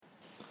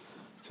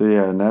So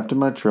yeah, I napped in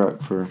my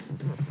truck for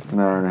an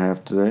hour and a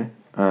half today.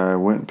 I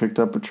went and picked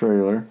up a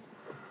trailer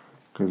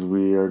because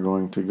we are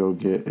going to go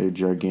get a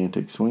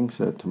gigantic swing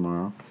set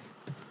tomorrow.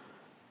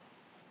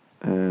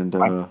 And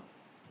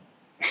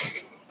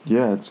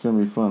yeah, it's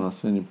gonna be fun. I'll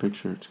send you a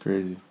picture. It's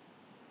crazy.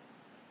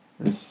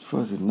 It's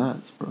fucking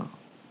nuts, bro.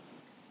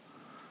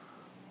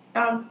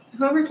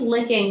 Whoever's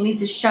licking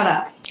needs to shut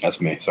up.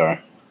 That's me. Sorry.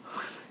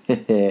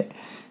 It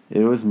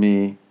was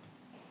me.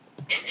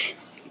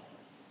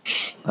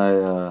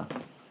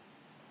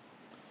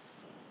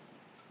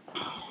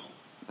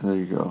 There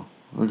you go.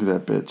 Look at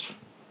that bitch.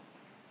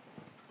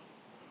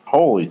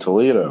 Holy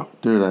Toledo.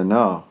 Dude, I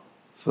know.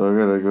 So I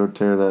gotta go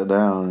tear that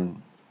down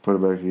and put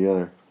it back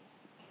together.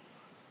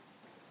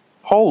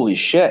 Holy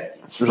shit.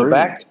 It's There's free. a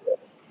back to it.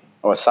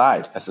 Oh, a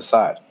side. That's the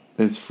side.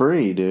 It's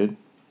free, dude.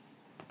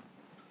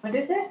 What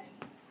is it?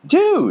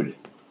 Dude,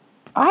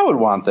 I would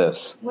want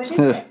this. What is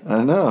it?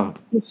 I know.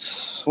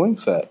 Swing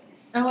set.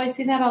 Oh, I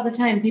see that all the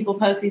time. People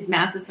post these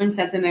massive swing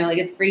sets and they're like,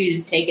 it's free, you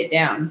just take it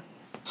down.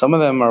 Some of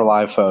them are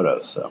live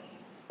photos, so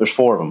there's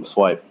 4 of them.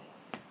 Swipe.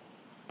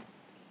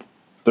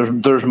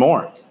 There's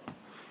more.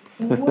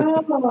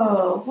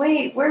 Whoa.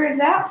 Wait, where is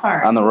that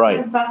part? On the right.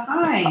 It's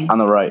behind. On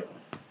the right.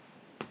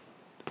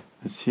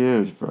 It's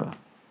huge, bro.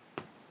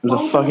 There's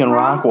a fucking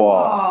rock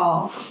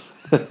wall.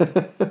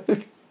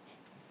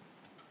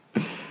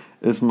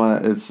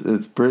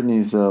 It's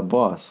Brittany's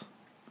boss.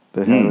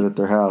 They have it at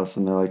their house,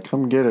 and they're like,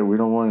 "Come get it. We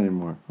don't want it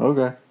anymore."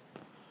 Okay.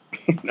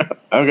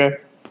 Okay.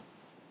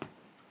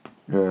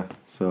 Yeah.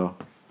 So.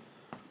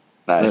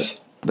 Nice.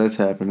 That's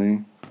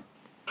happening.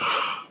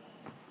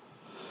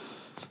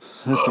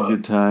 That's a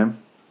good time.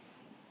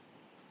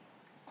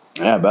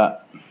 Yeah, I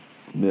bet.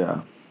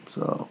 Yeah.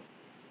 So.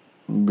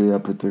 We'll be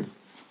up at the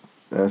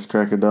ass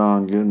crack of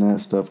dawn getting that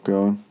stuff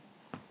going.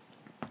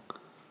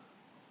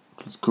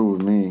 It's cool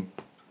with me.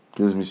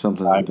 Gives me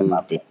something I to do.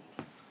 cannot be.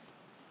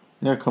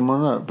 Yeah, come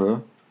on up,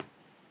 bro.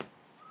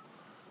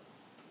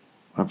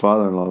 My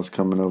father-in-law's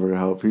coming over to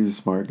help. He's a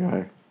smart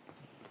guy.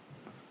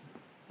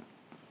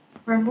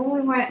 Remember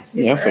when we went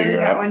Yeah, super figure early it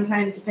that out. one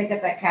time to pick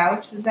up that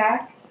couch with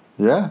Zach?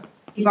 Yeah.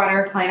 He bought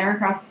our recliner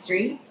across the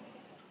street?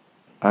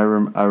 I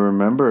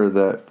remember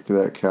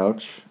that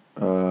couch.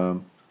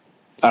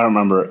 I don't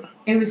remember it.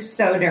 It was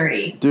so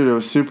dirty. Dude, it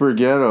was super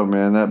ghetto,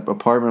 man. That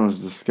apartment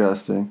was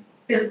disgusting.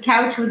 The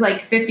couch was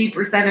like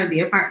 50% of the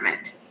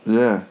apartment.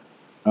 Yeah.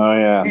 Oh,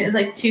 yeah. And it was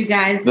like 2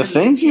 guys The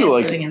things you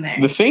like, living in there.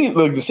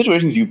 the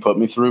situations you put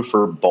me through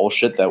for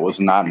bullshit that was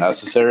not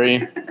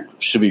necessary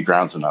should be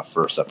grounds enough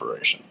for a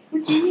separation.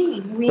 What do you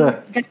mean? We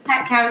got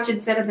that couch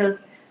instead of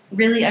those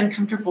really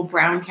uncomfortable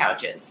brown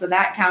couches. So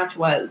that couch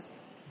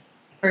was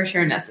for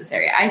sure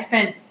necessary. I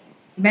spent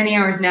many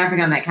hours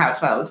napping on that couch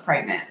while I was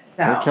pregnant.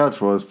 So That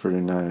couch was pretty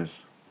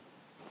nice.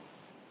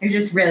 it was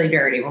just really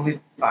dirty when we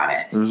bought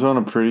it. It was on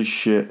a pretty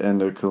shit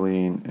end of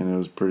Colleen, and it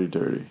was pretty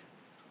dirty.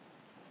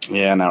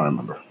 Yeah, now I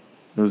remember.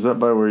 It was up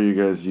by where you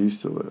guys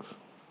used to live.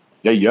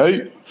 Yeah.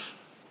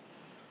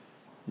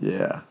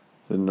 Yeah.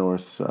 The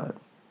north side.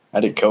 I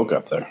did coke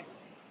up there.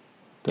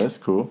 That's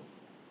cool.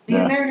 You've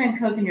Yeah. never done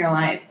coke in your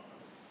life.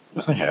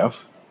 Yes, I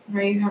have.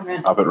 No, you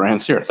haven't. Up at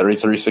Rancière,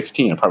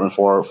 3316, apartment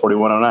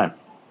 4109.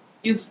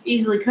 You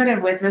easily could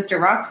have with Mr.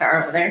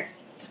 Rockstar over there.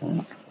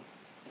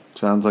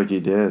 Sounds like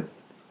he did.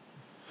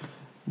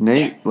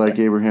 Nate, like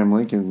Abraham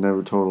Lincoln,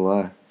 never told a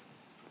lie.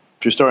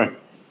 True story.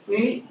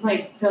 We,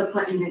 like Bill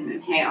Clinton didn't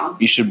inhale.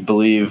 You should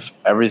believe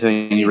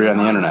everything you read on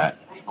the internet.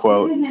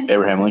 Quote,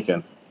 Abraham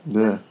Lincoln.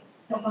 Yeah.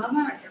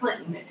 Obama or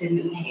Clinton that didn't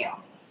inhale.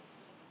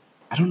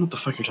 I don't know what the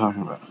fuck you're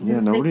talking about. Yeah,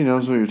 nobody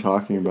knows what you're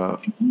talking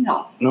about.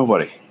 No.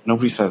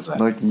 Nobody says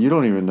that. Like, you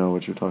don't even know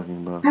what you're talking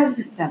about. The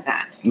president said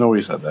that.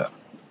 Nobody said that.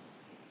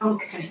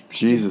 Okay.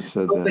 Jesus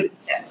said Nobody that.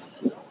 said.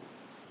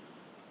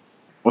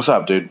 What's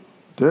up, dude?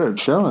 Dude,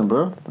 chilling,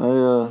 bro.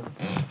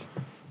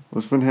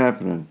 What's been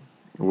happening?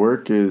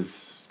 Work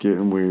is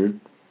getting weird.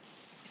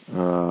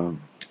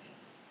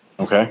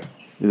 Okay.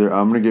 Either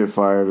I'm gonna get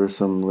fired or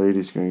some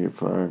lady's gonna get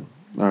fired.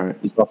 All right.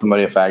 You call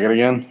somebody a faggot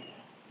again?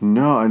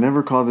 No, I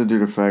never called the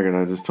dude a faggot.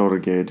 I just told a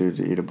gay dude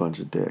to eat a bunch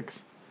of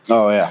dicks.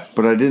 Oh, yeah.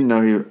 But I didn't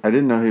know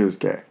he was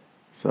gay.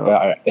 So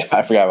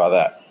I forgot about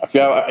that. I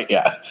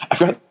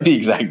forgot the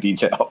exact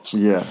details.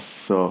 yeah.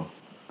 So,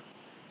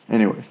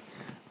 anyways,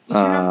 You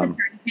turn off the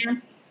dirty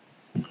fan?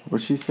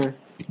 what'd she say?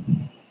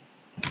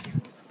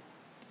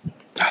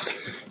 Nothing.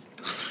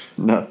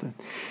 Nothing.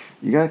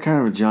 You got kind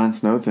of a Jon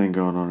Snow thing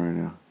going on right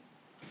now.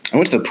 I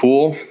went to the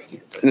pool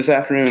this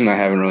afternoon, and I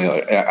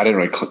didn't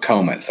really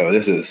comb it, so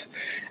this is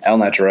El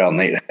Natural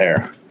Nate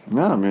hair.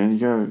 No, man, you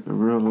got a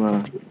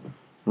real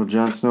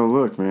Jon Snow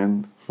look,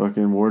 man.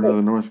 Fucking Warden of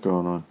the North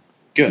going on.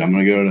 Good, I'm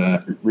going to go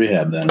to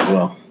rehab then as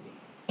well.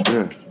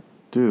 Yeah,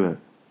 do that.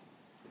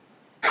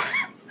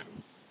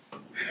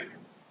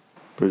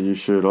 But you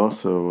should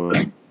also,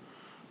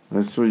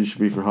 that's what you should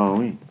be for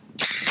Halloween.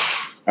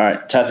 All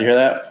right, Tess, you hear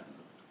that?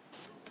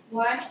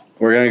 What?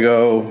 We're going to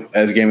go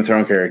as Game of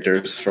Thrones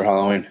characters for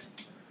Halloween.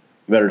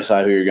 You better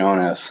decide who you're going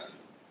as.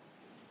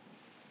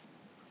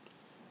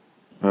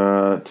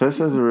 Tess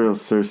has a real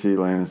Cersei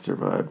Lannister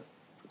vibe.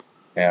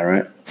 Yeah,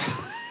 right.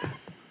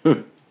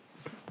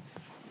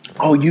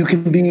 Oh, you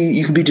can be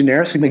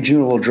Daenerys and make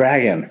June a little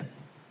dragon.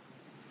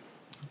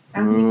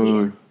 How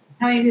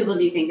many people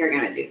do you think are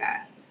going to do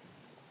that?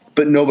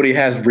 But nobody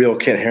has real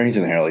Kit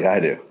Harington hair like I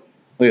do.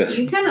 Look at this.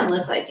 You kind of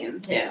look like him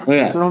too.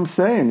 That's what I'm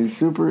saying. He's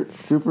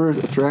super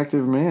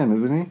attractive man,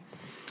 isn't he?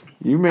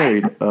 You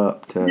married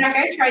up, Tess. Jack,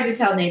 I tried to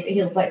tell Nate that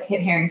he looked like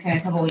Kit Harington a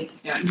couple weeks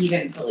ago, and he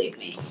didn't believe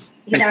me.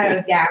 He thought I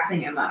was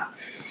gassing him up.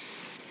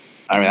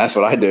 I mean, that's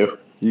what I do.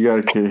 You got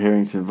a Kit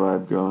Harington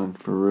vibe going,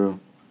 for real.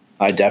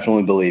 I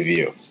definitely believe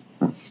you.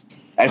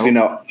 Actually,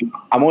 no.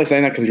 I'm only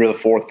saying that because you're the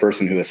fourth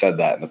person who has said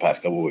that in the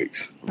past couple of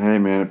weeks. Hey,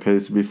 man, it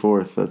pays to be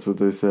fourth. That's what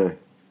they say.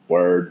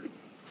 Word.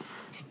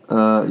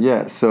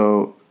 Yeah,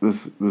 so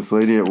this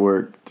lady at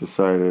work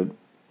decided.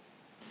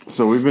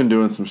 So we've been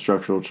doing some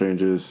structural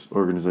changes,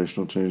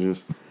 organizational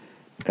changes,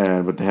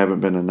 but they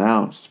haven't been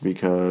announced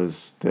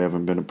because they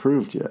haven't been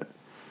approved yet.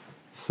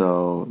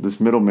 So this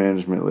middle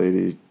management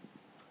lady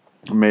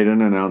made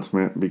an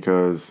announcement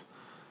because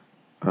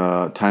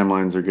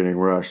timelines are getting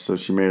rushed. So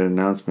she made an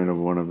announcement of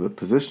one of the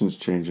positions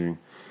changing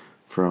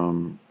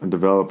from a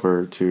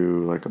developer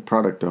to like a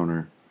product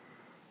owner.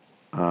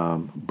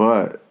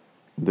 But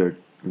the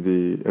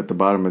at the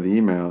bottom of the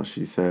email,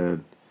 she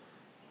said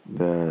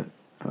that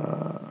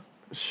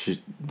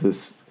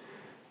this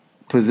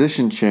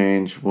position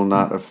change will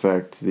not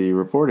affect the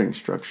reporting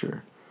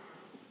structure,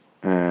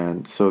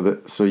 and so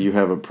you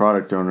have a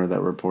product owner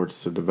that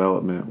reports to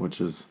development, which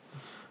is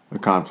a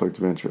conflict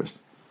of interest.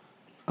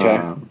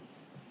 Okay.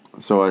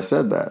 So I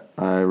said that.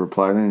 I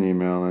replied in an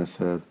email and I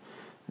said,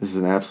 "This is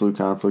an absolute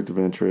conflict of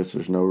interest.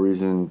 There's no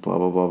reason. Blah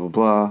blah blah blah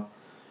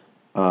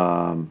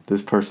blah.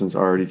 This person's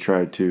already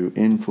tried to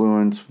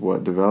influence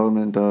what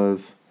development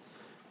does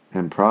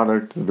and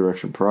the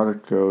direction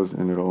product goes,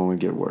 and it'll only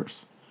get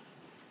worse."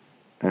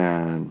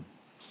 And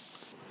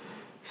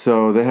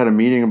so they had a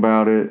meeting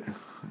about it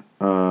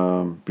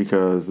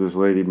because this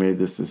lady made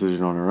this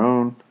decision on her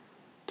own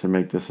to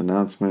make this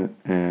announcement,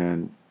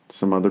 and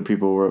some other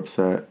people were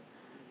upset,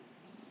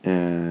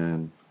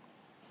 and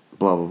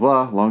blah, blah,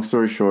 blah. Long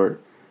story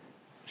short,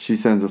 she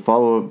sends a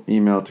follow-up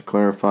email to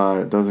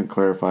clarify. It doesn't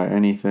clarify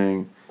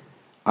anything.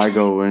 I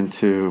go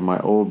into my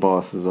old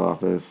boss's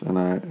office,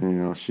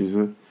 and she's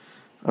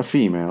a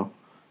female,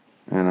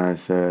 and I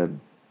said,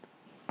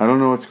 "I don't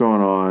know what's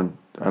going on.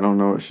 I don't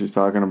know what she's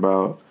talking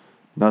about.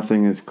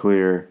 Nothing is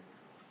clear."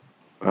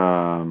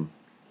 And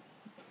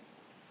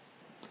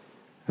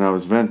I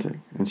was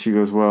venting, and she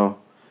goes, "Well,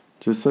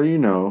 just so you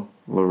know,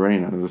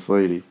 Lorena, this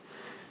lady,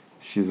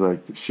 she's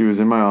like, she was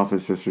in my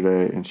office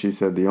yesterday, and she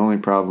said the only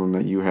problem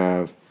that you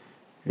have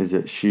is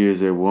that she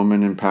is a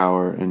woman in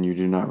power, and you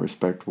do not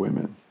respect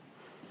women.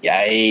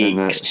 Yikes. And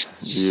that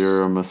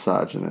you're a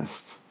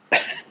misogynist."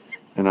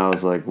 And I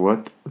was like,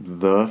 "What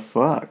the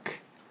fuck?"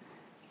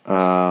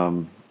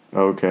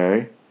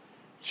 Okay.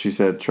 She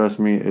said, "Trust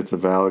me, it's a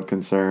valid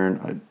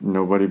concern.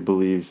 Nobody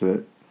believes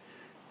it."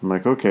 I'm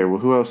like, "Okay, well,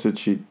 who else did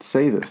she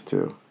say this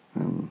to?"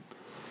 And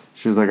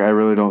she was like, "I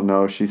really don't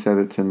know. She said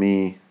it to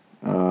me.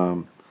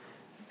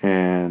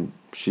 And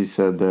she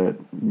said that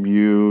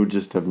you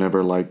just have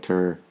never liked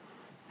her,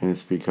 and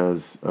it's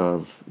because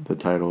of the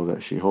title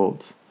that she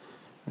holds."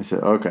 I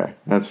said, "Okay,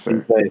 that's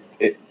fair."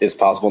 It's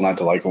possible not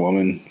to like a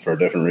woman for a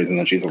different reason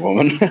than she's a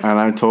woman. And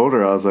I told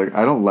her, I was like,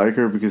 "I don't like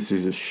her because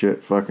she's a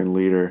shit fucking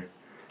leader,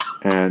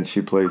 and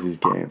she plays these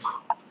games."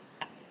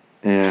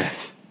 And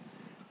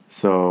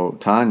so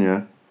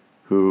Tanya,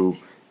 who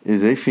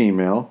is a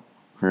female,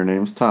 her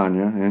name's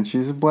Tanya, and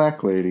she's a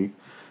black lady,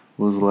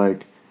 was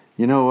like,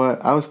 "You know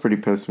what? I was pretty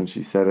pissed when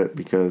she said it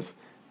because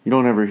you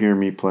don't ever hear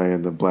me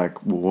playing the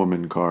black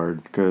woman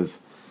card because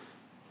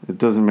it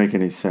doesn't make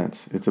any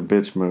sense. It's a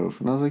bitch move."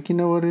 And I was like, "You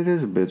know what? It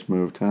is a bitch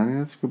move, Tanya.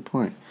 That's a good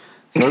point."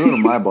 So I go to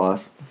my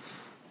boss,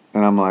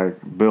 and I'm like,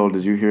 "Bill,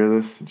 did you hear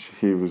this?" And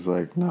he was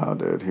like, "No,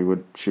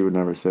 dude. She would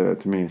never say that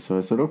to me." So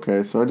I said,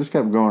 "Okay." So I just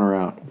kept going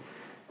around,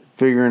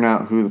 figuring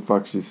out who the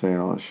fuck she's saying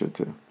all this shit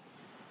to.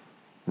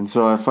 And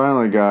so I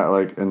finally got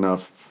like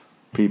enough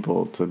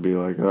people to be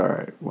like, "All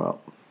right,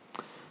 well,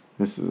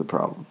 this is a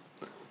problem."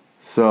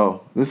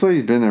 So this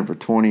lady's been there for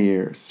 20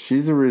 years.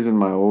 She's the reason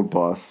my old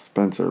boss,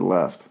 Spencer,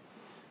 left.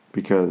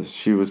 Because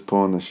she was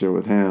pulling the shit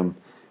with him,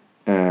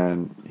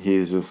 and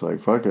he's just like,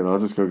 "Fuck it, I'll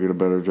just go get a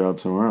better job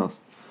somewhere else."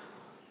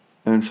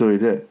 And so he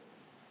did.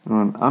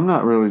 And I'm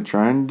not really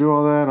trying to do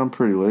all that. I'm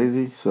pretty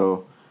lazy,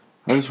 so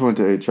I just went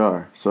to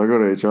HR. So I go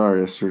to HR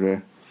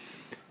yesterday,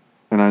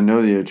 and I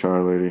know the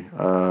HR lady.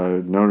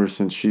 I've known her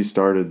since she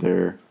started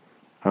there.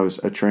 I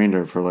trained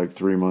her for like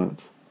 3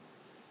 months.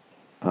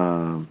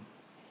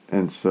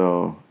 And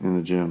so in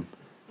the gym,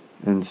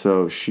 and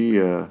so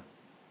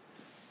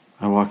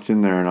I walked in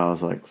there and I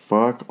was like,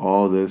 "Fuck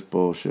all this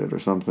bullshit," or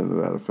something to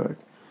that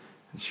effect.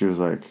 And she was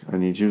like, "I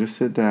need you to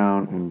sit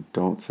down and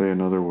don't say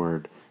another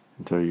word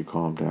until you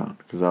calm down."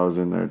 Because I was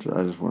in there,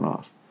 I just went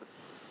off.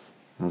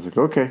 And I was like,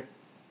 "Okay."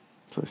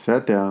 So I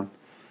sat down,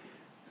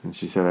 and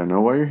she said, "I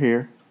know why you're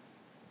here."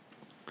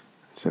 I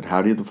said,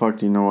 "How the fuck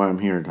do you know why I'm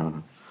here,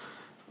 Donna?"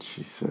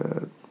 She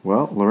said,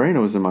 well,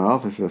 Lorena was in my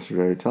office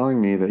yesterday telling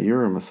me that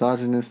you're a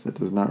misogynist that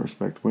does not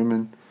respect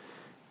women.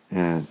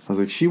 And I was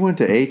like, she went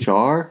to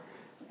HR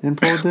and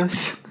pulled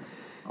this?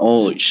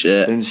 Holy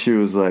shit. And she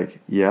was like,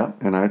 yeah.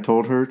 And I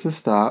told her to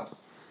stop.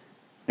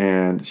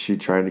 And she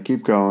tried to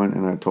keep going.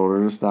 And I told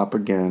her to stop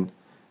again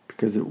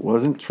because it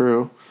wasn't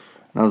true.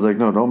 And I was like,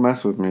 no, don't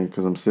mess with me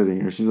because I'm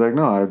sitting here. She's like,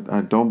 no,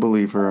 I don't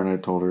believe her. And I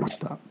told her to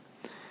stop.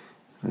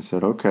 I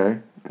said, okay.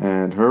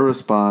 And her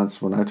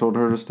response when I told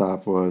her to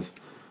stop was,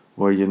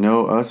 well, you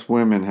know, us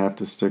women have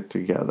to stick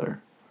together.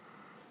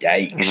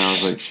 Yikes. And I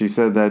was like, she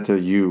said that to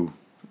you,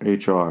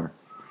 HR.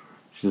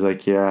 She's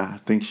like, yeah, I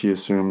think she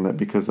assumed that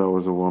because I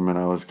was a woman,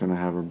 I was going to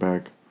have her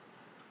back.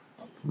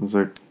 I was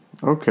like,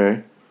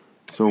 okay.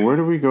 So where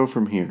do we go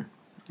from here?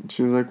 And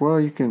she was like, well,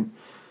 you can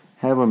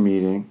have a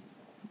meeting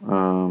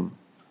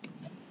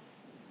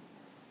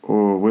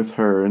or with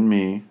her and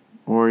me,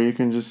 or you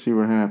can just see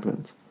what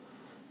happens.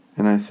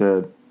 And I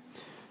said,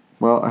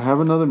 well, I have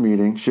another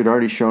meeting.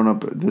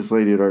 This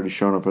lady had already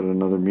shown up at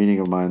another meeting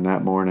of mine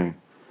that morning.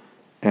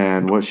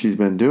 And what she's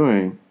been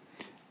doing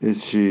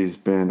is she's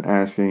been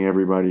asking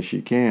everybody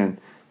she can,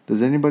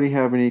 does anybody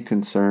have any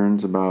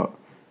concerns about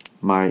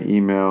my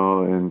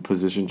email and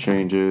position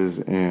changes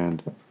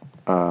and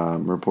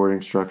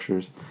reporting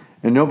structures?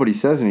 And nobody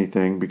says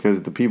anything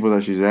because the people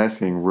that she's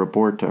asking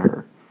report to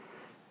her.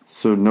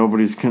 So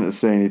nobody's going to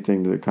say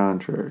anything to the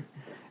contrary.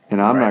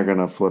 And I'm not going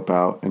to flip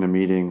out in a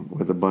meeting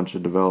with a bunch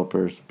of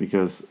developers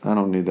because I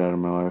don't need that in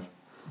my life.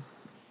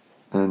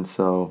 And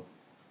so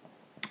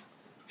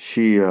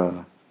she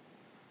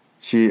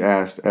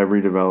asked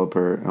every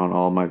developer on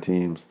all my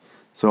teams.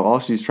 So all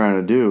she's trying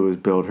to do is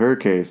build her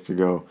case to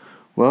go,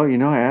 well, you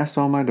know, I asked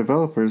all my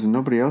developers and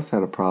nobody else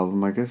had a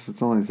problem. I guess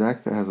it's only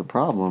Zach that has a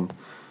problem.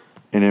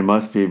 And it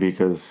must be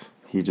because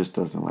he just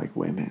doesn't like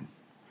women.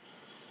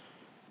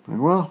 Like,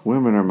 well,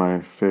 women are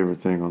my favorite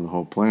thing on the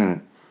whole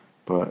planet.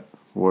 But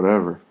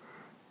whatever.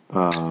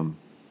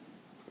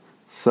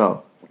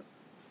 So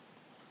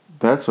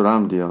that's what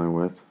I'm dealing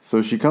with.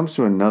 So she comes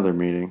to another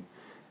meeting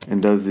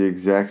and does the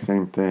exact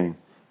same thing.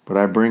 But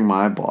I bring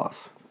my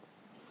boss.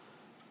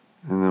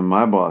 And then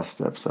my boss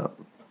steps up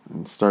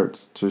and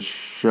starts to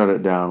shut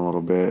it down a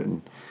little bit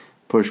and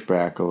push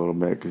back a little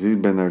bit because he's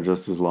been there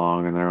just as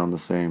long and they're on the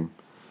same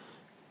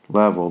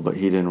level, but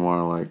he didn't want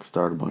to like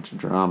start a bunch of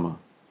drama.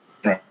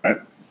 Right.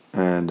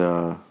 And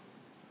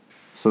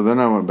so then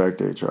I went back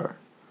to HR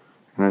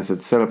and I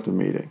said, set up the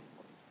meeting.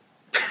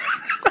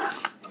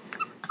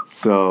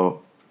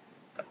 So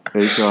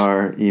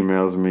HR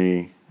emails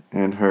me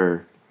and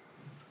her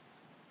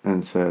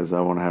and says,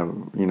 I want to have,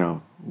 you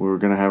know, we're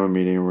going to have a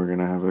meeting, we're going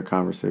to have a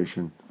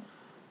conversation,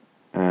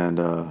 and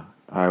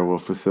I will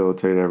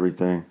facilitate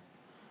everything,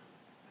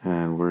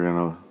 and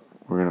we're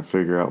going to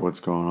figure out what's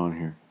going on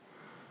here.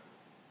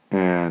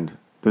 And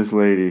this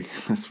lady,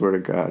 I swear to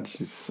God,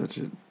 she's such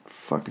a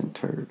fucking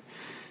turd.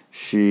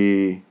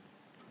 She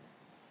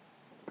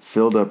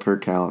filled up her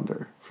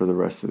calendar for the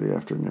rest of the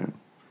afternoon.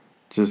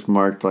 Just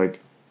marked like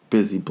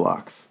busy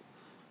blocks.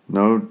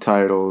 No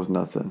titles,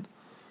 nothing.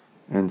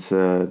 And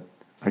said,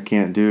 I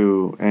can't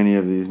do any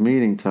of these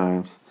meeting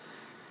times.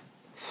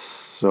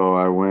 So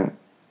I went,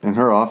 and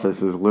her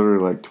office is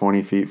literally like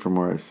 20 feet from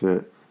where I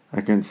sit.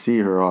 I can see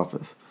her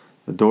office.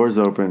 The door's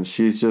open.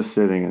 She's just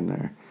sitting in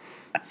there.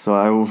 So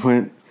I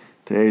went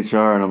to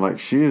HR and I'm like,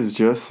 she is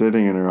just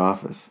sitting in her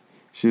office.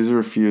 She's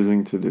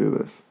refusing to do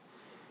this.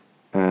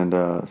 And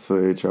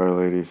so the HR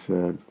lady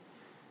said,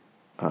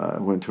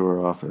 went to her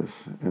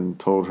office and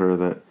told her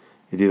that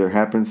it either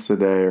happens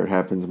today or it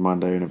happens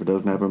Monday. And if it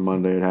doesn't happen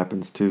Monday, it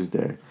happens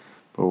Tuesday.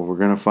 But we're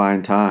going to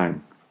find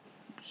time.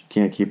 You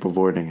can't keep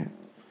avoiding it.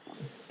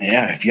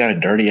 Yeah, if you got a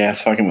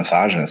dirty-ass fucking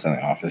misogynist in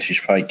the office, you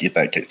should probably get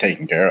that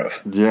taken care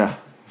of. Yeah.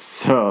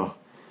 So,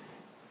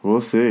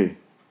 we'll see.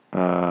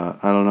 I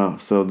don't know.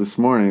 So this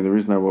morning, the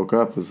reason I woke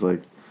up was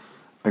like,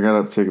 I got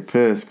up to take a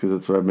piss because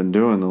that's what I've been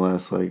doing the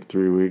last like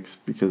 3 weeks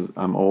because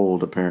I'm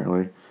old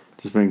apparently.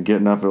 Just been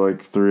getting up at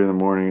like 3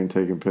 a.m. and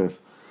taking piss.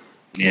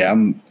 Yeah,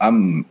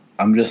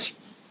 I'm just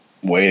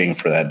waiting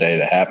for that day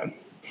to happen.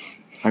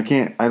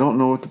 I don't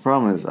know what the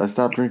problem is. I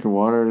stopped drinking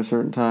water at a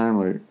certain time.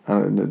 Like,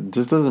 it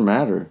just doesn't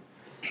matter.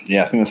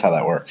 Yeah, I think that's how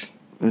that works.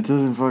 It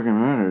doesn't fucking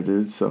matter,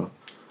 dude. So,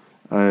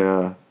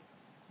 I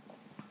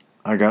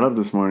got up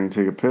this morning to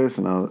take a piss,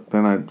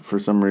 and for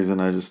some reason,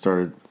 I just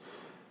started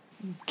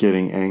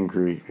getting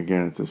angry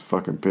again at this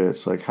fucking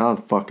bitch. Like, how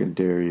the fucking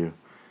dare you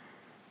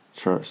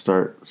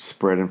start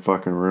spreading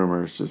fucking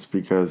rumors just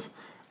because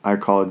I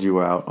called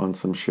you out on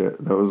some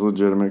shit that was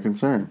legitimate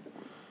concern.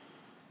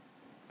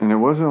 And it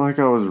wasn't like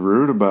I was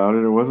rude about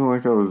it. It wasn't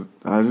like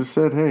I just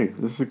said, hey,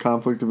 this is a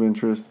conflict of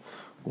interest.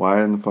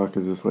 Why in the fuck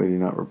is this lady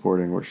not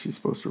reporting what she's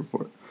supposed to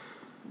report?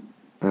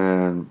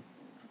 And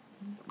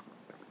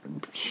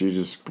she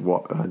just,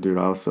 dude,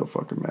 I was so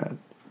fucking mad.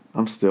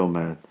 I'm still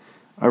mad.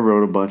 I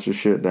wrote a bunch of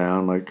shit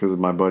down, like, because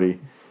my buddy,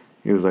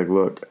 he was like,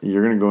 look,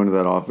 you're going to go into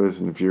that office,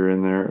 and if you're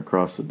in there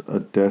across a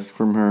desk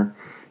from her,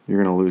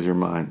 you're going to lose your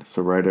mind.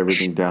 So write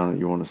everything down that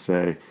you want to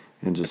say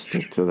and just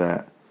stick to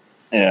that.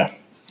 Yeah,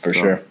 for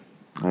sure.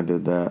 I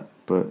did that,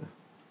 but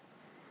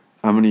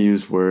I'm going to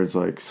use words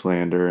like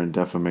slander and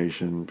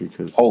defamation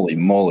because, Holy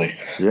moly.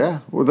 yeah,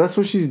 well, that's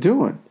what she's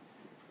doing.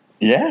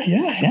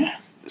 Yeah.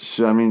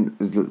 I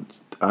mean,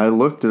 I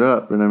looked it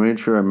up and I made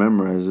sure I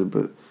memorized it,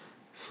 but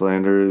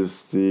slander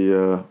is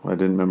the, I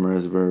didn't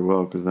memorize it very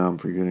well because now I'm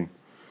forgetting.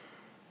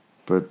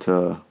 But,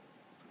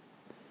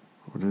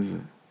 what is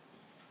it?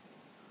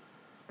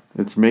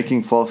 It's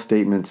making false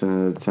statements in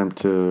an attempt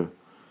to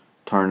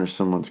tarnish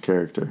someone's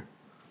character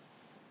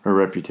or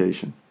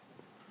reputation.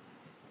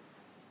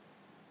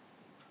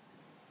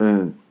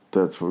 And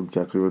that's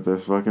exactly what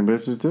this fucking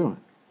bitch is doing.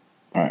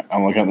 All right,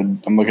 I'm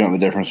looking at the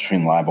difference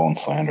between libel and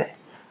slander.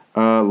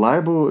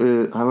 Libel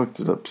is, I looked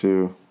it up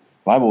too.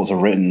 Libel is a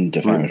written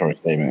defamatory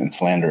statement, and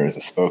slander is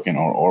a spoken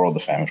or oral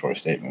defamatory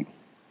statement.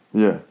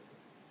 Yeah.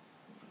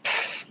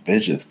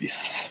 Bitches be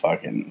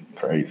fucking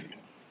crazy.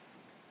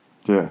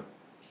 Yeah.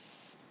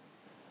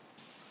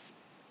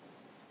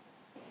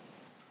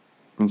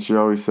 And she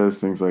always says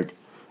things like,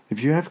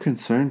 if you have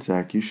concerns,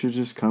 Zach, you should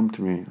just come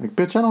to me. Like,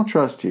 bitch, I don't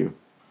trust you.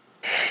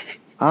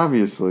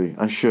 Obviously,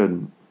 I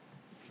shouldn't.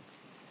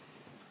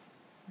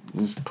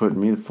 Just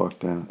putting me the fuck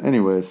down.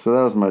 Anyways, so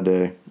that was my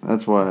day.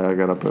 That's why I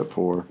got up at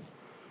 4.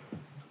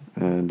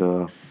 And,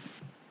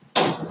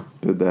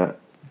 did that.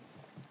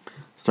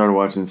 Started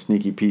watching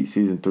Sneaky Pete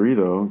Season 3,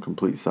 though, in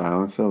complete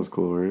silence. That was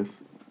glorious.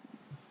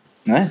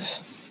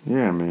 Nice.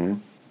 Yeah,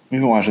 man.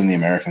 We've been watching The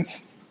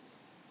Americans.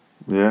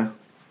 Yeah?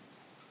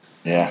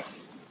 Yeah.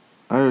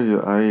 Britt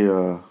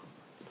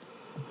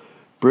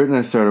and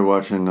I started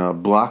watching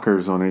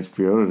Blockers on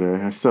HBO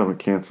today. I still haven't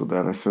canceled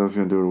that. I said I was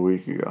going to do it a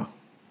week ago.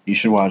 You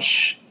should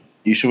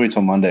wait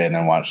till Monday and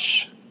then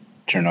watch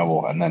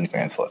Chernobyl and then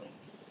cancel it.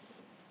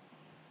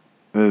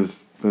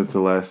 Is that the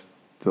last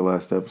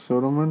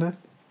episode on Monday?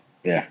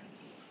 Yeah.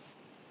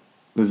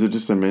 Is it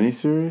just a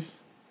mini-series?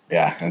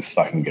 Yeah, it's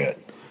fucking good.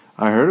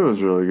 I heard it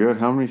was really good.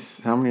 How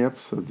many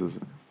episodes is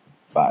it?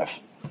 5.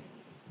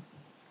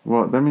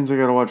 Well, that means I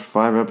got to watch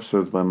 5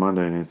 episodes by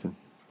Monday, Nathan.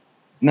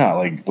 No,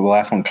 like the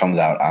last one comes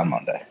out on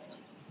Monday.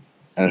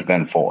 And there's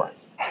been 4.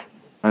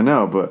 I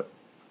know, but...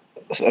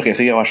 Okay,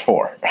 so you gotta watch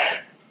 4.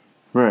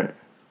 Right.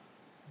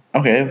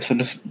 Okay, so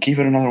just keep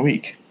it another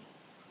week.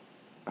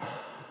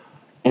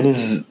 It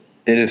is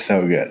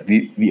so good.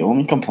 The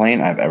only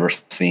complaint I've ever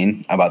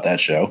seen about that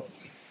show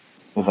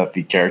is that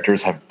the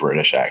characters have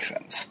British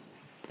accents.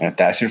 And if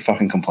that's your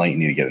fucking complaint, you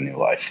need to get a new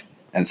life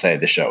and say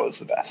the show is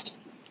the best.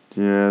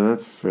 Yeah,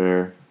 that's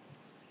fair.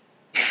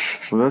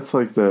 Well, that's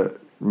like that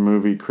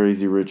movie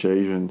Crazy Rich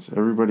Asians.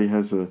 Everybody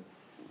has a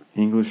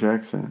English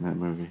accent in that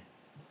movie.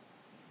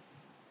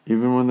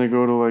 Even when they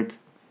go to, like,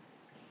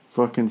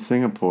 fucking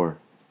Singapore.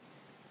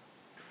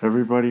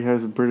 Everybody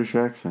has a British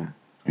accent.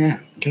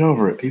 Yeah, get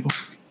over it, people.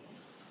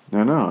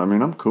 No, I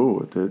mean, I'm cool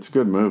with it. It's a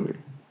good movie.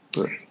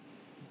 But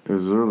it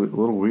was really a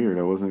little weird.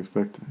 I wasn't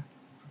expecting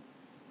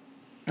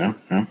it.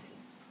 Yeah.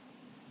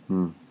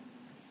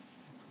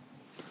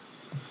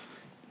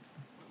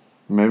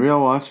 Maybe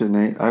I'll watch it,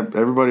 Nate.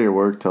 Everybody at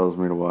work tells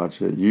me to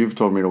watch it. You've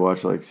told me to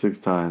watch it like 6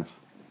 times.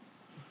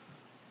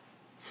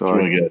 So It's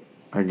really good.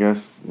 I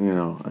guess,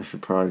 I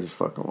should probably just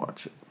fucking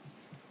watch it.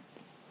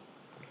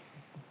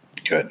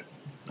 Good.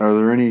 Are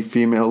there any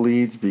female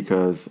leads?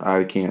 Because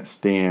I can't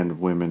stand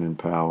women in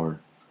power.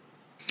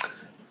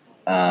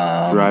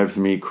 Drives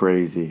me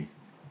crazy.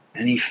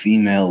 Any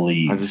female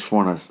leads? I just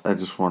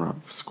wanna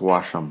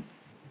squash them.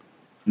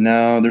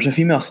 No, there's a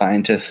female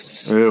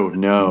scientist. Ew,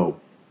 no.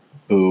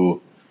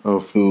 Who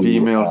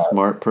female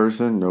smart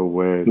person? No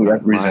way. Who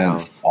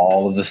represents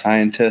all of the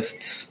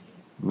scientists?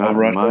 Not of in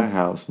Russia? my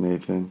house,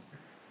 Nathan.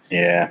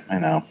 Yeah, I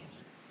know.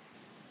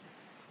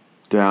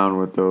 Down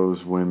with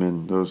those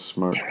women, those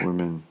smart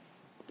women.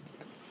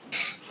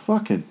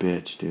 Fucking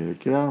bitch, dude.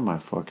 Get out of my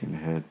fucking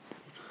head.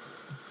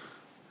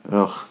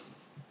 Ugh.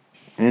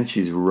 And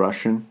she's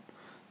Russian.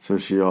 So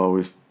she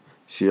always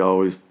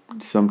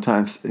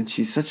sometimes, and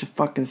she's such a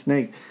fucking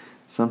snake.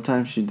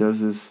 Sometimes she does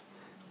this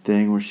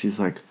thing where she's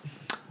like,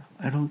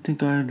 I don't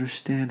think I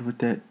understand what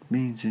that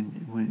means.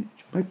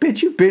 Like,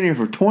 bitch, you've been here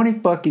for 20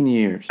 fucking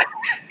years.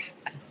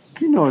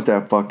 You know what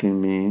that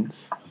fucking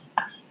means.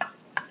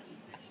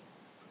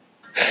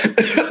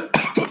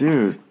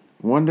 Dude,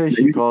 one day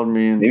she called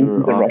me into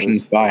her office. A Russian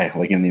office. spy,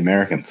 like in The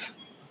Americans.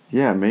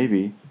 Yeah,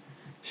 maybe.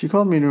 She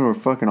called me into her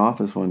fucking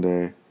office one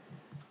day,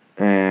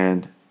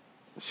 and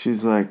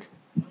she's like,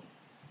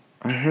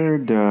 I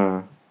heard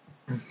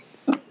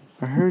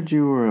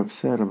you were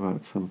upset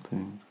about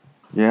something.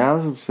 Yeah, I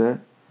was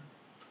upset.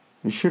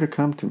 You should have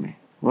come to me.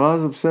 Well, I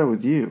was upset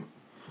with you.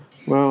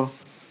 Well,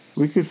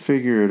 we could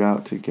figure it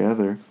out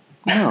together.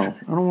 No,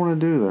 I don't want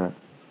to do that.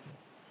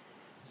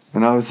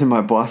 And I was in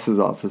my boss's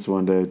office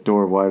one day,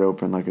 door wide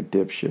open like a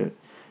dipshit.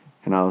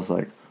 And I was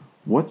like,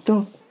 what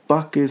the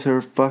fuck is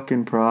her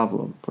fucking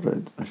problem?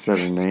 But I said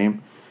her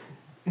name.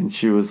 And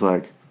she was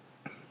like,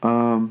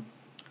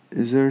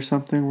 is there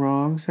something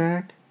wrong,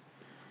 Zach?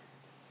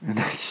 And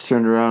I just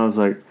turned around. I was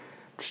like,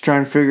 just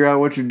trying to figure out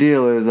what your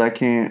deal is. I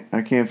can't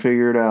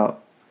figure it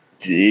out.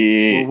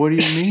 Yeah. Well, what do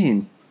you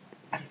mean?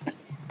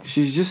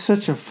 She's just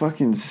such a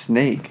fucking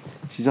snake.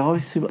 She's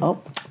always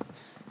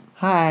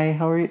Hi,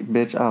 how are you?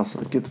 Bitch,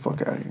 Allison, get the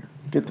fuck out of here.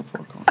 Get the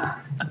fuck on.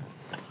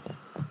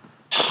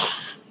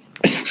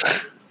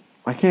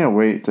 I can't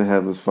wait to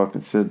have this fucking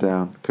sit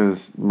down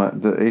because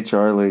the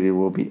HR lady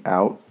will be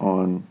out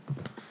on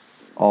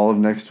all of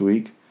next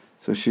week.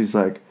 So she's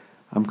like,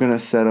 I'm going to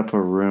set up a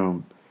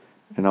room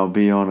and I'll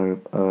be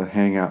on a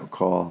hangout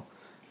call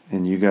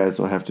and you guys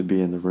will have to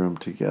be in the room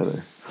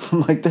together.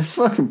 I'm like, that's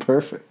fucking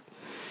perfect.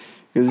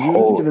 Because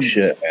you're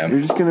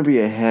just going to be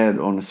a head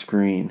on a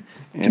screen.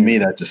 To me,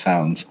 that just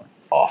sounds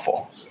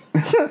awful.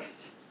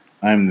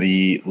 I'm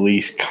the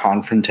least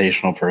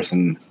confrontational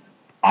person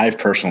I've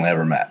personally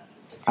ever met.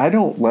 I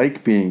don't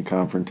like being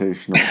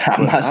confrontational.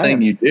 I'm not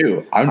saying you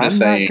do. I'm just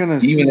saying,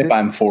 even if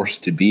I'm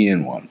forced to be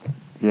in one.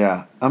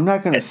 Yeah, I'm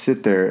not going to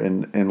sit there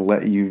and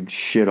let you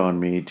shit on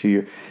me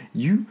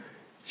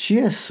She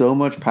has so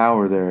much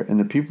power there, and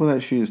the people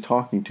that she is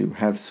talking to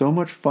have so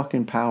much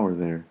fucking power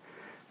there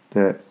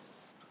that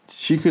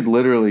she could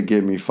literally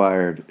get me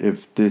fired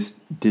if this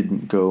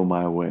didn't go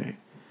my way.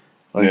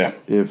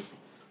 If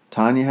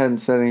Tanya hadn't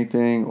said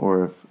anything,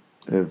 or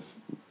if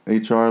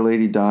HR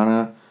lady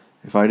Donna,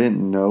 if I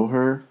didn't know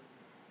her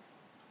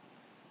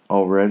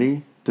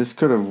already, this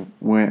could have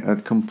went a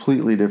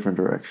completely different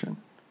direction.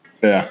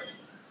 Yeah.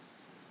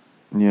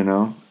 You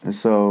know? And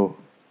so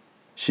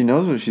she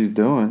knows what she's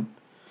doing.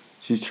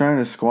 She's trying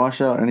to squash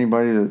out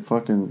anybody that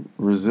fucking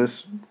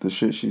resists the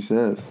shit she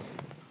says.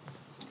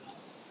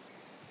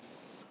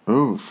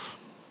 Oof.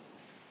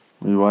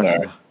 Are you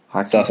watching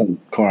hockey? Saw some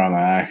corn on my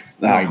eye.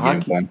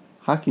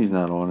 Hockey's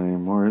not on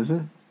anymore, is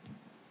it?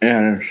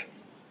 Yeah, it is.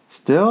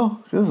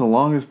 Still? This is the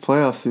longest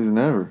playoff season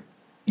ever.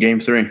 Game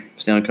 3,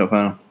 Stanley Cup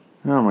final.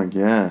 Oh my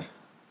god.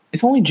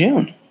 It's only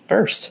June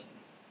 1st.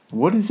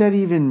 What does that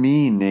even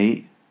mean,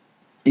 Nate?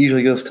 It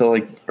usually goes till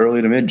like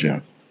early to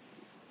mid-June.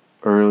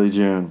 Early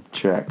June,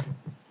 check.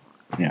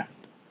 Yeah.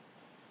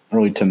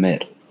 Early to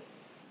mid.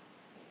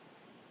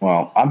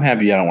 Well, I'm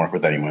happy I don't work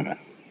with any women.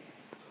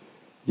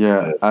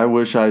 Yeah, I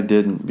wish I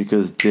didn't,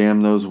 because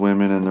damn those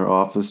women and their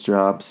office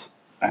jobs.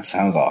 That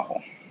sounds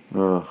awful.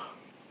 Ugh.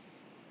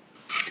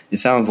 It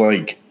sounds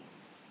like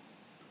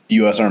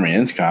U.S. Army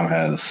Inscom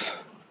has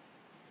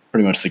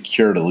pretty much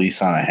secured a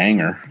lease on a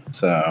hangar.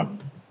 So, I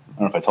don't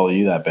know if I told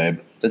you that, babe.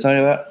 Did I tell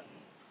you that?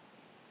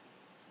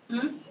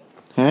 Hmm?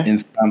 Huh?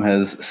 Inscom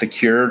has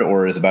secured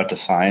or is about to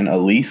sign a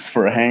lease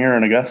for a hangar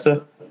in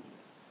Augusta.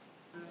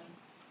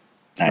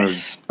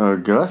 Nice.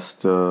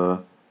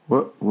 Augusta?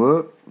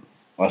 What?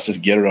 Let's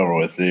just get it over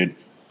with, dude.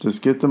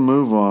 Just get the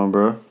move on,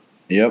 bro.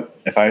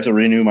 Yep. If I have to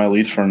renew my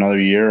lease for another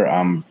year,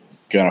 I'm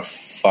gonna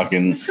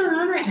fucking What's going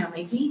on right now,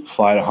 Lacey?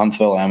 fly to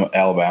Huntsville,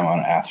 Alabama,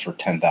 and ask for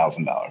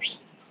 $10,000.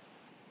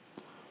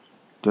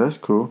 That's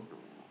cool.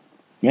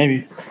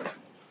 Maybe.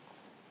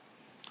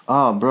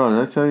 Oh, bro,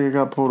 did I tell you I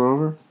got pulled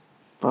over?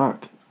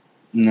 Fuck.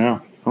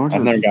 No.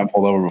 I've never gotten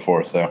pulled over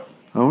before, so.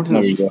 I went to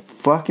this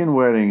fucking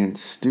wedding in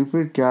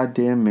stupid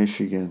goddamn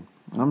Michigan.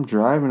 I'm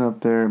driving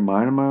up there,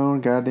 minding my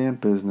own goddamn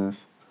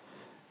business.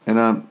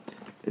 And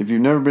if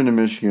you've never been to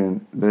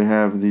Michigan, they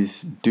have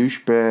these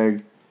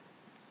douchebag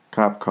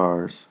cop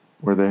cars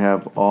where they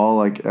have all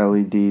like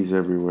LEDs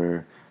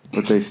everywhere,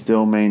 but they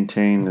still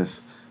maintain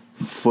this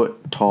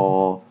foot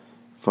tall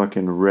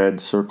fucking red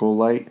circle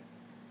light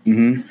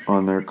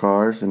on their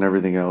cars, and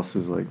everything else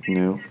is like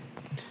new.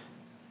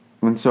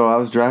 And so I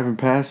was driving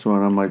past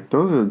one, I'm like,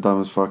 those are the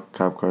dumbest fucking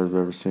cop cars I've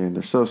ever seen.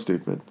 They're so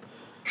stupid.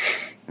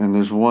 And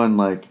there's one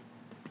like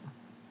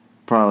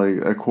probably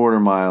a quarter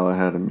mile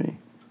ahead of me,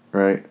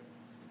 right?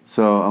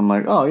 So I'm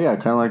like, oh yeah,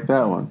 kind of like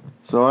that one.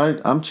 So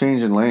I'm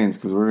changing lanes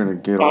because we're going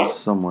to get off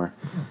somewhere.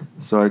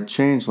 So I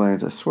changed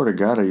lanes. I swear to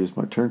God I used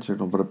my turn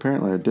signal, but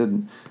apparently I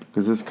didn't,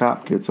 because this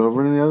cop gets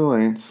over into the other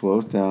lane,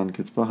 slows down,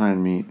 gets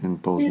behind me,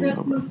 and pulls me That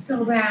over. smells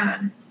so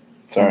bad.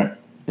 Sorry.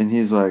 And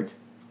he's like,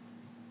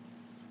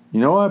 you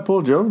know why I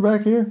pulled you over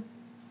back here?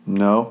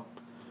 No.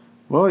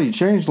 Well, you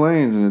changed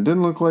lanes and it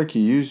didn't look like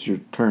you used your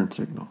turn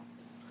signal.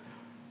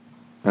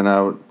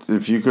 And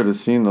if you could have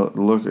seen the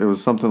look, it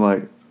was something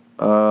like,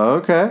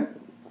 okay.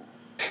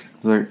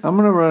 He's like, I'm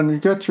gonna run. You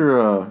got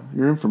your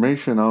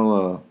information.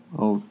 I'll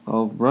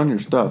run your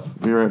stuff.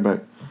 Be right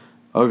back.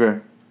 Okay.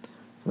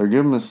 So I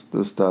give him this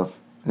stuff,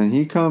 and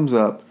he comes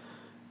up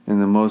in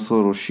the most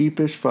little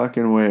sheepish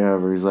fucking way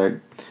ever. He's like,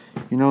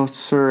 you know,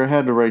 sir, I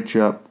had to write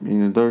you up.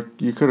 You know,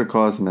 you could have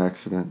caused an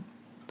accident.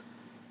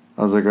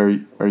 I was like,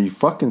 are you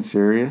fucking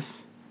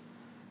serious?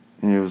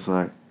 And he was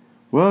like,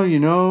 well, you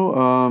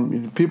know,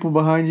 the people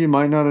behind you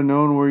might not have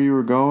known where you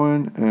were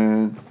going,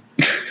 and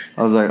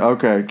I was like,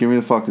 okay, give me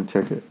the fucking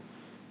ticket.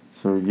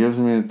 So he gives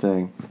me the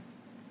thing,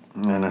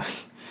 and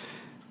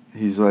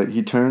he's like,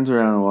 he turns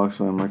around and walks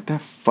away. I'm like,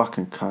 that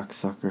fucking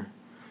cocksucker.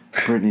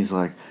 Brittany's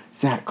like,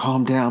 Zach,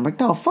 calm down. I'm like,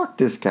 no, fuck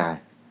this guy.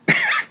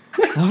 I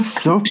was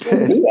so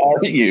pissed. Who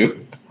are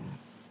you?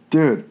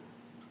 Dude,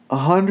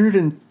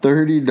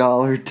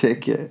 $130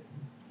 ticket.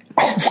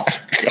 Oh my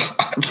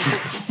God.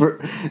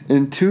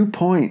 And 2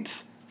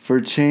 points for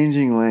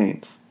changing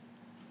lanes.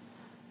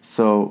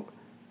 So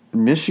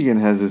Michigan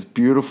has this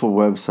beautiful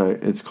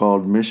website. It's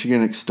called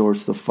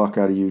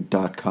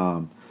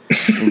MichiganExtortsTheFuckOutOfYou.com.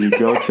 and you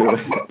go to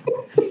it.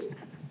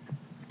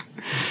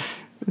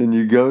 And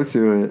you go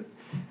to it,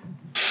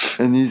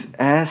 and these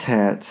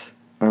asshats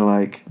are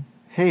like,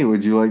 hey,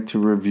 would you like to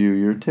review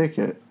your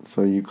ticket?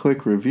 So you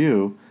click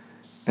review,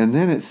 and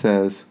then it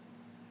says,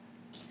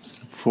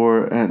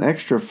 for an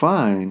extra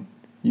fine,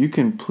 you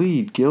can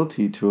plead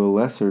guilty to a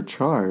lesser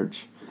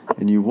charge,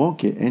 and you won't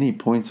get any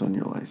points on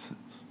your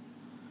license.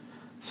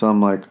 So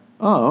I'm like,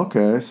 oh,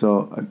 okay.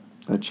 So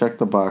I check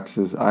the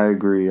boxes. I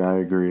agree,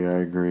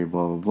 blah,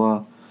 blah,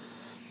 blah.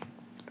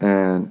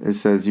 And it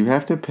says you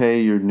have to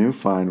pay your new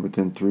fine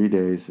within 3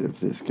 days if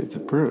this gets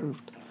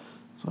approved.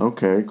 So,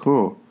 okay,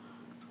 cool.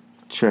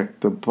 Check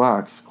the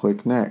box.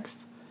 Click next.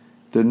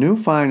 The new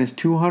fine is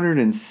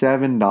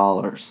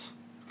 $207.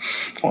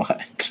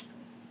 What?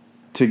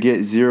 To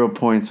get 0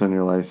 points on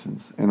your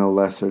license and a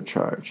lesser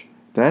charge.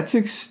 That's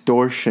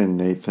extortion,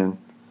 Nathan.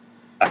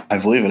 I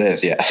believe it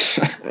is, yes.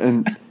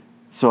 And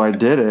so I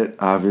did it,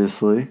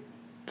 obviously,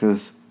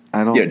 because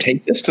I don't. Yeah,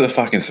 take this to the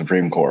fucking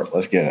Supreme Court.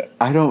 Let's get it.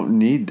 I don't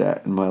need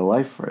that in my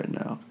life right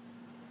now.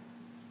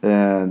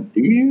 And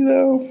Do you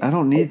though? I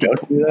don't need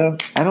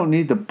I don't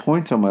need the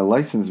points on my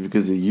license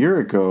because a year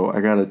ago I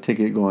got a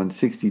ticket going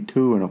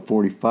 62 and a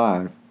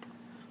 45.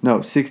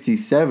 No,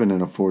 67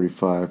 and a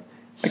 45.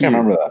 I can't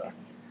remember that.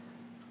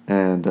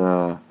 And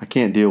I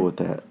can't deal with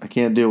that. I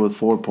can't deal with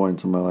 4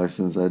 points on my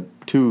license.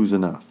 2's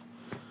enough.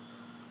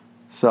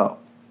 So,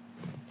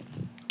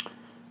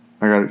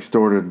 I got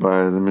extorted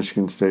by the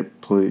Michigan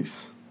State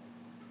Police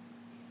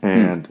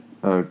and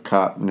a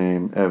cop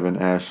named Evan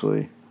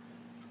Ashley.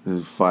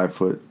 He's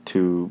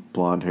 5'2",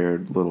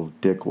 blonde-haired little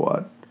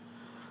dickwad.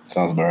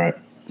 Sounds about right.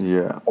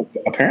 Yeah.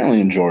 Apparently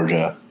in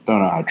Georgia, I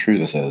don't know how true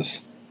this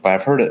is, but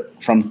I've heard it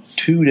from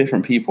 2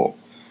 different people.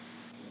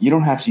 You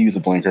don't have to use a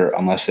blinker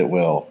unless it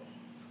will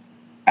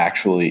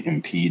actually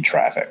impede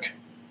traffic,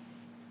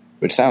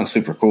 which sounds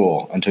super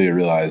cool until you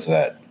realize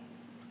that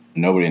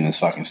nobody in this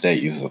fucking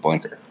state uses a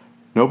blinker.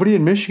 Nobody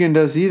in Michigan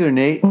does either,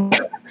 Nate.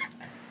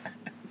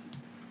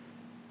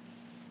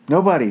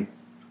 Nobody.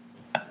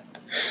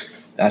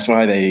 That's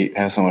why they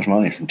have so much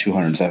money from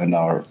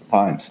 $207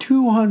 fines.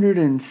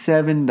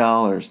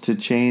 $207 to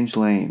change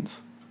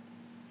lanes.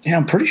 Yeah,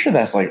 I'm pretty sure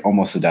that's like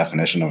almost the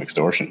definition of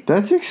extortion.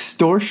 That's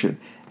extortion.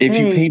 If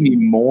you pay me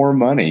more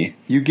money,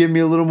 you give me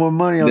a little more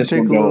money, this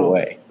will go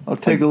away. I'll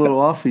take a little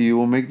off of you.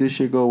 We'll make this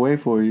shit go away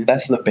for you.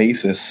 That's the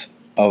basis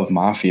of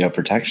mafia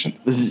protection.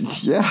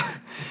 Yeah.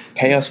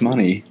 Pay us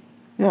money.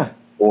 Yeah.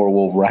 Or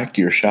we'll wreck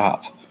your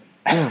shop.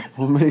 Yeah,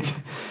 we'll make.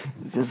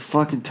 Because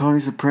fucking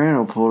Tony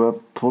Soprano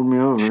pulled me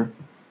over,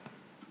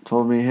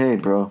 told me, hey,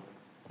 bro,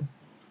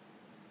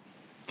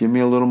 give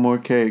me a little more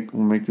cake.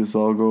 We'll make this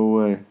all go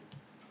away.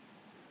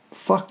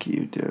 Fuck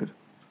you, dude.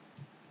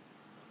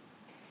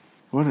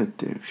 What a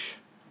douche.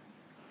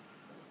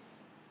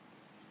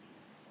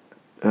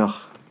 Ugh.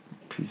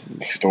 Pieces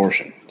of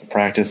extortion. The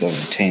practice of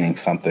obtaining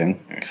something,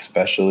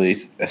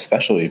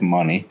 especially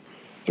money,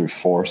 through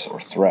force or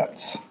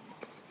threats.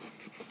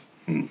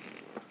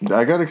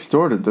 I got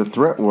extorted. The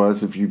threat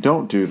was, if you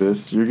don't do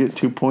this, you get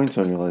 2 points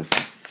on your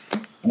license.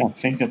 I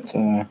think it's.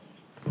 I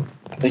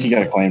think you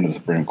got a claim to the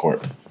Supreme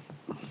Court.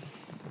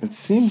 It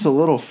seems a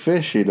little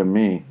fishy to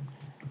me.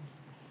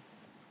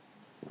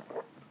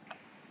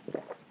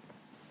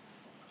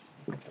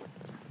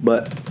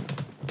 But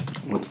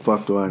what the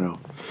fuck do I know?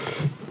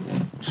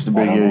 Just a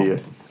big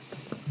idiot.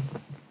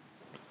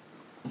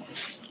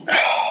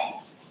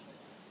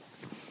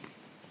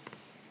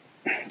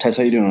 Tess,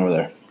 how you doing over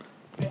there?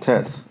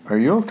 Tess, are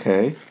you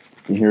okay?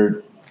 You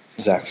hear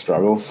Zach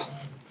struggles?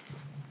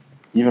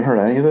 You haven't heard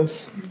any of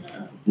this?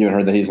 No. You haven't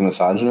heard that he's a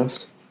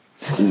misogynist?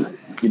 You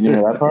didn't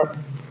hear that part?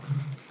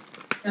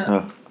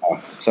 No.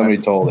 Somebody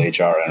told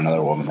HR and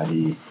another woman that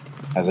he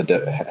has a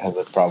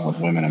problem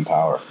with women in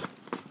power.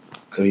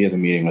 So he has a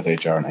meeting with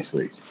HR next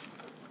week.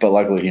 But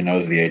luckily he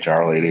knows the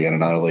HR lady and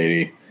another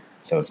lady,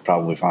 so it's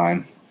probably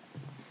fine.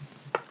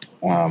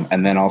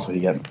 And then also he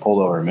got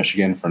pulled over in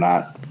Michigan for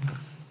not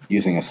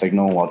using a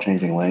signal while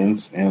changing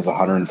lanes. And it was a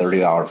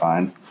 $130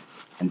 fine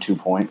and 2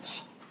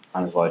 points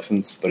on his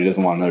license. But he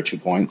doesn't want another 2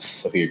 points,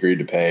 so he agreed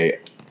to pay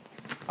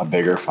a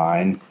bigger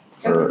fine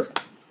for...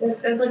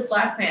 That's like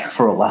blackmail.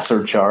 For a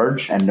lesser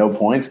charge and no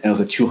points, and it was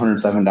a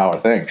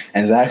 $207 thing.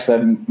 And Zach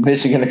said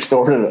Michigan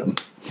extorted him.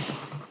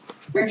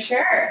 For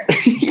sure.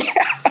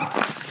 Yeah.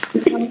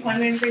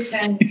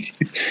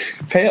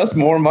 100%. Pay us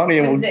more money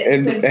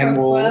and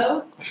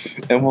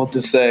we'll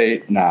just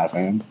say, nah,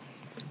 fam.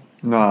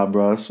 Nah,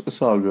 bro,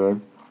 it's all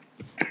good.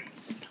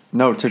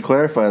 No, to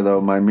clarify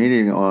though, my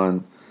meeting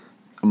on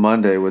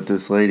Monday with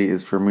this lady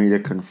is for me to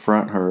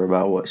confront her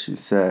about what she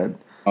said.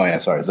 Oh yeah,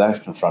 sorry, Zach's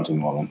confronting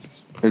the woman.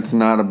 It's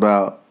not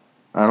about.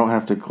 I don't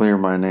have to clear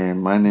my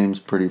name. My name's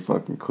pretty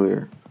fucking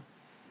clear.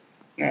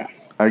 Yeah.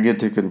 I get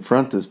to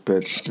confront this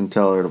bitch and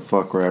tell her to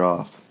fuck right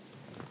off.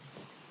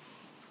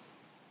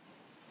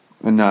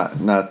 And not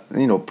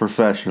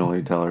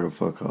professionally tell her to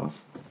fuck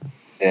off.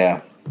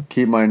 Yeah.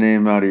 Keep my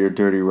name out of your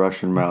dirty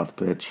Russian mouth,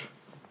 bitch.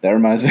 That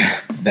reminds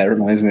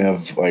me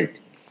of like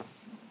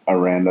a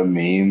random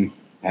meme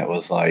that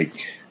was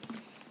like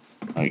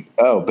Like,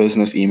 oh,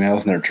 business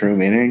emails and their true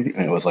meaning.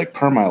 And it was like,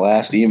 per my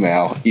last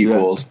email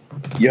equals,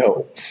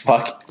 yo,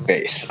 fuck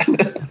face.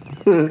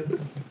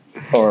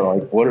 Or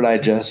like, what did I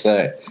just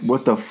say?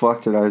 What the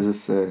fuck did I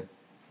just say?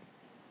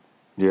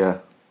 Yeah,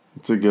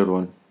 it's a good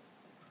one.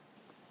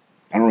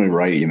 I don't really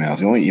write emails.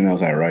 The only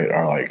emails I write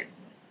are like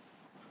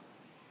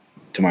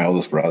to my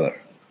oldest brother.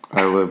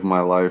 I live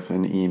my life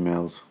in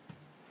emails.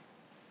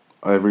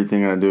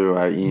 Everything I do,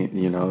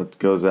 it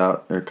goes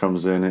out or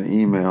comes in an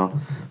email,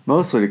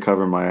 mostly to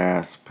cover my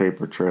ass,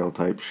 paper trail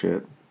type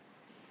shit.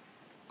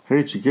 Hey,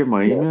 did you get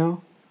my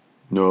email?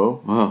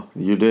 No? Oh,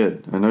 you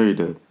did. I know you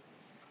did.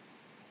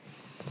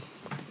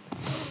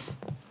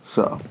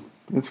 So,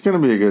 it's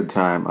going to be a good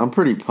time. I'm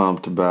pretty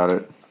pumped about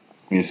it.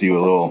 You see a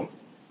little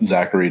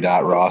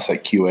Zachary.Ross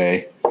at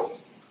QA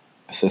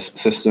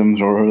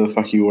Systems or wherever the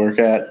fuck you work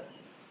at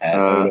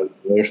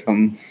or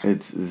something.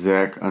 It's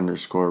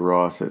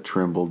Zach_Ross at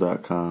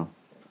Trimble.com.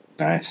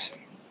 Nice.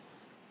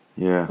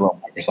 Yeah.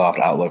 Little Microsoft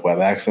Outlook Web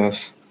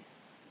Access.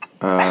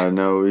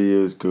 No, we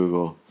use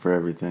Google for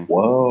everything.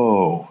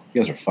 Whoa.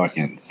 You guys are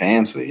fucking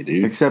fancy,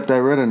 dude. Except I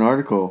read an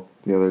article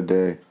the other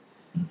day,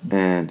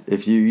 and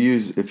if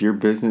your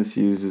business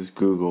uses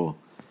Google,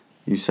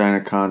 you sign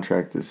a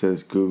contract that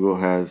says Google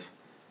has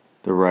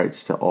the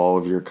rights to all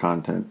of your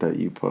content that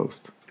you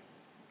post.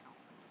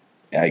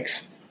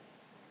 Yikes.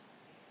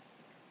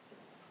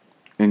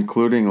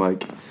 Including,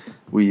 like,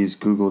 we use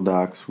Google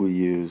Docs, we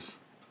use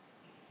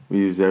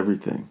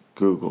everything,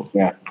 Google.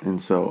 Yeah.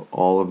 And so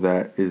all of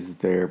that is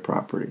their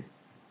property.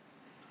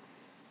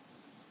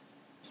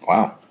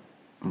 Wow.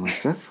 I'm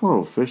like, that's a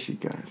little fishy,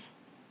 guys.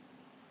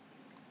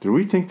 Did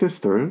we think this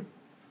through?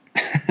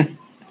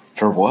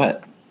 For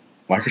what?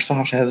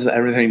 Microsoft has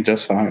everything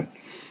just fine.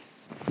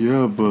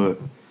 Yeah, but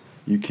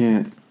you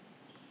can't.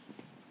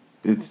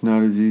 It's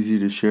not as easy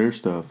to share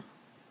stuff.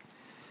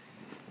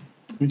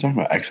 What are you talking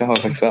about? Excel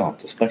is Excel.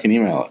 Just fucking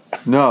email it.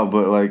 No,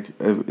 but like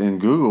in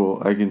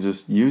Google, I can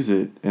just use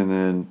it and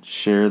then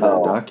share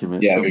that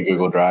document. Yeah, like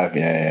Google Drive.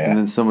 Yeah. And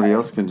then somebody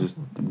else can just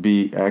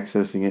be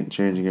accessing it and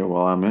changing it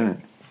while I'm in it.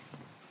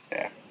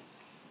 Yeah.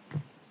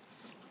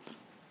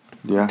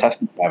 Yeah.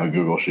 Tessa have a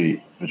Google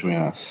sheet between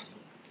us.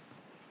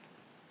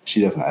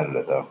 She doesn't edit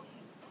it though.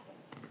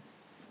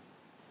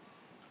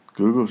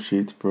 Google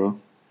Sheets, bro.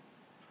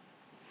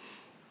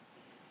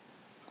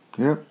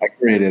 Yep. I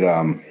created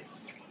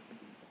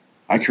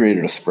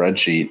a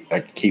spreadsheet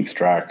that keeps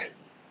track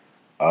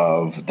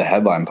of the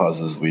headline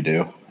puzzles we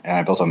do, and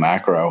I built a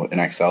macro in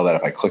Excel that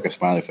if I click a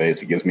smiley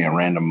face, it gives me a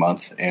random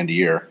month and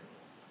year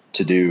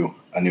to do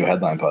a new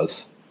headline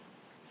puzz.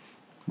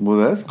 Well,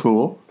 that's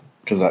cool.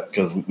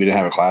 Because we didn't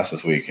have a class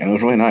this week, and it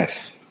was really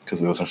nice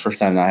because it was our first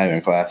time not having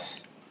a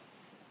class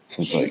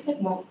since She just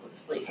won't go to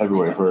sleep.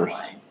 February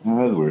 1st. Oh,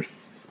 that was weird.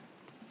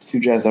 It's too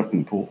jazzed up from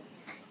the pool.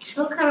 She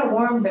felt kind of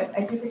warm, but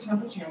I took her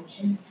temperature and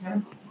she kind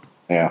of.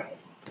 Yeah.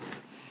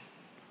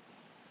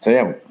 So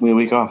yeah, we had a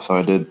week off, so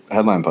I did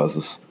headline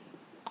puzzles.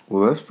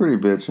 Well, that's pretty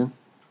bitchin'.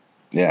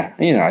 Yeah,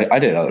 I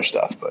did other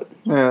stuff, but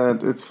Yeah,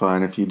 it's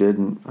fine. If you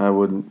didn't, I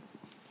wouldn't.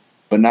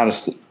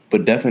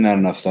 but definitely not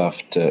enough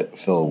stuff to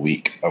fill a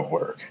week of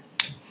work.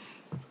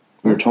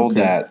 We were told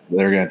that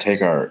they're going to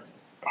take our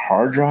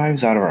hard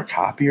drives out of our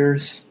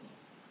copiers.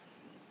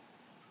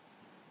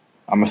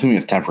 I'm assuming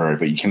it's temporary,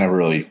 but you can never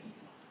really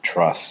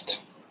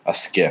trust a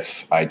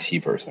skiff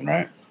IT person,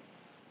 right?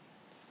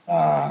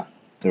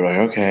 They're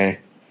like, okay.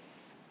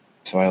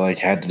 So I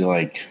had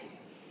to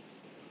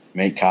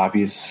make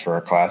copies for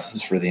our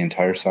classes for the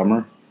entire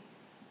summer.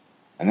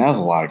 And that was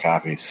a lot of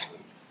copies.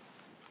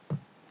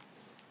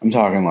 I'm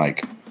talking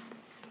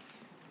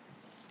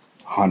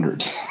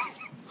hundreds.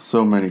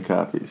 So many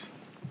copies.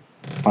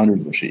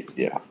 Hundreds of sheets,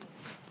 yeah.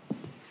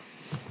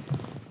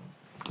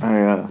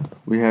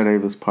 We had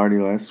Ava's party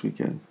last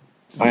weekend.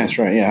 Oh, that's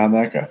right. Yeah, how'd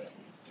that go?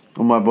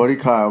 Well, my buddy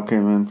Kyle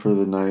came in for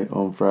the night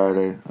on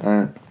Friday.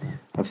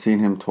 I've seen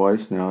him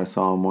twice now. I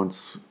saw him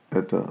once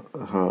at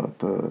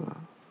the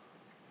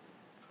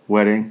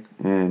wedding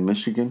in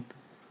Michigan,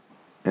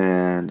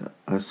 and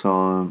I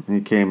saw him.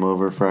 He came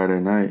over Friday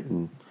night,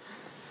 and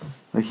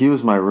he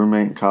was my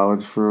roommate in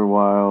college for a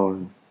while,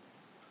 and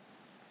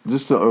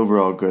just an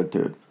overall good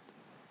dude.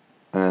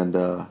 And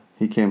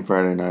he came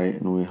Friday night,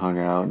 and we hung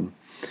out, and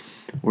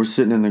we're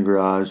sitting in the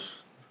garage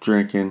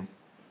drinking,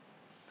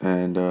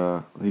 and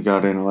he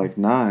got in at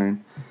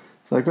 9.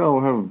 It's like, oh,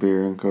 we'll have a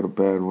beer and go to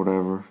bed,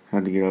 whatever.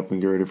 Had to get up and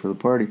get ready for the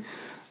party.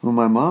 Well,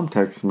 my mom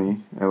texted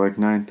me at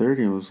 9:30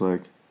 and was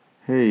like,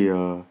 hey,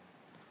 we're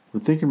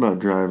thinking about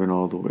driving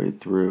all the way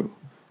through.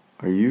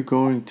 Are you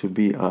going to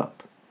be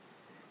up?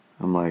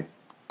 I'm like,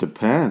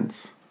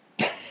 depends.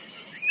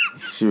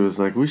 She was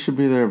like, we should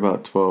be there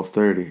about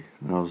 12:30.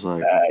 And I was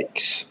like,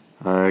 Yikes.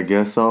 I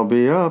guess I'll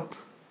be up.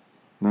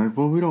 And I'm like,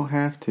 well, we don't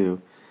have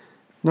to.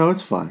 No,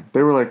 it's fine.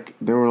 They were like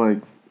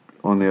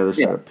on the other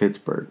side of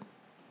Pittsburgh.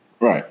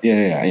 Right.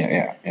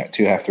 Yeah.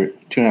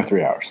 2.5,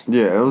 3 hours.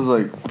 Yeah, it was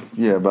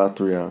about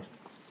 3 hours.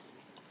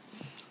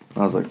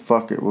 I was like,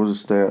 fuck it, we'll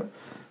just stay up.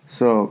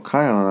 So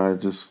Kyle and I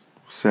just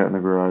sat in the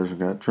garage and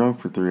got drunk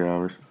for 3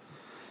 hours.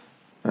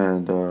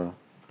 And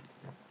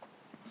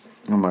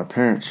and my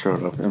parents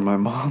showed up, and my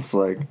mom's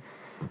like,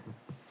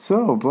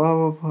 so blah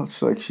blah blah.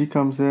 She's like, she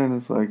comes in and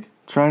is like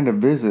trying to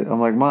visit. I'm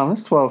like, Mom,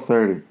 it's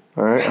 12:30.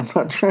 All right, I'm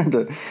not trying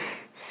to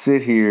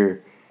sit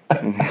here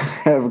and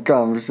have a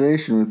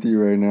conversation with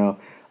you right now.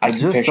 I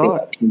just picture saw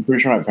that. it. I'm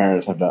pretty sure my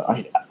parents have done.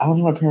 I don't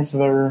think my parents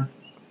have ever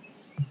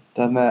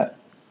done that.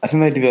 I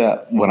think they do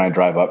that when I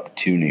drive up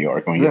to New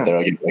York. When we get there,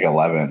 I get like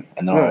 11,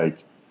 and they're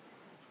like,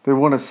 they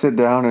want to sit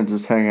down and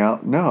just hang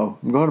out. No,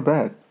 I'm going to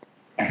bed.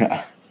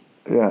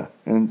 Yeah,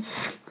 and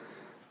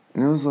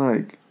it was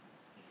like,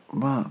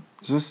 Mom,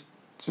 just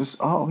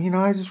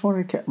I just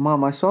wanted to.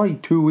 Mom, I saw you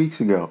 2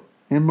 weeks ago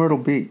in Myrtle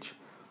Beach.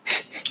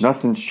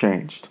 Nothing's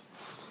changed.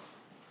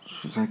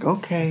 She's like,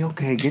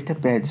 okay, get to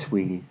bed,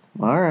 sweetie.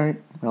 All right,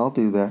 I'll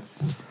do that.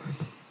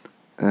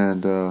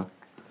 And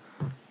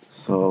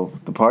so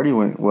the party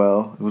went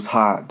well. It was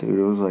hot, dude.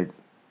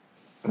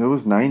 It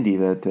was 90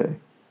 that day.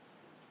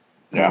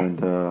 yeah. And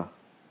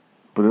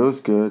but it was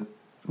good.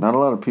 Not a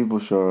lot of people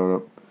showed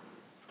up,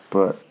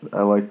 but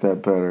I like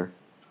that better.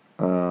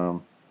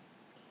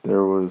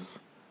 There was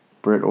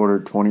Britt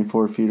ordered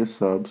 24 feet of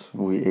subs.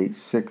 And we ate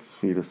 6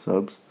 feet of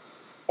subs.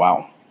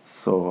 Wow.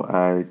 So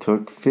I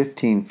took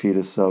 15 feet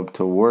of sub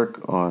to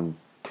work on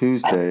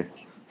Tuesday.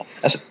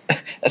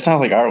 That's not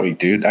like our week,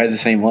 dude. I had the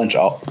same lunch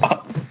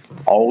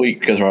all week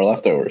because of our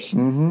leftovers.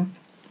 Mm-hmm.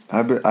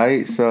 I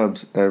ate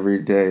subs every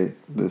day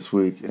this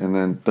week, and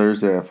then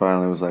Thursday I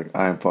finally was like,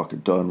 I am fucking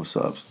done with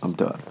subs. I'm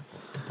done.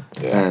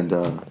 Yeah.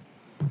 And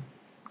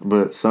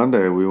but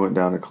Sunday we went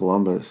down to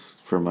Columbus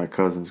for my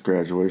cousin's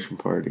graduation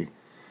party,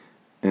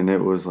 and it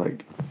was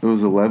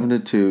 11 to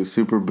 2,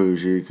 super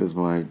bougie because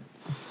my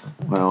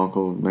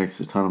uncle makes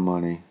a ton of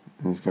money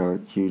and he's got a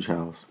huge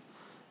house,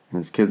 and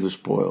his kids are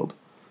spoiled,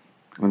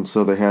 and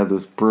so they had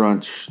this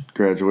brunch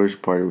graduation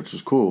party, which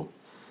was cool.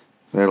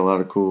 They had a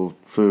lot of cool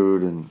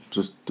food and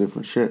just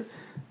different shit.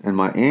 And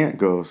my aunt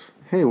goes,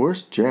 hey,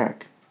 where's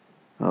Jack?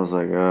 I was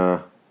like, I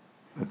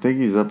think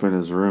he's up in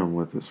his room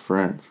with his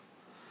friends.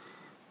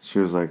 She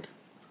was like,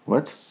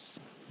 what? I was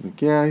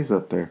like, yeah, he's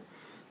up there.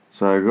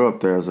 So I go up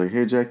there. I was like,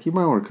 hey, Jack, you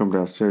might want to come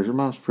downstairs. Your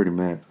mom's pretty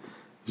mad.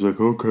 He's like,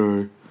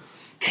 okay.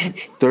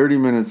 30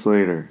 minutes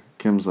later,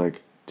 Kim's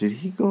like, did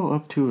he go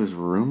up to his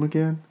room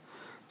again?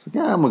 I was like,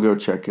 yeah, I'm going to go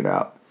check it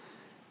out.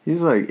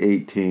 He's like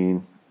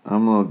 18.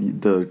 I'm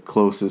the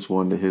closest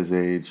one to his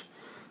age.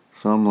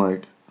 So I'm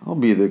like, I'll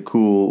be the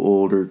cool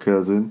older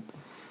cousin.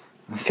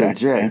 I said,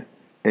 Jack,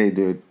 hey,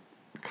 dude,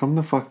 come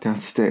the fuck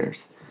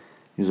downstairs.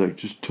 He's like,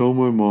 just tell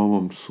my mom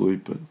I'm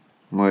sleeping.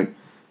 I'm like,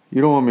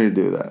 you don't want me to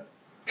do that.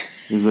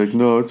 He's like,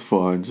 no, it's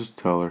fine. Just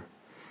tell her.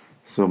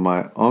 So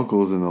my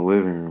uncle's in the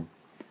living room,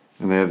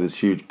 and they have this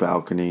huge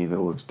balcony that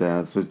looks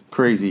down. It's a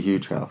crazy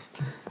huge house.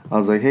 I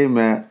was like, hey,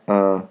 Matt,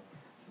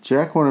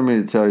 Jack wanted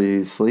me to tell you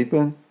he's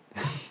sleeping.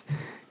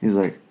 He's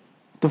like,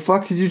 the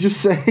fuck did you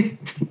just say?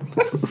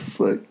 I was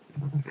like,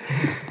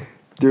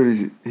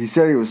 dude, he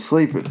said he was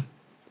sleeping.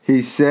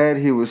 He said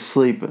he was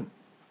sleeping.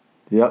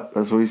 Yep,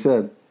 that's what he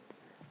said.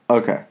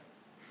 Okay.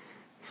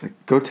 It's like,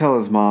 go tell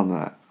his mom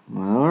that.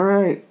 All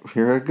right,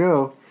 here I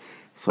go.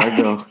 So I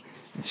go,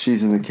 and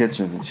she's in the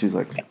kitchen, and she's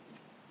like,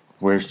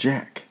 where's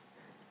Jack?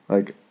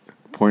 Like,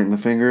 pointing the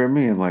finger at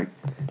me. I'm like,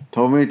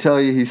 told me to tell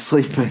you he's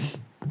sleeping.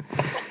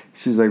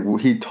 She's like, well,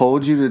 he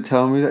told you to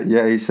tell me that?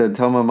 Yeah, he said,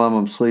 tell my mom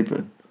I'm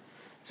sleeping.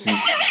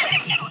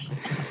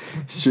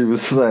 She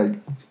was like,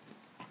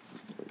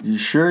 you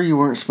sure you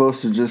weren't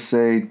supposed to just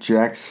say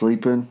Jack's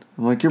sleeping?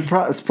 I'm like,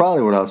 it's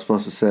probably what I was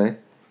supposed to say.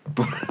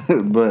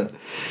 But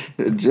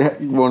Jack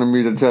wanted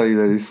me to tell you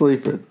that he's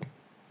sleeping.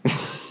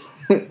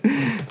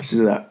 She's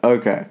like,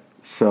 okay.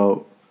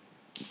 So,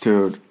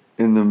 dude,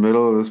 in the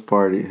middle of this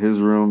party, his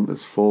room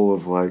is full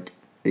of like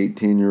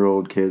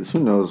 18-year-old kids. Who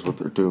knows what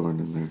they're doing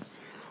in there?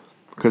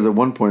 Because at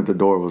one point the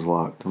door was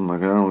locked. I'm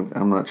like,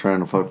 I'm not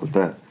trying to fuck with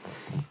that.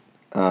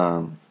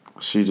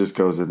 She just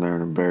goes in there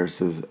and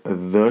embarrasses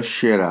the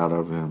shit out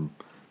of him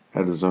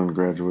at his own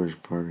graduation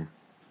party.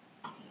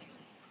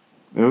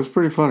 It was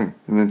pretty funny.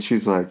 And then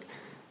she's like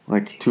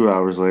 2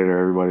 hours later,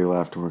 everybody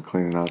left and we're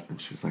cleaning up.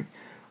 And she's like,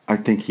 I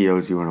think he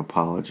owes you an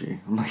apology.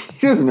 I'm like,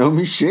 he doesn't owe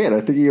me shit.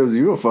 I think he owes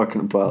you a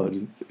fucking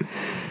apology.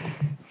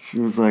 She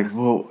was like,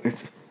 well,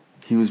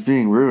 he was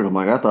being rude. I'm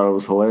like, I thought it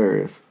was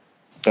hilarious.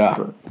 Yeah,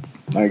 But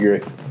I agree.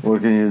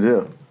 what can you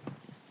do?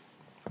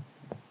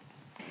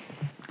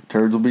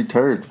 Turds will be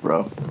turds,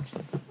 bro.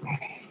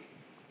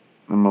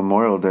 And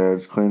Memorial Day, I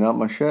just cleaned out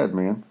my shed,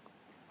 man.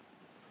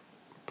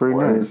 Pretty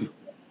nice.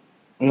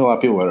 We had a lot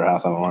of people at our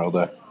house on Memorial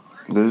Day.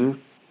 Did you?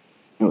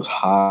 It was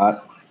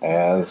hot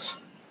as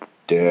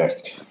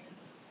dick.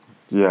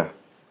 Yeah.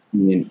 I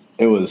mean,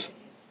 it was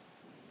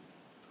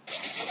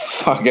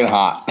fucking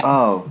hot.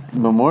 Oh,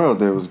 Memorial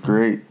Day was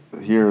great.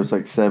 Here it was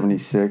like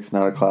 76,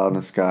 not a cloud in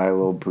the sky, a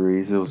little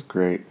breeze. It was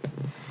great. It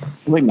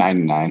was like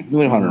 99.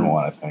 Really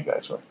 101, I think,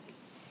 actually.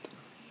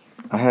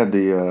 I had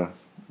the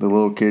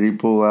little kiddie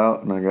pool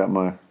out, and I got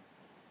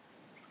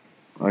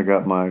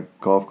my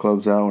golf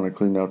clubs out when I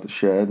cleaned out the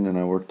shed, and then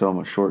I worked on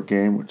my short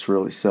game, which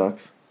really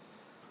sucks.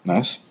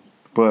 Nice.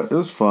 But it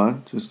was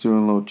fun, just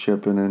doing a little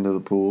chipping into the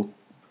pool.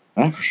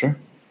 Yeah, for sure.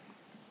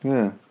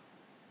 Yeah.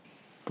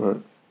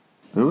 But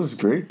it was a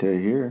great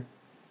day here.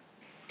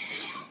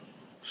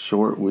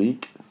 Short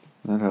week.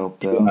 That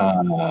helped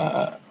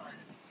out.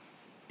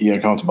 You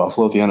gonna come to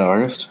Buffalo at the end of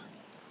August?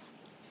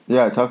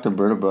 Yeah, I talked to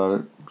Bert about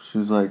it. She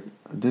was like,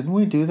 didn't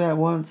we do that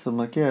once? I'm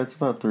like, yeah, it's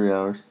about 3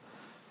 hours.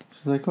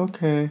 She's like,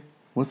 okay.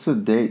 What's the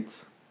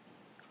dates?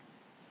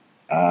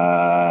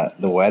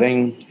 The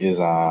wedding is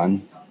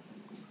on.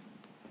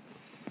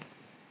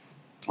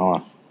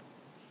 Hold on.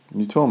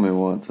 You told me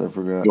once. I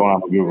forgot. Going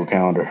on the Google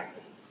Calendar.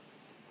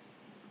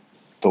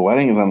 The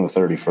wedding is on the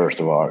 31st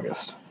of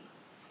August.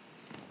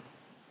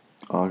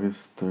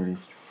 August 31st.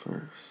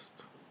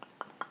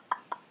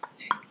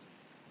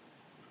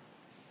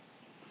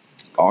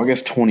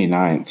 August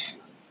 29th,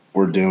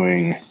 we're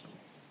doing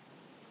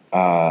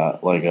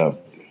like a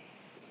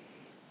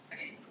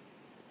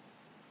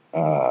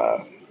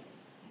I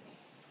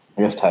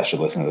guess Tess should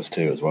listen to this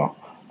too as well.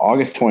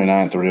 August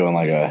 29th, we're doing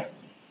like a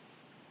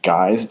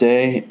guys'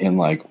 day in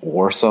like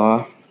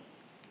Warsaw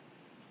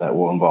that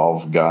will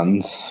involve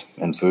guns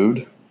and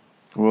food.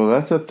 Well,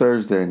 that's a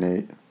Thursday,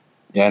 Nate.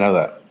 Yeah, I know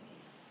that.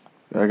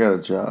 I got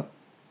a job.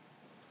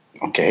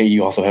 Okay,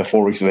 you also have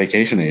 4 weeks of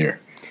vacation a year.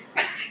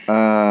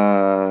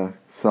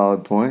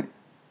 Solid point.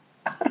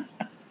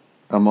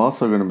 I'm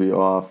also going to be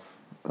off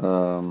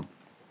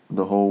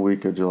the whole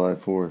week of July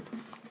 4th.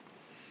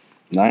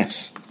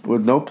 Nice.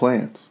 With no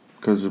plans,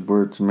 because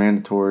it's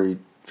mandatory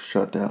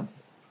shutdown.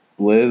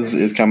 Liz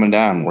is coming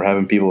down. We're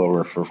having people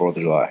over for 4th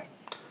of July.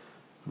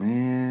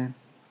 Man.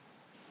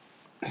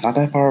 It's not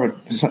that far of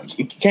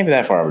it can't be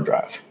that far of a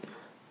drive.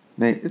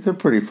 Nate, it's a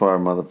pretty far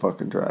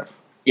motherfucking drive.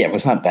 Yeah, but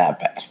it's not that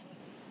bad.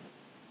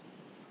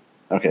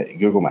 Okay,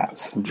 Google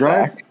Maps.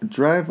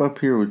 Drive up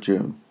here with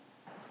June.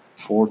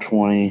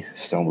 420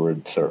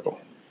 Stonebridge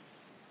Circle.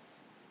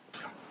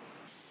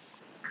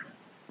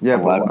 Yeah,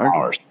 11 but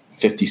hours,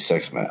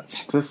 56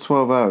 minutes. Just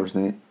 12 hours,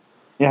 Nate.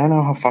 Yeah, I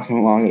know how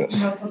fucking long it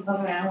is. No, it's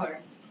 11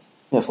 hours.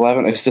 Yeah,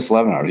 it's just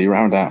 11 hours. You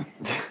round down.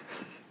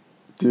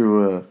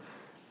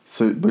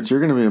 But you're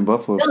going to be in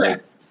Buffalo for Killer.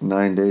 like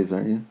 9 days,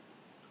 aren't you?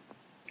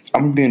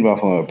 I'm going to be in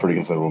Buffalo a pretty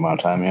considerable amount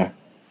of time, yeah.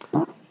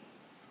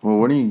 Well,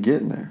 when are you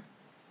getting there?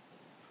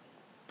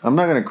 I'm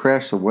not going to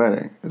crash the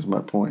wedding, is my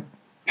point.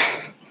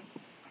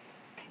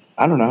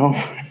 I don't know.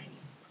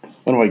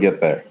 When do I get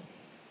there?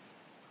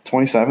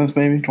 27th,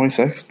 maybe?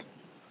 26th?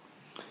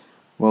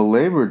 Well,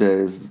 Labor Day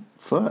is...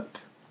 Fuck.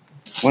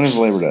 When is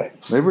Labor Day?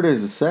 Labor Day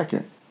is the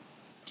 2nd.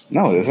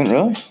 No, it isn't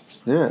really.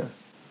 Yeah.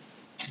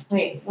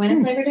 Wait, when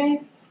is Labor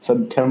Day?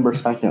 September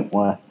 2nd.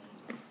 Why?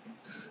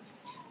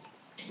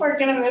 We're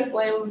gonna miss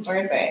Layla's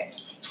birthday.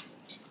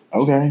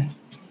 Okay.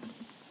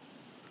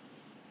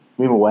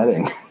 We have a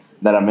wedding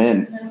that I'm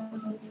in.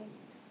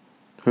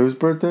 Whose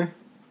birthday?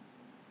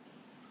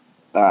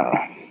 I don't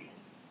know.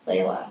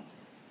 Layla.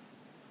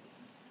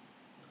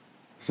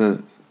 Is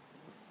it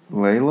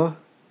Layla?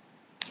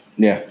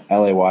 Yeah,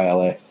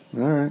 Layla. All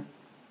right.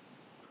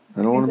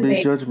 I don't want to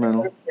be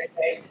judgmental.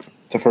 Birthday.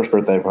 It's the first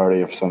birthday party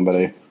of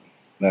somebody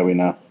that we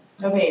know.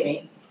 A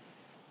baby.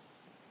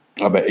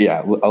 I bet,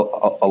 yeah,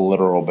 a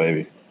literal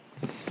baby.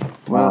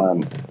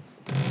 Well,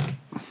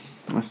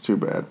 that's too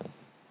bad.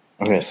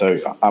 Okay, so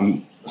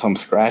I'm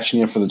scratching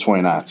you for the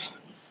 29th.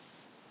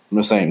 I'm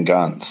just saying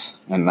guns,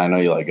 and I know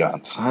you like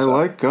guns. I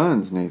like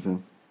guns,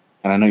 Nathan.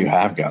 And I know you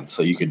have guns,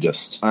 so you could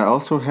just I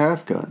also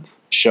have guns.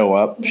 show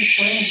up,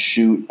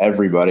 shoot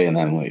everybody, and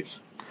then leave.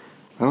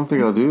 I don't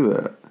think I'll do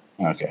that.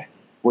 Okay.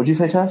 What'd you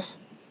say, Tess?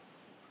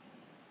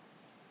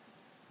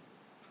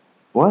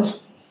 What?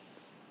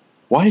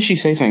 Why did she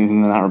say things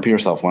and then not repeat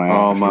herself when I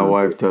Oh, asked my her?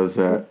 wife does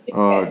that.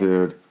 Oh,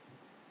 dude.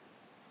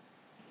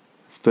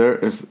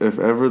 If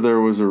ever there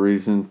was a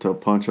reason to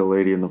punch a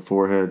lady in the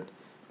forehead,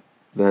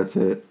 that's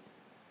it.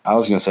 I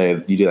was going to say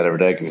you do that every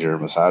day because you're a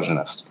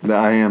misogynist.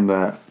 I am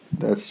that.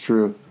 That's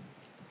true.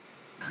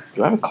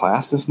 Do I have a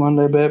class this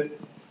Monday, babe?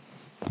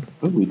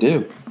 Ooh, we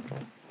do.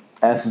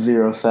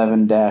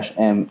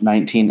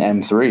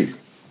 S07-M19M3.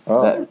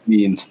 Oh, That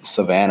means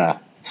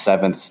Savannah,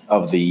 7th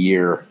of the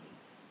year,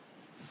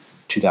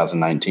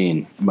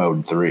 2019,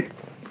 mode 3.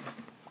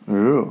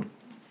 ooh.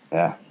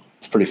 Yeah,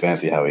 it's pretty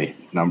fancy how we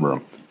number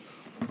them.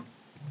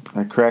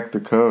 I cracked the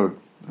code.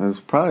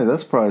 That's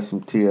probably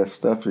some TS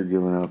stuff you're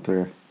giving out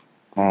there.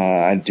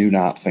 I do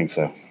not think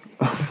so.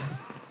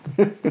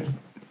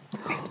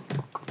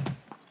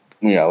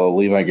 We got a little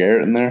Levi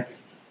Garrett in there.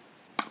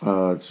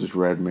 It's just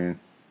Red Man.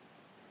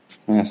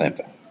 Yeah, same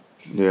thing.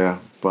 Yeah,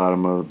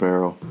 bottom of the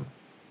barrel.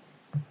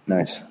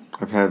 Nice.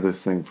 I've had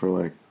this thing for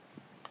like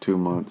 2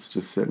 months,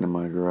 just sitting in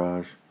my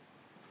garage.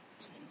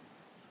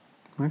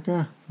 Like,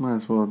 might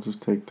as well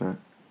just take that.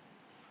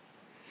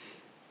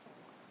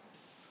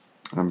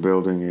 I'm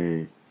building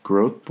a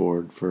growth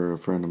board for a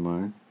friend of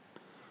mine.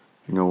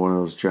 You know, one of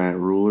those giant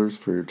rulers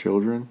for your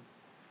children?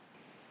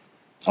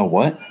 Oh,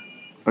 what?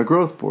 A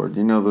growth board.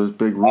 You know those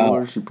big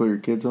rulers you put your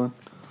kids on?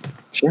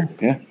 Sure,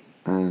 yeah.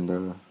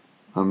 And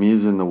I'm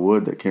using the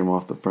wood that came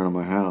off the front of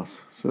my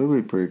house. So it'll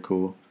be pretty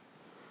cool.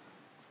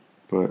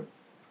 But,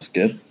 It's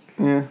good.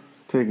 yeah,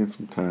 it's taking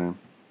some time.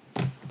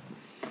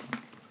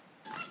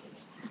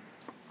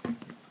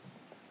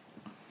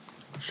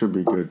 Should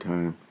be a good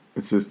time.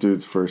 It's this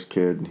dude's first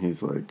kid, and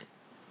he's like,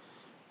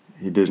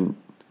 him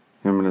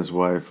and his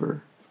wife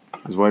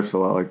his wife's a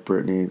lot like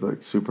Brittany,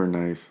 like super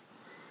nice.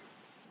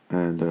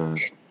 And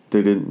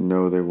they didn't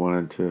know they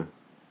wanted to.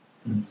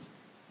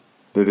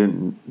 They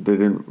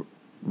didn't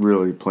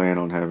really plan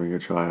on having a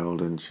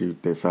child, and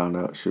they found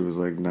out she was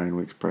like 9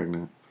 weeks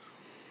pregnant.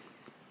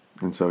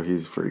 And so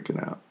he's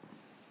freaking out.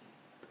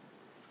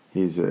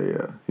 He's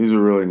a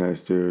really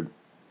nice dude,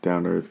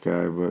 down to earth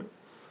guy, but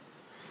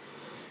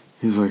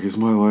he's like, is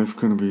my life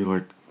gonna be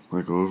like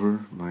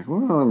over? I'm like,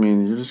 well, I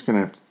mean, you're just gonna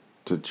have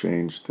to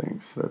change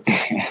things. That's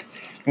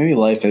Maybe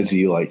life as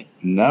you like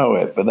know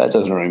it, but that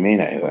doesn't really mean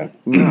anything.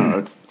 No,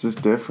 it's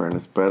just different.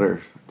 It's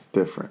better. It's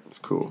different. It's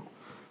cool.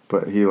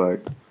 But he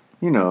like,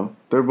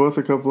 they're both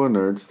a couple of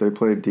nerds. They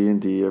play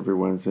D&D every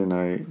Wednesday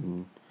night,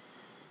 and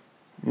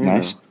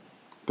Nice.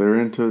 They're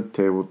into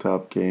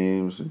tabletop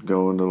games and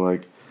going to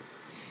like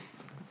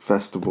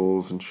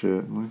festivals and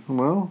shit. I'm like,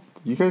 well,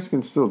 you guys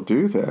can still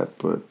do that,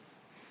 but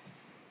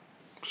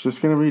it's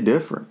just gonna be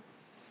different.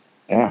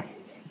 Yeah.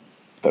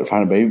 Better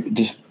find a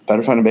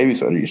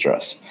babysitter you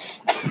trust.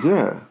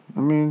 Yeah, I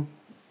mean,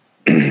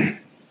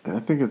 I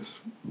think it's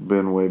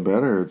been way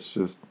better. It's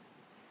just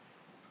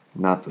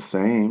not the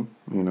same,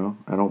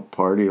 I don't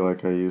party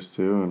like I used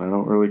to, and I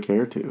don't really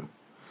care to.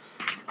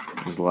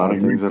 There's a lot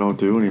of things I don't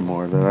do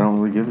anymore that I don't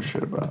really give a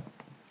shit about.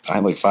 I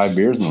had like 5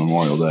 beers on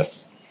Memorial Day.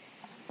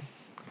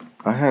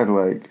 I had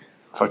like...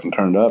 Fucking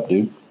turned up,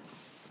 dude.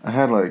 I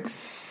had like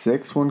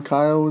 6 when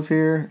Kyle was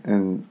here,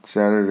 and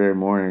Saturday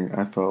morning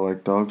I felt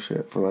like dog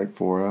shit for like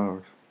 4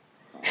 hours.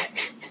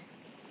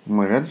 I'm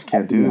like, I just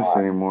can't do this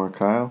anymore,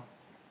 Kyle.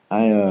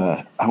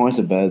 I went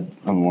to bed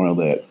on Memorial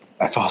Day.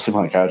 I fell asleep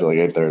on the couch at like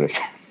 8:30.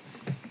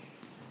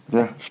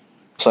 Yeah.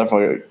 Slept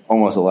for like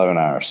almost 11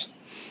 hours.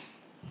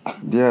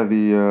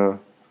 Yeah,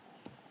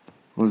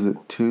 was it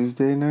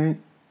Tuesday night?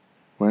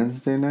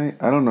 Wednesday night?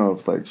 I don't know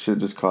if like shit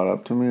just caught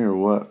up to me or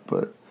what,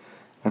 but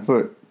I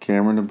put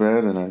Cameron to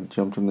bed and I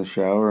jumped in the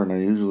shower, and I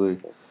usually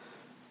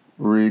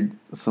read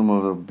some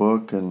of the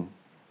book and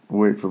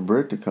wait for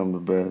Britt to come to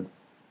bed.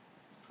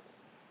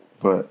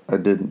 But I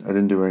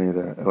didn't do any of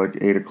that. At like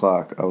 8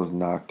 o'clock, I was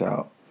knocked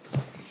out.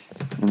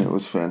 And it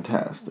was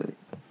fantastic.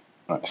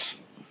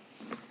 Nice.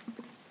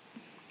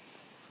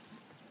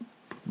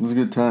 It was a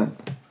good time.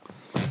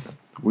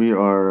 We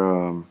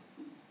are,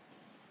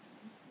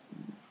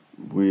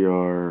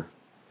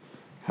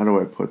 how do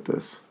I put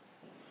this?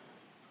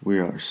 We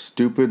are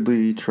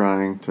stupidly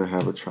trying to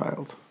have a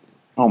child.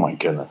 Oh my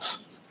goodness.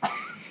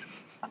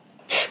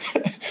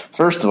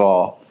 First of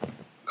all,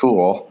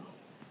 cool,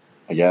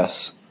 I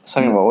guess.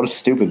 Second of all, what does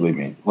stupidly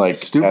mean? Like,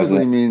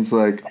 Stupidly means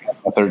like...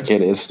 A third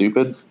kid is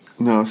stupid?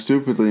 No,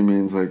 stupidly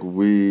means like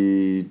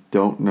we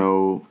don't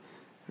know.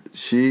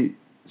 She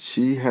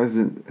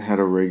hasn't had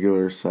a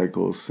regular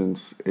cycle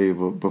since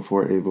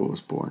before Ava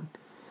was born.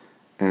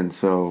 And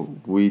so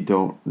we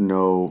don't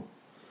know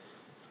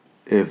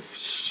if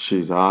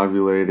she's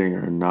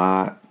ovulating or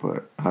not,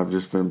 but I've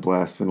just been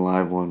blasting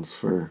live ones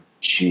for...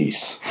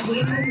 Jeez.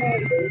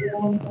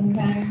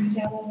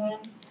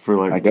 For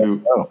like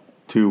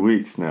 2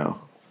 weeks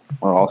now.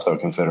 We're also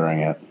considering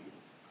it.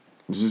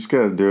 You just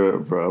gotta do it,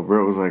 bro.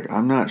 Brett was like,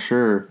 I'm not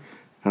sure.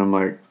 And I'm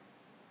like,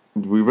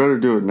 we better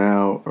do it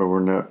now, or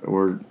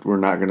we're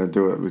not gonna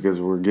do it because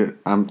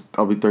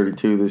I'll be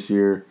 32 this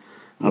year.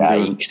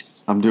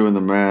 I'm doing the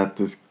math.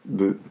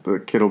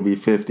 The kid will be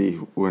 50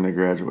 when it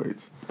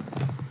graduates.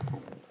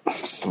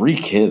 3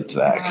 kids,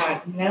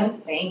 Zach. God,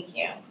 no, thank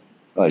you.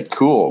 Like,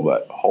 cool,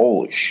 but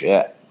holy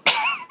shit.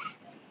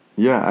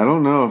 Yeah, I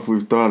don't know if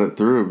we've thought it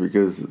through,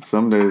 because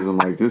some days I'm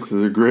like, this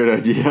is a great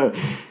idea,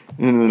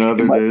 and then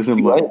other days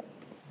I'm like,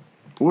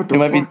 what the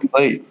fuck? It might be too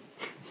late.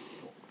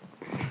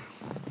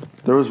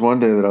 There was one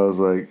day that I was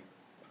like,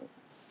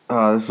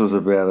 oh, this was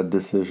a bad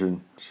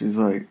decision. She's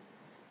like,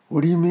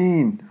 what do you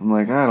mean? I'm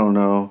like, I don't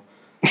know.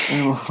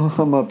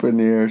 I'm up in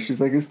the air. She's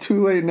like, it's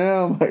too late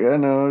now. I'm like, I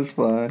know, it's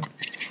fine.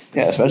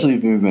 Yeah, especially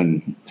if you've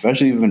been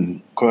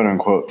quote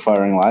unquote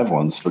firing live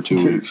ones for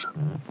 2 weeks.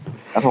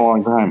 That's a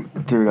long time.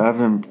 Dude, I've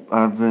been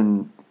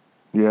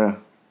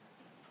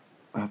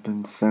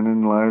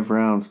sending live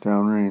rounds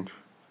downrange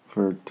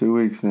for 2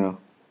 weeks now.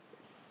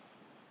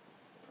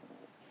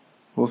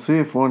 We'll see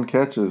if one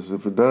catches.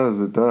 If it does,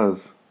 it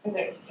does.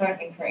 They're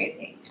fucking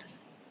crazy.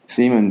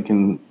 Semen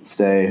can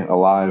stay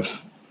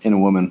alive in a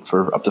woman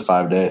for up to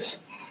 5 days.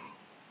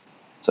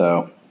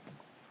 So,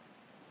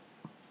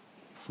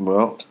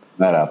 well,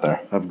 that out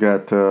there. I've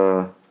got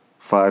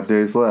 5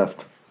 days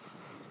left.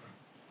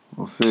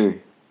 We'll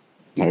see.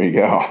 There you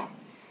go.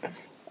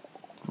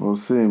 We'll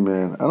see,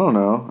 man. I don't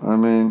know. I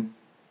mean,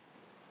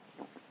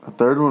 a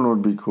third one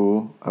would be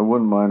cool. I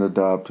wouldn't mind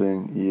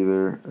adopting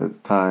either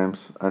at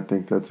times. I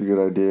think that's a good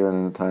idea,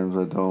 and at times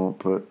I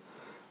don't.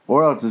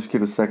 Or I'll just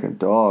get a second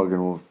dog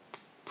and we'll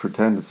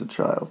pretend it's a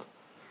child.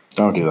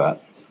 Don't do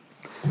that.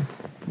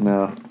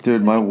 No.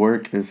 Dude, my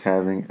work is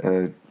having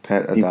a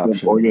pet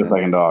adoption. Or get a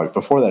second dog.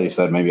 Before that, he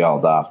said maybe I'll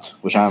adopt,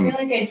 which I feel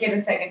like I'd get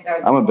a second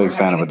dog. I'm a big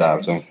fan of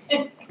adopting.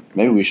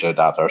 Maybe we should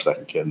adopt our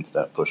second kid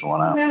instead of pushing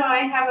one out. No,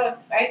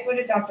 I would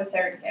adopt a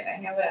third kid.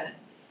 I have a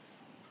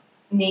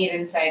need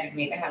inside of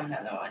me to have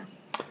another one.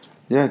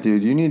 Yeah,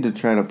 dude, you need to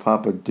try to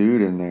pop a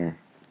dude in there.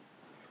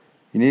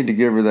 You need to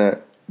give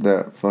her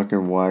that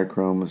fucking Y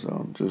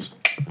chromosome. Just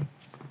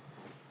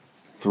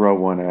throw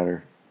one at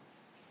her.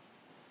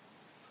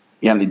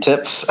 You got any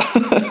tips?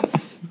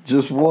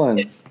 Just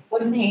one.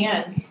 Wooden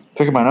hand.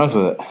 Picking my nose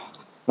with it.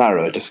 Not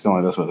really, just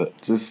going like this with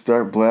it. Just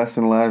start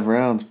blasting live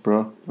rounds,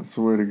 bro. That's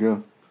the way to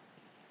go.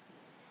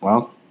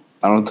 Well,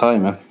 I don't know what to tell you,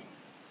 man.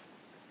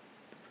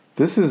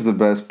 This is the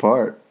best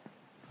part.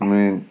 I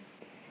mean,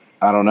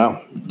 I don't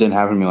know. Didn't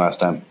happen to me last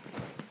time.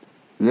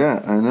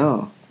 yeah, I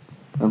know.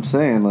 I'm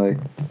saying, like,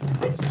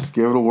 just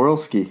give it a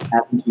whirlski.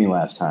 Happened to me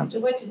last time. So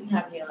what didn't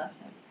happen to you last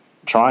time?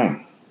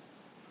 Trying.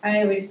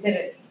 We just did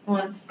it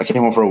once. I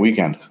came home for a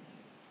weekend.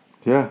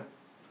 Yeah.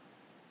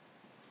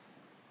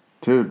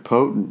 Dude,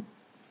 potent.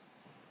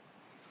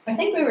 I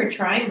think we were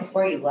trying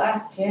before you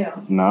left too.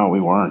 No, we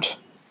weren't.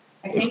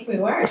 I think we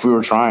were. If we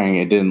were trying,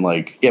 it didn't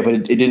like but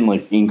it didn't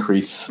like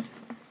increase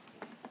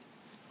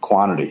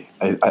quantity.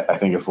 I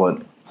think it's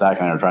what Zach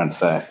and I are trying to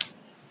say.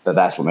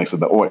 That's what makes it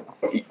better.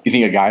 You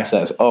think a guy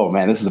says, "Oh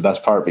man, this is the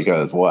best part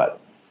because what?"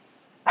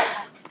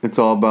 It's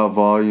all about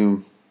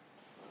volume.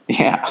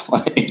 Yeah,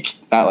 like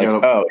not like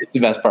oh, it's the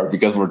best part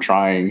because we're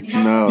trying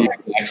No. the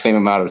exact same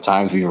amount of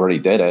times we've already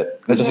did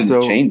it. That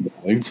doesn't change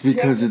anything. It's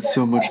because it's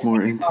so much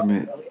more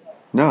intimate.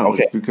 No,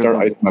 Okay, it's because start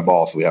icing my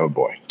balls so we have a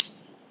boy.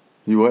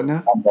 You what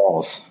now? Hot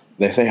balls.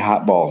 They say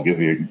hot balls give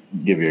you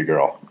a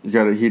girl. You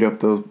gotta heat up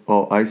those.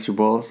 Oh, ice your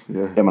balls.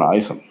 Yeah. I'm gonna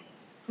ice them.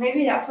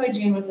 Maybe that's why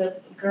June was a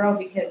girl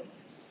because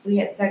we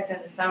had sex in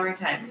the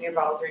summertime and your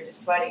balls were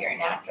just sweatier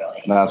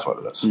naturally. That's what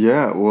it is.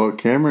 Yeah. Well,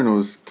 Cameron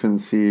was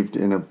conceived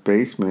in a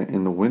basement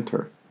in the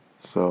winter,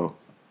 so.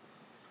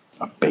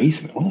 A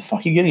basement? Where the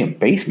fuck are you getting a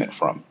basement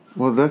from?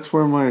 Well, that's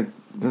where my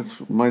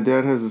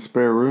dad has a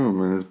spare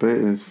room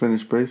in his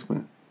finished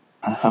basement.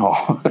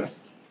 Oh.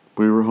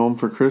 We were home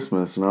for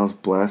Christmas, and I was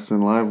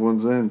blasting live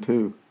ones then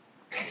too.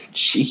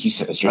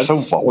 Jesus, you're so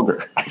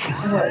vulgar.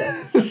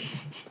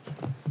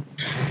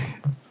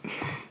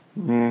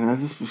 Man, I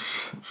just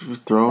was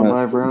throwing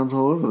live rounds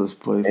all over this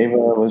place. Ava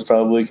was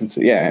probably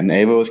conceived. Yeah, and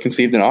Ava was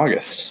conceived in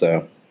August.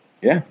 So,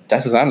 yeah,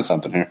 Tess is onto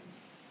something here.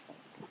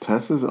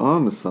 Tess is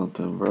on to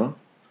something, bro.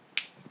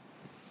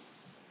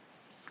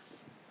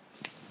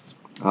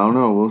 I don't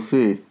know. We'll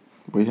see.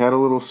 We had a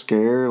little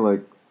scare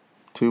like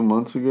 2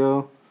 months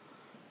ago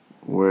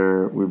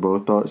where we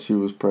both thought she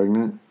was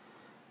pregnant.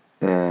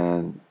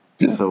 And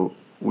so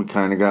we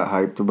kind of got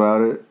hyped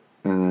about it.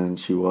 And then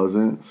she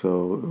wasn't.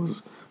 So it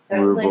was... We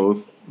were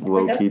both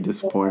low-key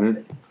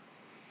disappointed.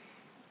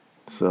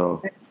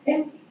 So.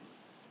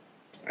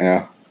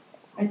 Yeah.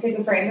 I took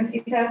a pregnancy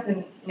test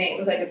and Nate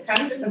was like, I'm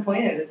kind of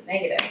disappointed it's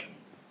negative.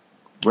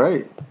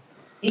 Right.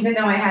 Even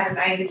though I had an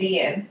IUD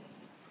in.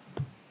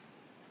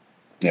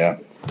 Yeah.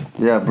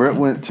 Yeah, Britt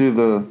went to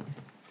the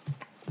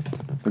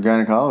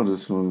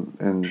gynecologist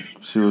and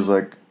she was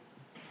like,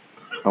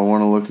 I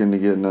want to look into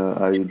getting an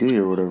IUD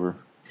or whatever.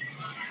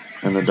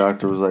 And the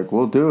doctor was like,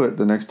 we'll do it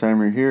the next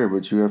time you're here,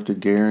 but you have to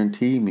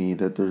guarantee me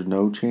that there's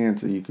no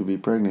chance that you could be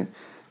pregnant.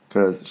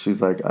 Because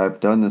she's like,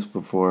 I've done this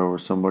before where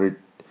somebody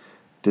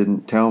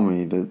didn't tell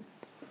me that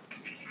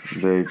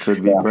they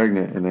could be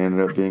pregnant, and they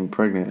ended up being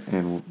pregnant,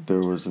 and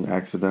there was an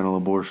accidental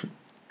abortion.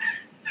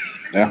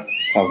 Yeah,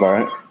 sounds about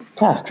right.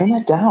 Tess, turn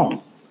that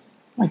down. Oh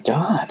my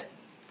God.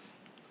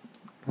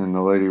 And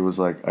the lady was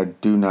like, I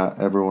do not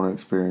ever want to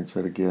experience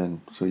that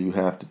again, so you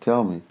have to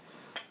tell me.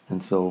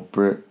 And so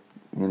Britt,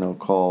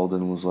 called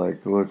and was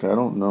like, look, I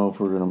don't know if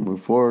we're going to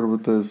move forward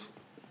with this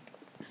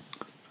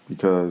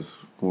because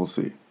we'll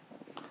see.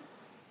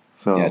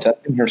 So yeah,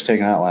 testing hers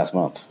taken out last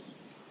month.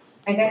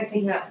 I got it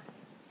taken out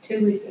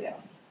 2 weeks ago.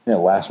 Yeah,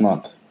 last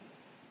month.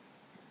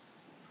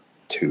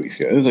 2 weeks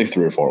ago. It was like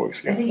 3 or 4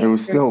 weeks ago. it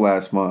was still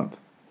last month.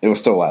 It was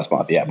still last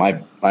month. Yeah,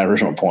 my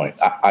original point.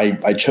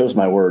 I chose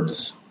my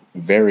words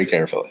very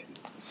carefully.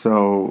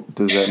 So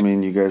does that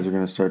mean you guys are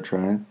going to start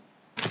trying?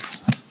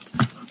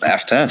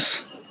 Ask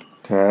Tess.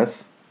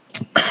 Tess?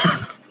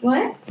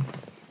 What?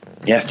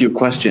 He asked you a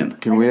question.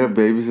 Can we have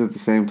babies at the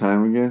same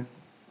time again?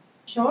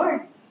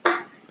 Sure.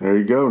 There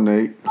you go,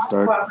 Nate.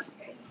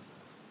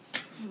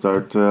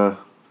 Start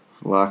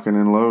locking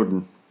and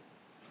loading.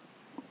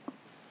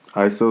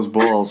 Ice those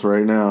balls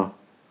right now.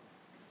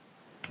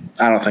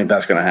 I don't think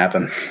that's going to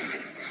happen.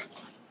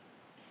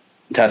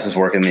 Tess is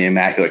working the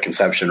Immaculate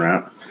Conception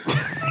route.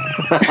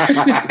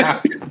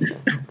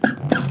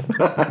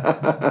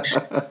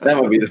 That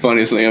would be the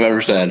funniest thing I've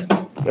ever said.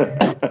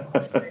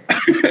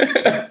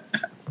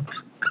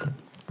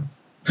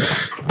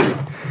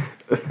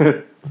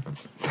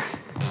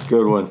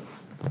 Good one.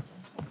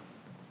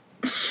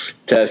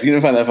 Tess, you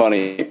didn't find that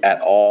funny at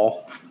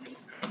all?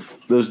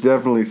 There's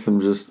definitely some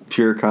just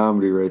pure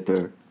comedy right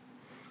there.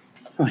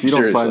 If you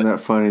don't find that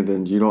funny,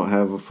 then you don't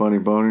have a funny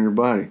bone in your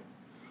body.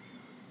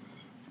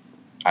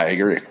 I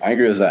agree. I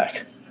agree with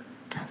Zach.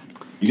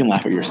 You can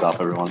laugh at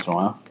yourself every once in a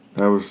while.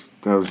 That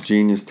was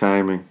genius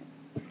timing.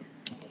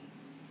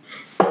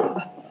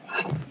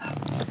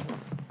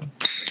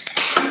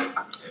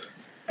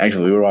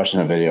 Actually, we were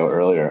watching a video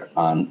earlier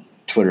on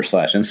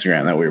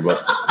Twitter/Instagram that we were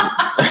both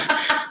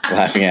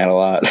laughing at a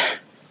lot.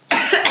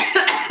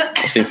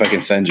 I'll see if I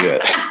can send you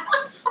it.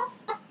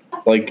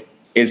 Like,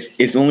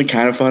 it's only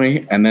kind of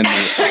funny, and then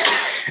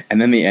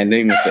the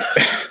ending with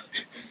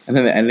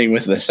the ending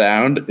with the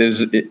sound is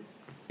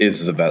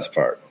the best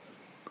part.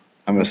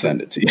 I'm gonna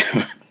send it to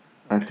you.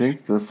 I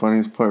think the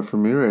funniest part for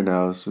me right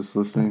now is just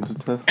listening to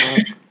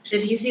Tesla.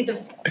 Did he see the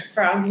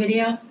frog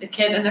video? The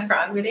kid in the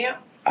frog video?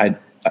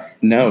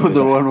 No.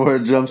 The one where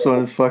it jumps on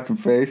his fucking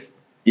face?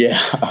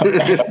 Yeah.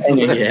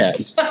 Yeah.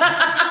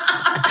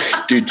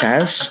 Dude,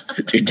 Tess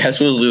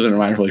was losing her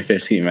mind for like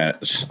 15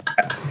 minutes.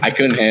 I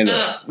couldn't handle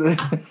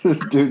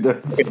it. Dude,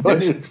 that's funny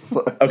as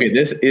fuck. Okay,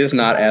 this is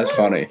not as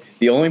funny.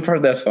 The only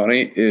part that's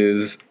funny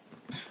is,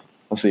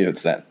 let's see if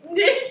it's that.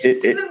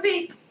 The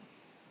beep.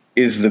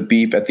 Is the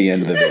beep at the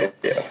end of the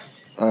video.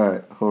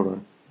 Alright, hold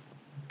on.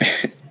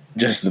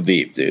 Just the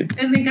beep, dude.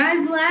 And the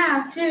guys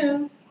laugh,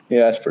 too.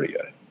 Yeah, that's pretty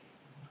good.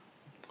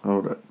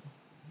 Hold it.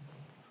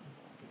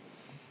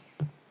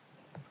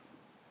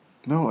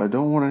 No, I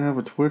don't want to have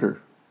a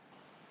Twitter.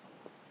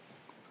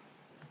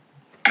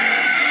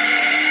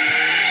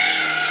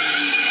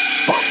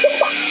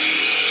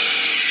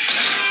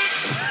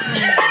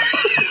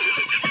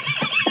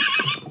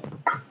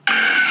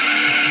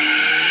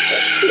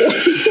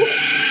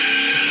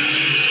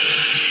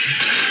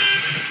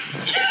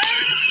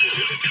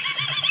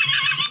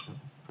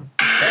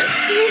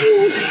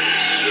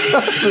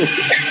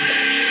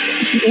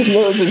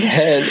 His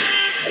head.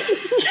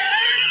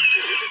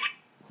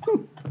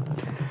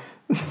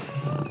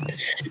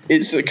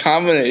 It's a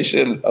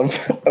combination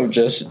of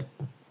just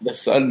the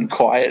sudden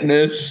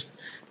quietness,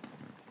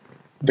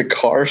 the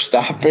car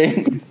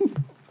stopping.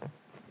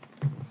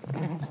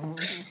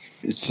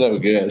 It's so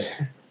good.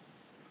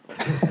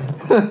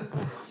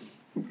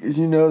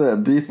 You know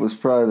that beef was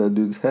probably that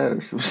dude's head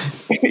or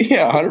something.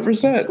 Yeah,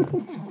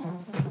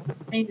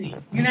 100%. Crazy.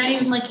 You're not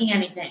even licking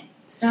anything.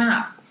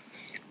 Stop.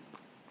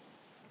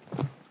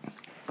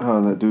 Oh,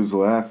 and that dude's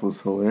laugh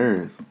was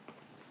hilarious.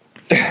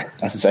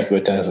 That's exactly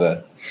what Tess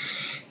said.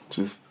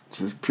 Just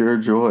pure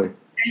joy.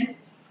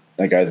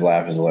 That guy's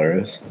laugh is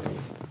hilarious.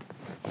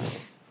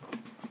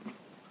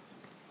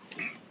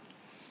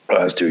 Oh,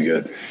 that's too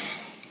good.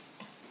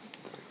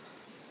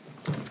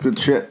 It's good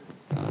shit.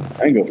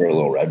 I can go for a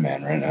little red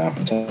man right now.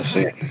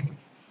 See.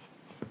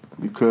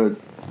 You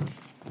could.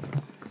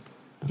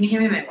 Can you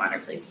give me my water,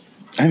 please?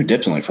 I haven't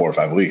dipped in like 4 or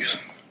 5 weeks.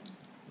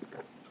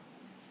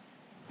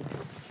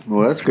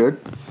 Well, that's good.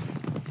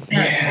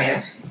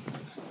 Yeah.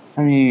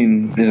 I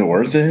mean, is it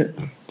worth it?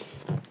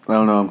 I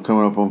don't know. I'm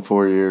coming up on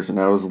 4 years, and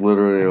I was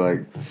literally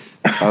like,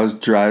 I was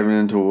driving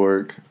into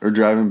work or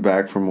driving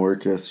back from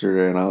work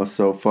yesterday, and I was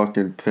so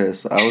fucking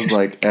pissed. I was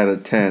like at a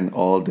 10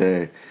 all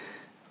day,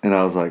 and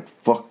I was like,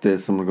 fuck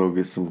this. I'm gonna go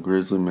get some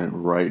Grizzly Mint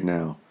right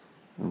now.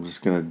 I'm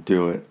just gonna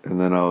do it. And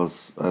then I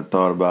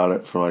thought about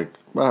it for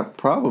like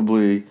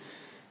probably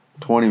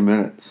 20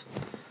 minutes,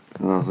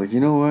 and I was like, you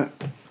know what?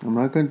 I'm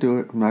not gonna do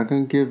it. I'm not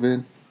gonna give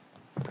in.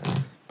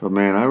 But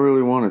man, I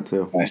really wanted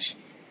to. Nice.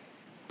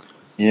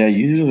 Yeah,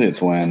 usually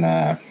it's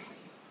when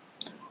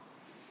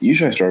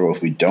usually I struggle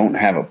if we don't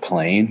have a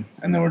plane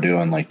and then we're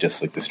doing like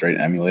just like the straight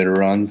emulator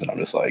runs, and I'm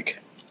just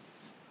like,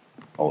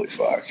 holy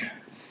fuck.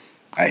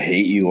 I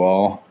hate you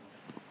all.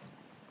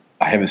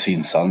 I haven't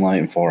seen sunlight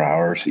in 4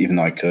 hours, even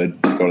though I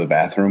could just go to the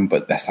bathroom,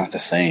 but that's not the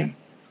same.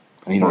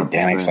 I need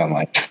organic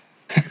sunlight.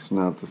 It's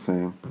not the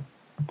same.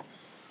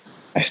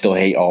 I still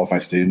hate all of my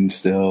students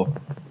still.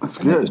 That's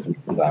good.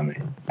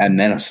 And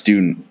then a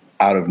student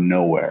out of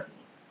nowhere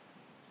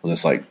will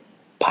just like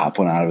pop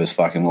one out of his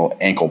fucking little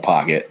ankle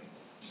pocket,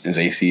 his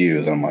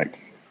ACUs, and I'm like,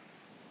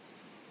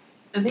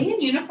 Are they in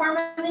uniform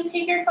when they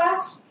take your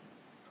class?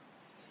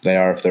 they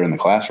are if they're in the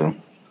classroom.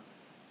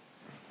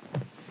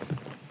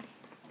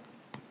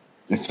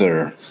 If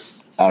they're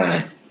out in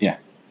the, yeah,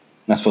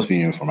 not supposed to be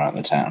in uniform out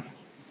in the town.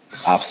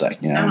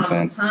 OPSEC, you know what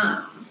I'm saying?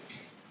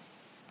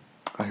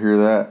 I hear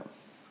that.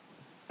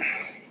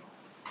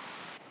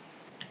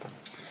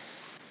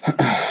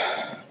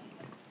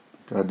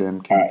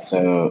 Goddamn kids. All right,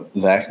 so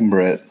Zach and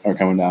Britt are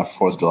coming down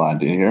for 4th of July.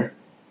 Did you hear?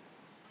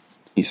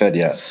 He said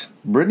yes.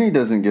 Brittany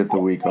doesn't get the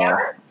week off.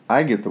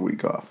 I get the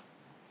week off.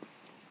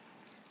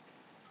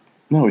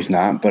 No, he's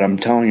not. But I'm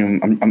telling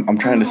him. I'm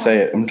trying to say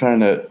it. I'm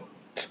trying to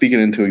speak it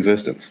into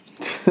existence.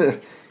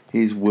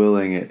 He's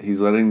willing it.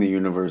 He's letting the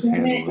universe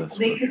handle this.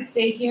 They could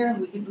stay here.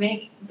 We could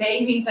make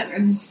babies under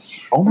the.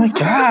 Oh my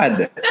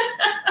god!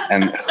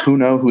 And who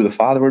know who the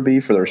father would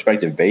be for the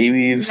respective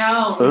babies?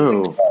 No.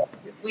 Oh,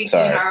 We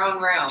Sorry. in our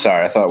own room.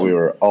 Sorry, I thought we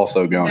were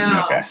also going.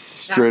 No. Okay.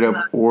 straight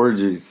up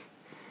orgies.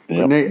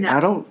 Yep. Nate, No. I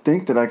don't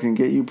think that I can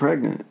get you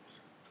pregnant.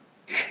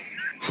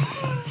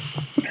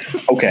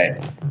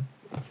 Okay.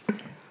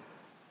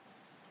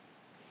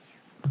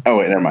 Oh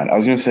wait, never mind. I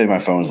was gonna say my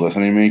phone was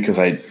listening to me because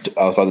I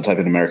was about to type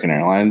in American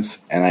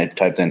Airlines and I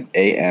typed in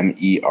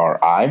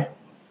AMERI,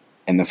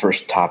 and the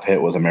first top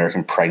hit was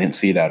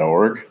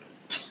AmericanPregnancy.org.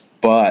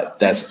 But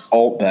that's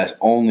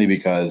only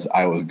because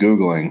I was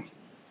Googling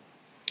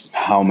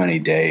how many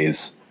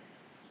days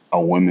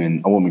a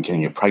woman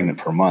can get pregnant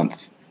per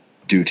month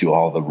due to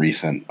all the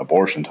recent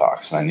abortion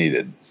talks. I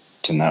needed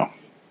to know.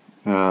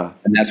 And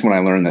that's when I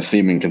learned that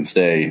semen can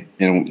stay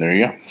in. There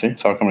you go. See,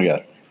 it's all coming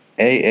together.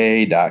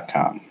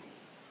 AA.com.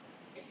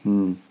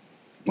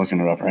 Looking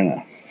it up right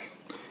now.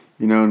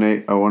 You know,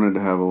 Nate, I wanted to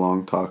have a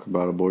long talk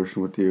about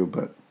abortion with you,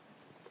 but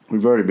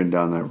we've already been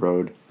down that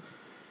road.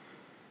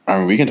 I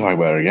mean, we can talk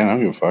about it again. I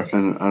don't give a fuck.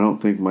 And I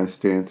don't think my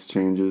stance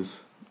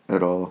changes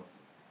at all.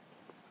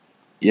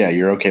 Yeah,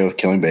 you're okay with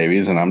killing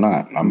babies, and I'm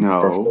not. I'm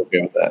perfectly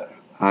okay with that.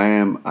 I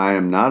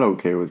am not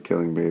okay with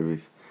killing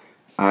babies.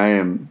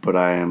 But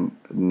I am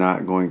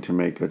not going to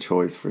make a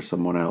choice for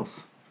someone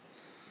else.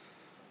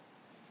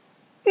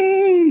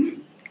 I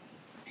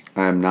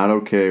am not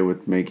okay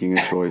with making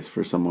a choice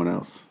for someone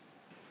else.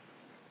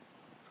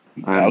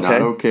 I am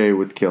not okay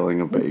with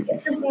killing a baby.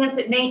 That's the stance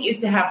that Nate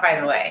used to have, by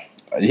the way.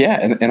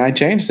 Yeah, and I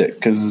changed it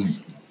because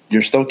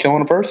you're still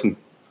killing a person.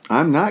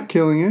 I'm not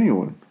killing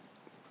anyone.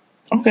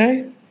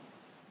 Okay.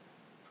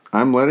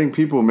 I'm letting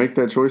people make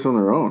that choice on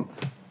their own.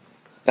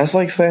 That's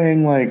like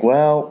saying, like,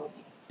 well,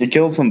 you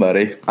killed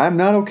somebody. I'm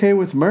not okay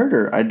with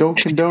murder. I don't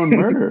condone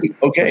murder.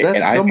 Okay, but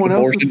that's someone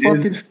else's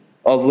fucking... is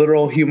a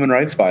literal human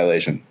rights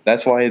violation.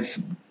 That's why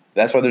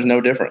there's no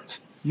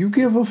difference. You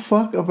give a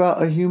fuck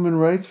about a human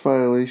rights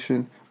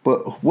violation,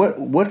 but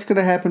what's going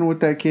to happen with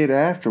that kid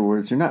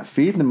afterwards? You're not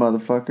feeding the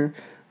motherfucker.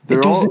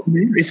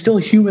 It's still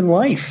a human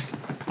life.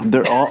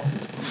 They're all...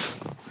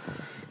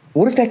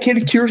 What if that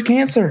kid cures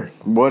cancer?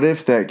 What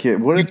if that kid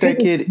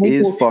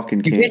is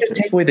fucking cancer? You can't just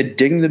take away the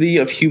dignity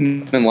of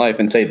human life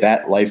and say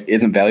that life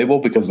isn't valuable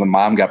because the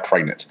mom got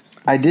pregnant.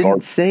 I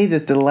didn't say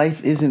that the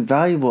life isn't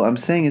valuable. I'm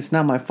saying it's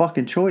not my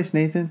fucking choice,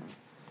 Nathan.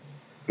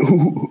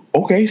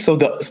 Okay, so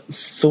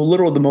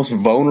literally the most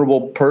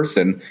vulnerable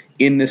person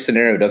in this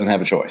scenario doesn't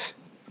have a choice.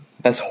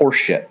 That's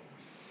horseshit.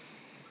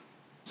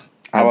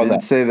 I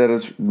didn't say that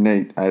as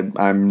Nate.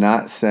 I'm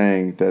not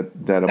saying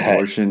that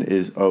abortion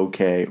is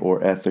okay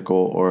or ethical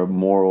or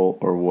moral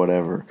or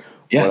whatever.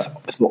 Yes,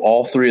 so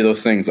all three of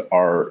those things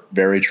are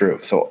very true.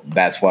 So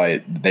that's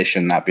why they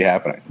should not be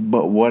happening.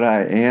 But what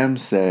I am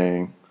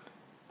saying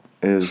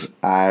is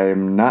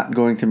I'm not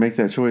going to make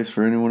that choice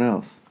for anyone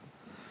else.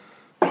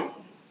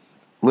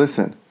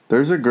 Listen,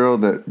 there's a girl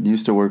that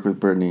used to work with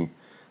Brittany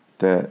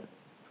that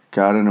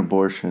got an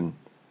abortion,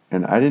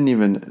 and I didn't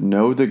even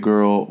know the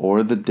girl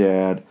or the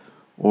dad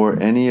or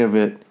any of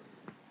it,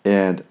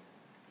 and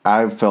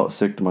I felt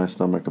sick to my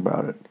stomach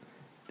about it.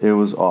 It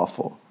was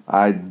awful.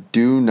 I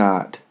do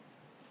not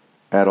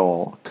at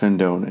all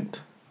condone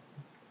it.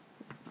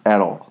 At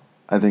all.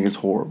 I think it's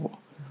horrible.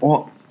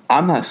 Well,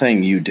 I'm not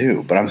saying you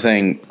do, but I'm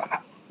saying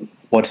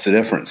what's the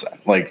difference?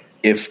 Like,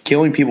 if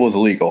killing people is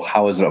illegal,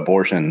 how is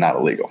abortion not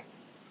illegal?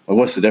 Like,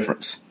 what's the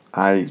difference?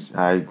 I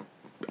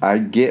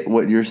get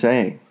what you're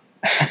saying.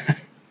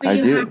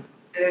 I do.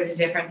 There's a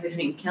difference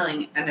between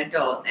killing an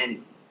adult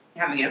and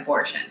having an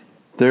abortion.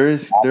 There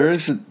is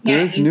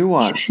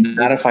nuance.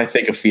 Not if I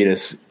think a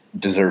fetus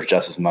deserves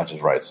just as much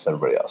as rights as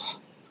everybody else.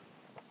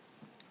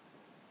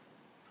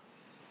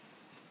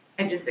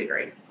 I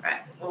disagree, but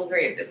we'll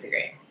agree to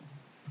disagree.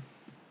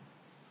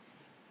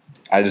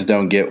 I just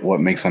don't get what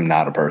makes them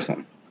not a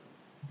person.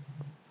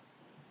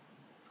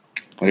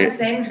 I'm not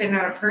saying that they're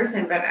not a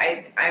person, but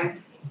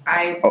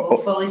I will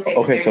fully say.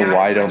 Okay, so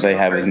why don't they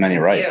have as many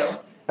rights?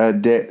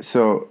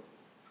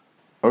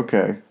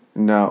 Okay,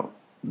 now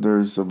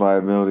there's a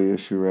viability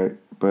issue, right?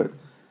 But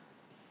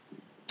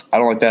I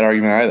don't like that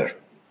argument either.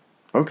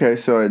 Okay,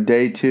 so at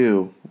day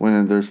 2,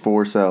 when there's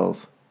 4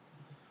 cells,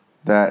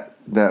 that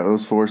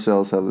those 4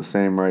 cells have the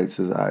same rights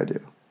as I do.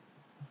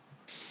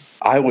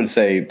 I would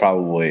say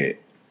probably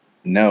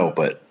no,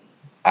 but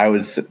I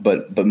would,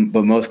 but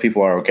most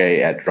people are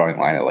okay at drawing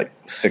the line at like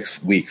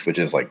 6 weeks, which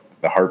is like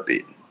the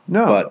heartbeat.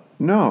 But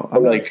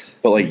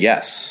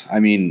yes. I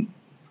mean,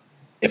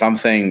 if I'm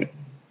saying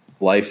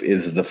life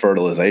is the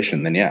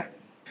fertilization, then yeah.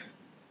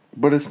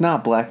 But it's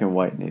not black and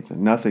white,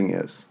 Nathan. Nothing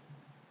is.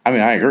 I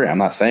mean, I agree. I'm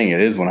not saying it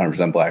is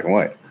 100% black and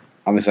white.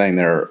 I'm just saying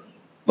they're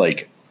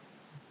like,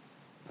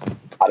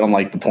 I don't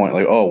like the point.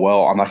 Like, oh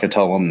well, I'm not going to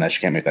tell a woman that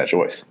she can't make that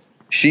choice.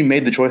 She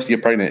made the choice to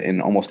get pregnant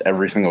in almost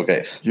every single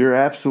case. You're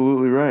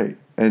absolutely right.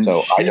 And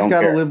so she's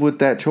got to live with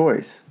that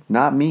choice,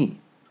 not me.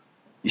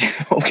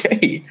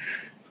 Okay.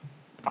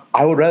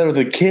 I would rather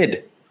the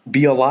kid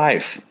be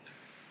alive.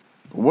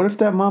 What if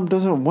that mom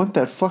doesn't want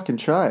that fucking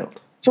child?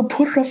 So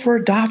put it up for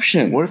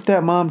adoption. What if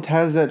that mom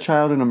has that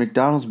child in a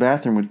McDonald's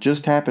bathroom, which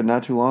just happened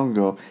not too long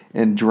ago,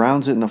 and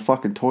drowns it in the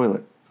fucking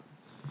toilet?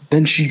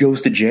 Then she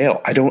goes to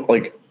jail. I don't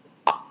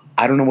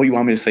know what you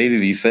want me to say to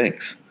these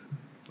things.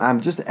 I'm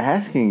just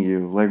asking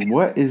you, like,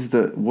 what is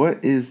the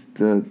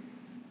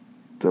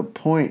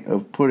point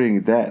of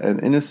putting that an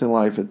innocent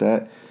life at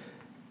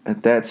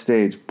that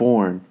stage,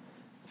 born,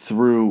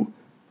 through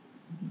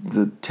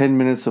the 10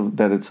 minutes of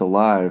that it's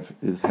alive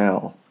is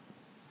hell.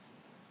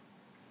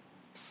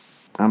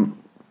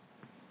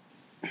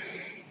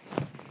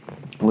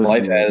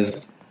 Life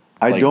as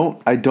I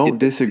don't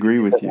disagree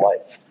with you.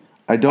 Life.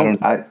 I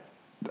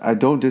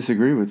don't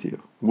disagree with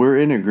you. We're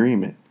in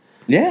agreement.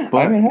 Yeah,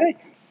 but I mean, hey.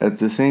 at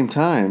the same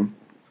time,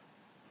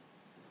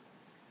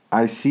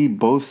 I see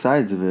both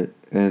sides of it,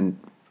 and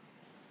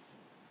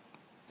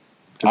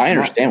I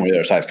understand where the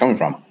other side's coming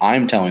from.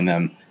 I'm telling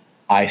them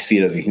I see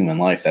it as a human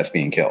life that's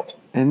being killed.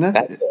 And That's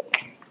that's it.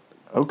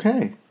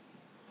 okay.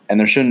 And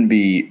there shouldn't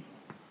be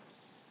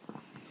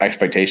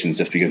expectations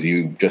just because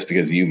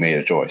you made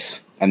a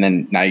choice, and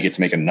then now you get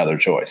to make another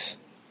choice.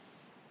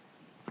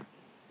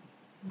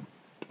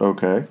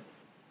 Okay.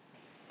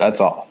 That's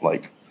all.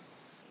 Like,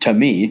 to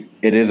me,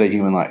 it is a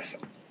human life.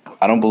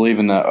 I don't believe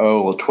in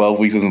the 12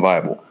 weeks isn't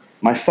viable.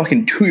 My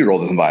fucking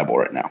 2-year-old isn't viable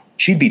right now.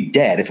 She'd be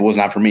dead if it was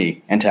not for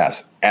me and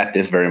Tess at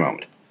this very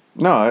moment.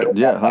 No,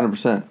 yeah,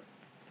 100%.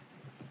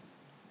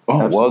 Oh,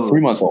 Absolutely. well,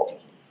 3 months old.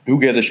 Who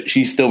gives a shit?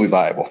 She'd still be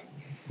viable.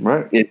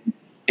 Right.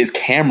 Is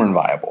Cameron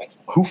viable?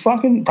 Who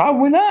fucking?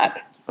 Probably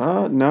not.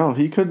 No,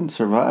 he couldn't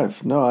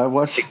survive. No, I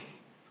watched.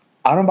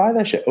 I don't buy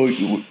that shit.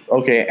 Oh,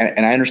 okay,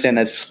 and I understand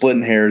that's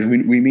splitting hairs.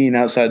 We mean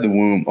outside the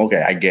womb. Okay,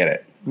 I get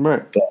it.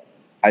 Right. But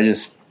I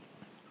just,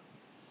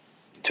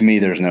 to me,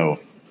 there's no.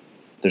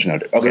 Okay,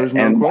 There's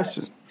no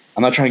question.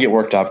 I'm not trying to get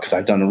worked up because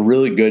I've done a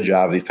really good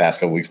job these past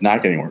couple weeks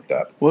not getting worked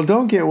up. Well,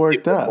 don't get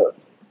worked up.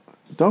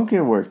 Don't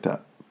get worked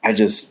up. I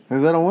just,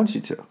 Because I don't want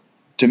you to.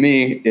 to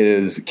me, it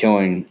is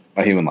killing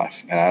a human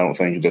life, and I don't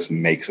think it just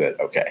makes it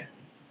okay.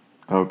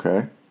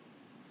 Okay.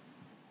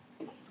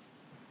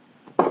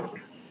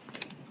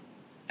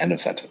 End of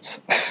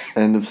sentence.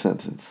 End of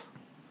sentence.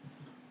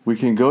 We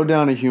can go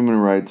down a human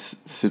rights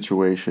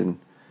situation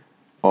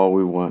all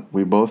we want.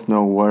 We both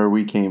know where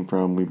we came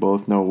from. We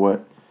both know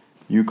what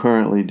you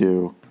currently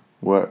do,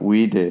 what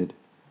we did.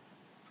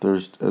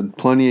 There's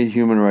plenty of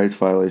human rights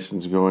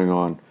violations going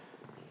on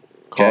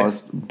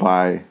caused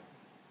by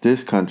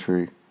this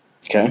country,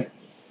 Okay.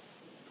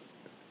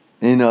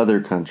 in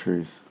other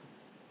countries,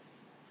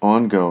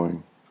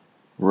 ongoing,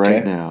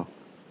 right Okay. now.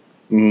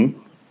 Mm-hmm.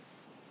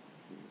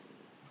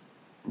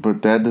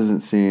 But that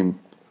doesn't seem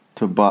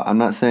to I'm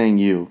not saying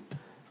you.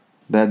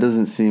 That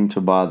doesn't seem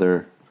to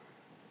bother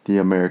the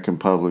American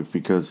public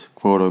because,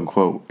 quote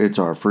unquote, it's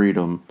our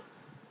freedom.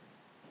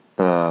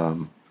 I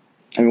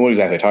mean, what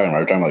exactly are you talking about?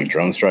 Are you talking about like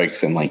drone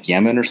strikes in like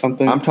Yemen or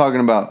something? I'm talking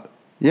about,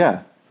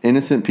 yeah,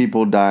 innocent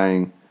people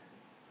dying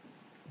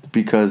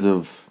because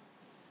of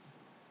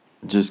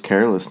just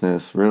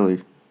carelessness,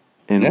 really,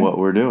 in Yeah. what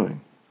we're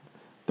doing.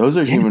 Those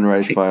are human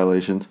rights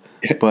violations.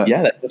 But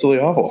yeah, that's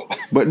absolutely awful.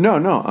 But no,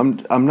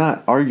 I'm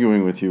not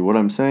arguing with you. What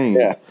I'm saying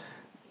Yeah. is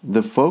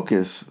the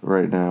focus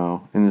right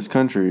now in this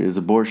country is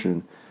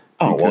abortion.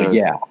 Oh, well, because-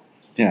 yeah.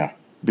 Yeah.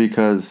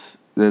 Because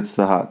it's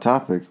the hot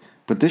topic.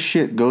 But this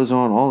shit goes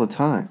on all the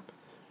time.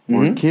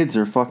 Where Mhm. kids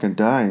are fucking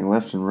dying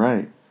left and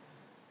right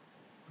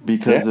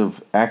because Yeah.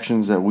 of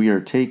actions that we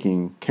are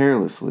taking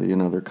carelessly in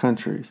other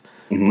countries.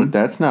 Mhm. But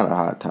that's not a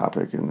hot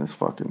topic in this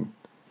fucking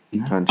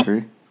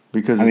country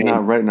because I it's mean-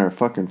 not right in our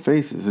fucking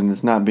faces and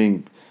it's not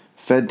being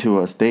fed to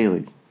us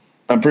daily.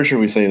 I'm pretty sure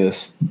we say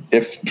this,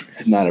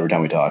 if not every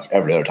time we talk,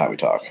 every other time we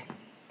talk,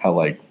 how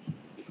like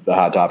the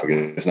hot topic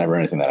is never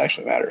anything that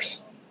actually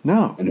matters.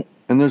 No. And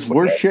And there's what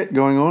worse that- shit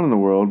going on in the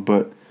world,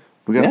 but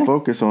we got to Yeah.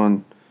 focus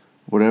on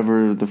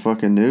whatever the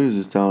fucking news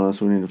is telling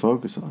us we need to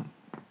focus on.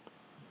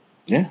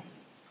 Yeah,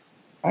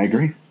 I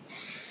agree.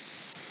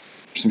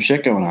 Some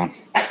shit going on.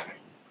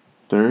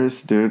 There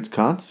is, dude,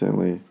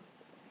 constantly.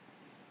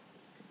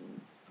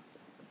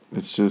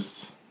 It's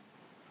just,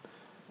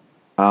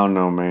 I don't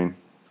know, man.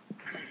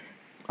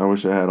 I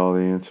wish I had all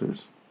the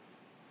answers.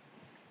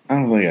 I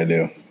don't think I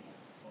do.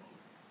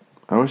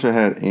 I wish I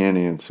had an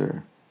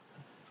answer,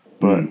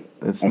 but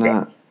it's okay.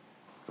 not.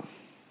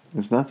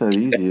 It's not that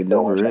easy. It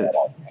Don't wish never I is. had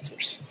all the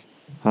answers.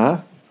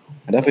 Huh?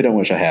 I definitely don't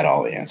wish I had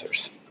all the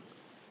answers.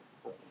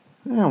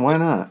 Yeah, why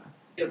not?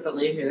 I don't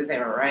believe you that they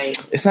were right.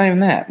 It's not even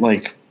that.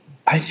 Like,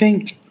 I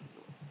think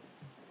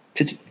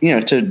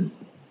to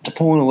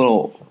pull in a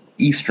little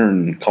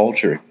Eastern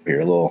culture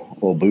here, a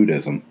little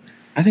Buddhism.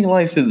 I think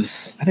life's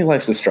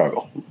a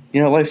struggle.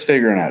 Life's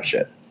figuring out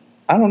shit.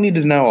 I don't need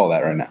to know all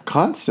that right now.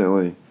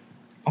 Constantly.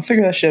 I'll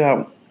figure that shit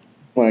out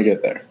when I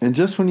get there. And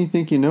just when you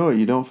think you know it,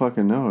 you don't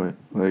fucking know it.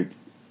 Like,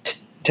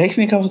 Takes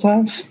me a couple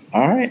times.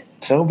 All right,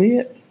 so be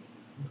it.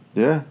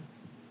 yeah.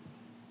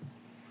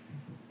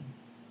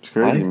 It's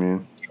crazy, Life-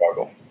 man.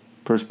 Struggle.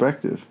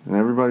 Perspective. And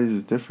everybody's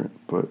is different,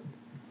 but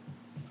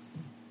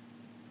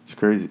it's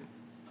crazy.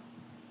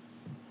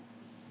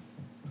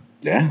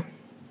 Yeah,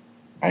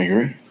 I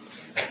agree.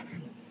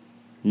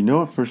 You know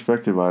what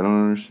perspective I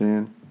don't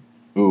understand?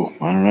 Ooh,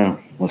 I don't know.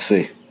 Let's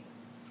see.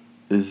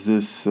 Is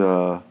this,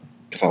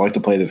 Because I like to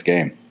play this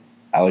game.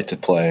 I like to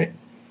play.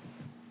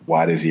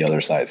 Why does the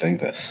other side think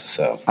this?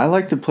 So I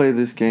like to play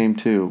this game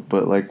too,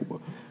 but like,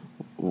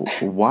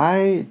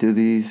 why do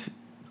these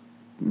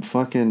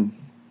fucking.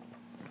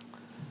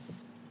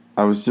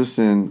 I was just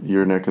in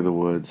your neck of the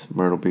woods,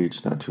 Myrtle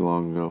Beach, not too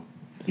long ago.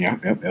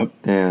 yep.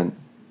 And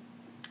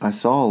I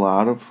saw a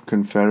lot of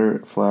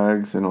Confederate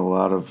flags and a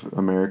lot of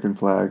American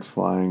flags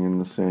flying in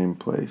the same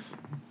place.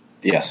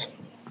 Yes.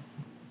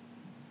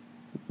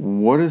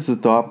 What is the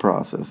thought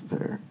process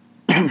there?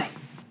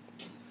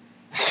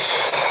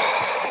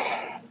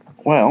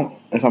 Well,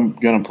 if I'm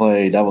gonna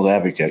play devil's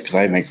advocate, because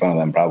I make fun of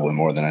them probably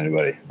more than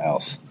anybody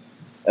else,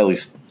 at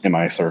least in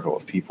my circle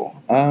of people.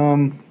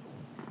 All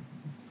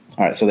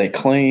right, so they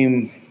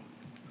claim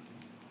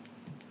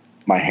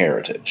my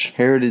heritage.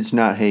 Heritage,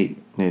 not hate,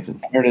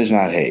 Nathan. Heritage,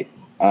 not hate.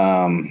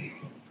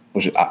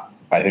 Which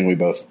I think we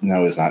both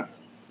know is not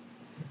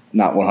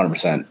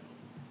 100%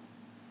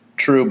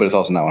 true, but it's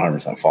also not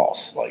 100%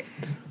 false. Like,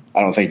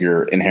 I don't think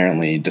you're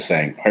inherently just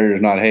saying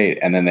heritage, not hate,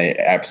 and then they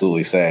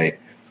absolutely say,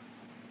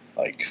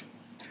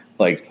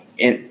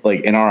 in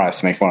our eyes,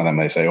 to make fun of them,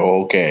 they say,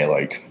 "Oh,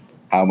 okay,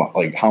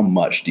 how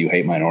much do you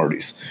hate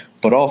minorities?"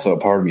 But also,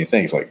 part of me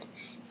thinks like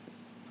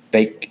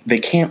they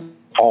can't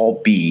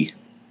all be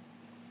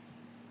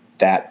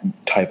that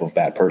type of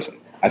bad person.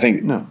 I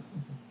think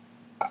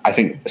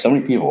so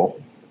many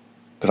people,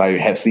 because I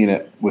have seen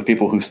it with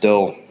people who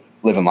still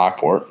live in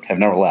Lockport, have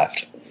never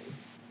left.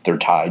 They're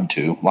tied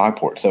to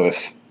Lockport. So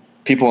if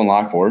people in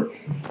Lockport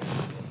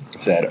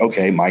said,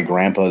 okay, my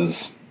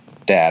grandpa's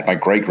dad, my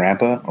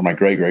great-grandpa or my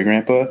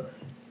great-great-grandpa,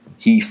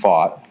 he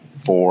fought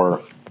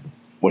for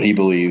what he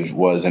believed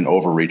was an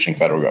overreaching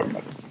federal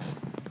government.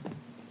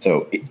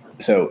 So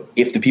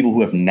if the people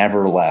who have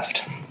never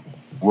left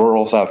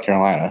rural South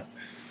Carolina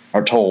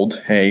are told,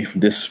 hey,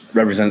 this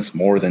represents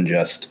more than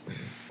just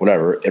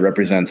whatever, it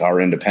represents our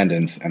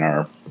independence and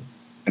our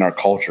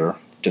culture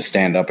to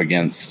stand up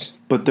against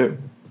the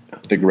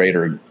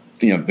greater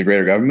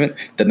government,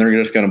 then they're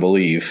just going to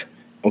believe,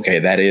 okay,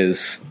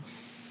 that's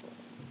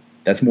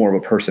more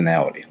of a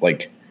personality.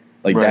 Like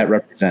right. That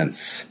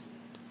represents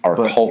our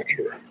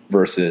culture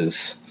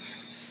versus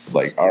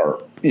like our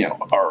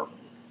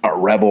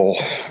rebel,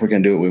 we're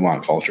going to do what we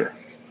want culture.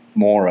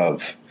 More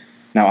of,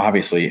 now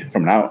obviously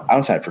from an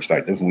outside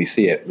perspective, when we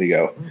see it, we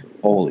go,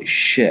 holy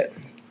shit.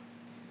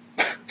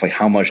 It's like,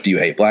 how much do you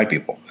hate black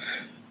people?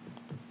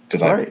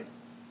 Because right.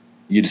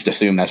 You just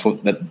assume that's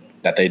what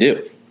that they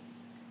do.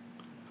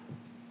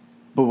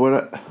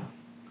 But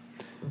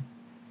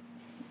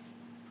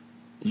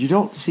you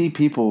don't see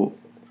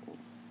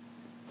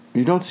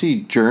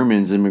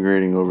Germans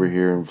immigrating over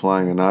here and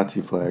flying a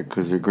Nazi flag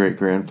because their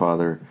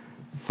great-grandfather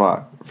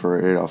fought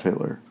for Adolf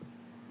Hitler.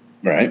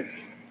 Right.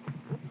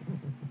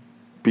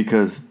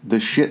 Because the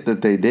shit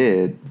that they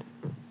did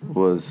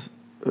was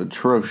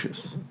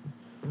atrocious.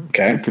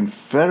 Okay. The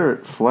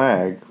Confederate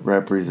flag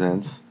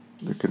represents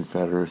the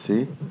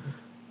Confederacy,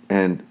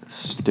 and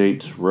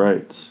states'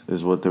 rights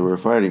is what they were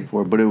fighting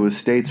for. But it was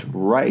states'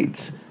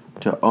 rights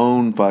to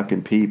own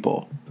fucking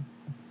people.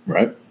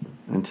 Right.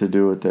 And to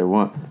do what they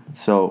want.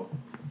 So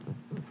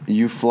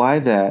you fly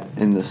that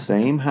in the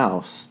same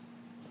house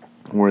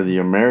where the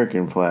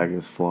American flag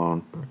is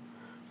flown,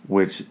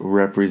 which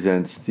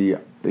represents the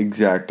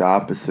exact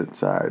opposite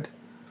side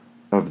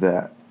of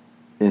that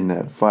in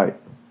that fight.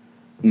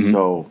 Mm-hmm.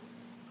 So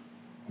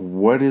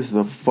what is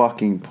the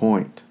fucking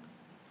point?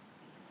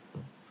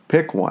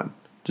 Pick one.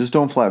 Just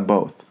don't fly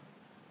both.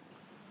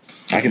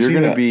 If you're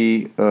going to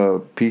be a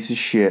piece of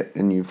shit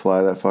and you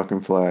fly that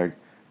fucking flag,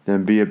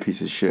 then be a piece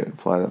of shit and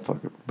fly that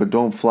fucking... But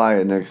don't fly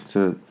it next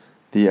to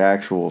the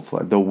actual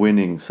flag, the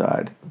winning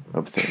side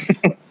of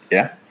things.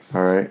 Yeah.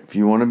 All right? If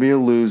you want to be a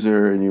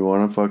loser and you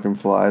want to fucking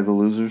fly the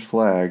loser's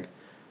flag,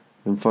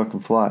 then fucking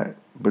fly it.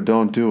 But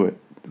don't do it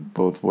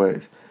both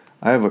ways.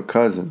 I have a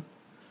cousin.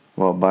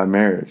 Well, by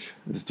marriage.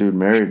 This dude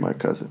married my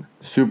cousin.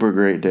 Super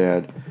great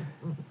dad.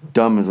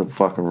 Dumb as a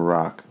fucking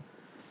rock.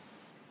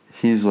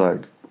 He's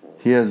like,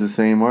 he has the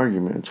same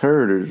argument. It's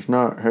heritage,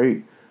 not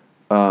hate.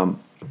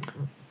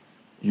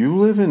 You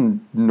live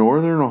in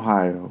northern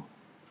Ohio.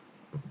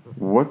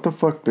 What the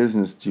fuck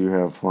business do you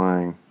have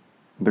flying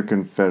the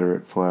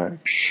Confederate flag?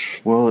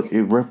 Well,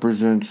 it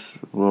represents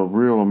the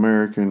real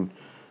American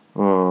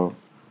heart,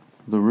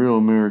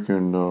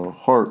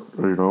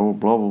 blah,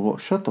 blah, blah.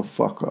 Shut the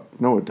fuck up.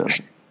 No, it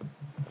doesn't.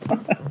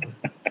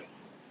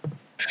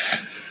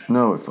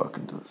 No, it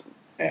fucking doesn't.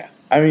 Yeah.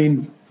 I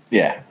mean,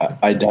 yeah,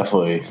 I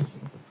definitely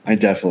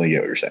get what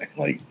you're saying.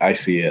 Like, I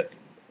see it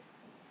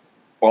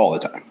all the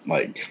time.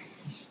 Like,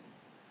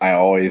 I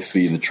always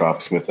see the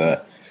trucks with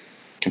a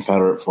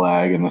Confederate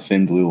flag and the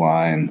thin blue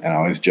line, and I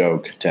always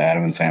joke to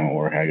Adam and Sam at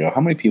work. I go,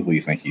 how many people do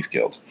you think he's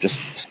killed? Just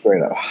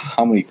straight up.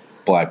 How many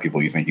black people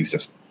do you think he's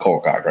just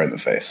cold cocked right in the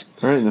face?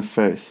 Right in the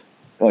face.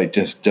 Like,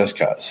 just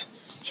cuz.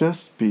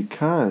 Just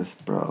because,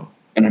 bro.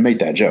 And I made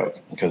that joke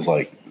because,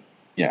 like,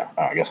 yeah,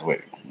 I guess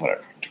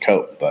whatever, to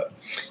cope, but,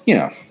 you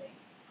know.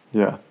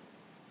 Yeah.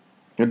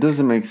 It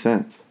doesn't make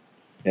sense.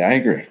 Yeah, I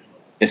agree.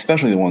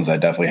 Especially the ones that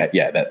definitely have,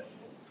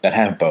 that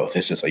have both.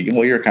 It's just like,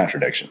 well, you're a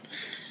contradiction.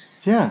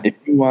 Yeah. If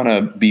you want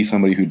to be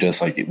somebody who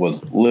just, like, it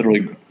was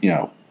literally,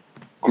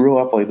 grew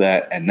up like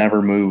that and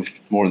never moved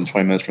more than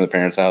 20 minutes from the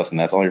parents' house and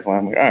that's all you're flying,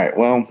 I'm like, all right,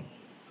 well,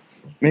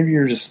 maybe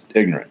you're just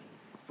ignorant.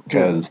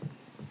 Because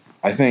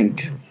I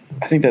think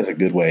that's a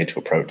good way to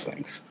approach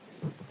things.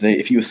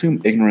 If you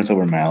assume ignorance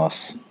over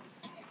malice,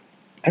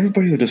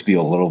 everybody would just be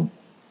a little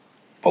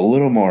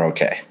more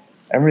okay.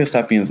 Everybody will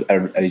stop being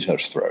at each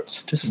other's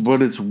throats.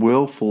 But it's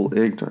willful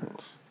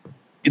ignorance.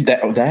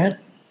 That all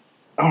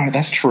right,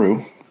 that's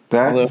true.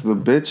 That's the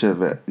bitch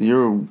of it.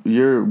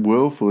 You're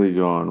willfully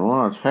going,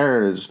 well, it's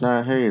heritage, it's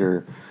not hate,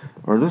 or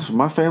this.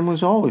 My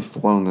family's always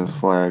flown this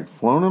flag,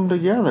 flown them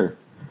together.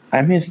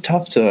 I mean, it's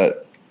tough to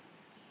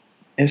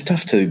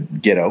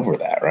get over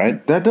that,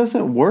 right? That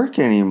doesn't work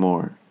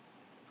anymore.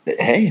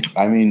 Hey,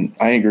 I mean,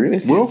 I agree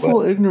with you.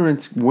 Willful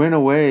ignorance went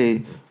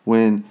away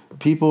when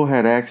people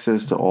had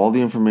access to all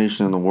the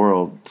information in the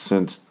world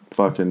since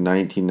fucking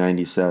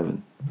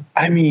 1997.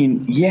 I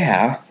mean,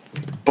 yeah,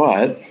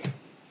 but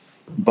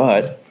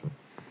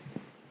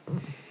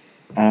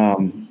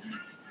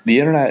the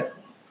internet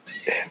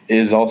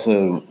is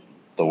also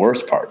the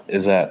worst part.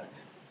 Is that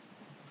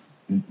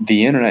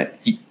the internet?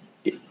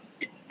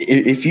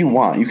 If you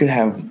want, you could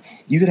have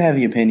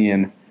the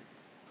opinion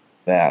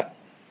that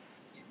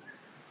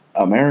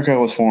America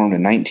was formed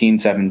in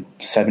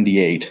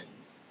 1978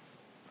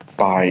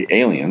 by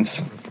aliens.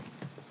 And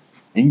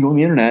you can go on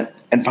the internet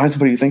and find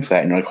somebody who thinks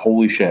that, and you're like,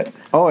 holy shit.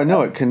 Oh, I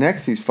know. It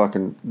connects these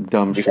fucking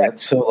dumb shits.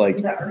 So, like,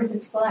 The Earth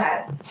is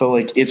flat. So,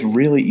 like, it's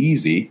really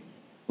easy.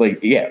 Like,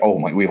 yeah, oh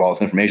my, we have all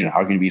this information.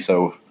 How can you be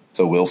so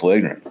willfully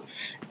ignorant?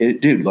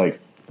 Dude, like,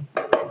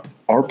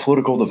 our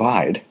political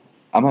divide.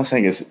 I'm not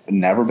saying it's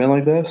never been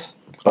like this,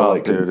 but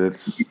like, dude,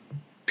 it's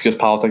because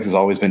politics has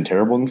always been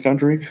terrible in this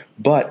country.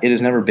 But it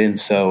has never been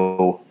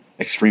so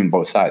extreme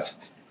both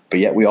sides. But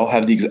yet, we all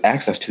have the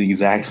access to the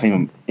exact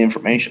same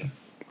information.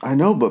 I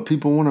know, but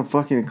people want to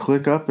fucking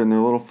click up in their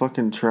little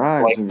fucking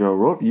tribes and go,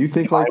 well, you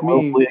think like me.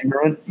 Willfully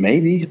ignorant?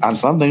 Maybe. On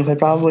some things, I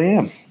probably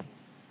am.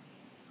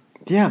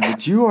 Yeah,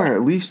 but you are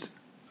at least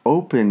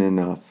open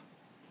enough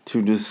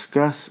to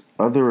discuss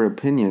other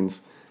opinions,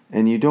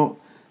 and you don't.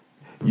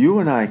 You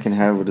and I can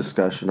have a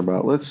discussion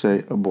about, let's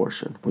say,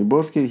 abortion. We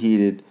both get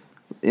heated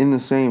in the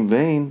same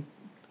vein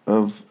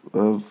of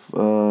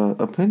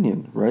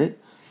opinion, right?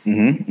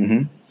 Mm-hmm.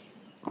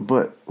 Mm-hmm.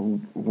 But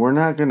we're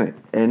not going to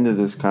end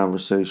this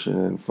conversation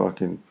and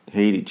fucking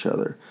hate each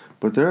other.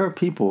 But there are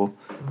people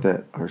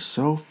that are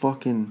so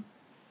fucking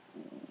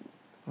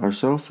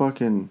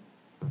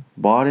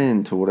bought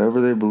into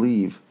whatever they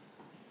believe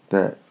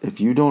that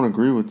if you don't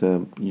agree with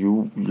them,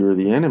 you're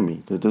the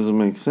enemy. That doesn't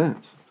make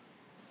sense.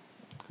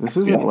 This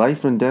isn't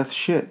life and death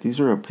shit. These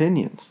are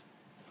opinions.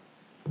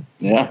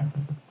 Yeah.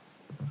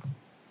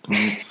 And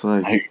it's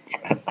like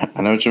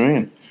I know what you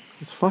mean.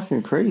 It's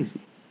fucking crazy.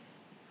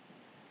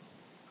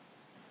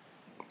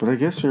 But I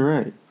guess you're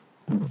right.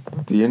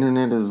 The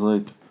internet is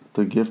like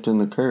the gift and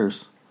the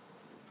curse.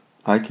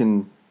 I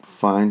can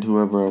find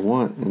whoever I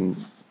want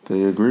and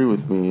they agree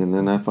with me, and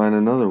then I find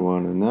another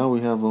one, and now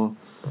we have a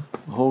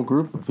whole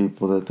group of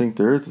people that think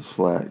the earth is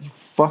flat. You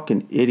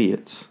fucking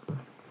idiots.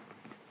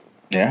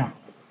 Yeah.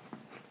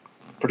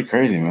 Pretty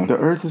crazy, man. The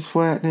earth is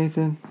flat,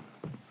 Nathan?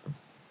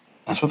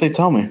 That's what they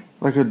tell me.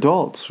 Like,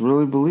 adults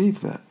really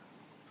believe that.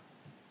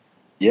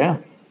 Yeah.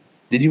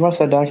 Did you watch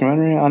that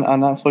documentary on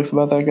Netflix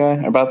about that guy?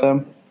 About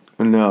them?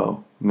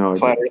 No, I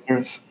Flat didn't.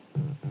 Earthers?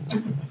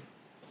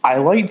 I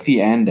liked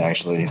the end,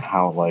 actually,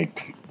 how,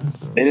 like,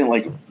 they didn't,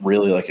 like,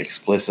 really, like,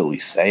 explicitly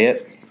say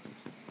it,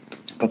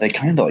 but they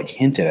kind of, like,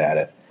 hinted at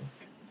it.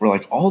 Where,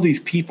 like, all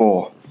these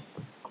people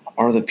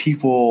are the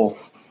people,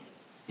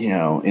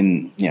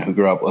 who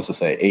grew up, let's just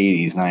say,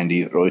 80s,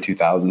 90s, early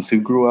 2000s, who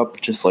grew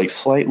up just, like,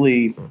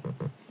 slightly,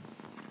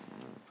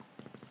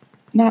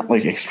 not,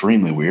 like,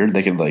 extremely weird.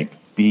 They could, like,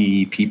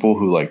 be people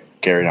who, like,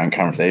 carried on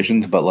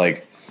conversations, but,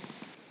 like,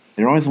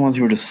 they're always the ones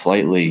who were just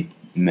slightly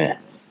meh.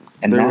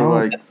 And They now,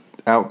 were like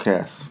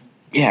outcasts.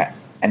 yeah,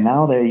 and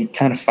now they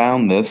kind of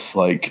found this,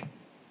 like,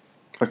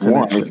 A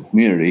one, connection. is a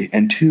community,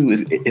 and two,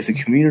 is a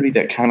community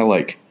that kind of,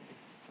 like,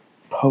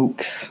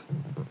 pokes,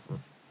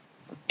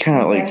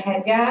 kind of, like,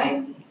 head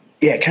guy.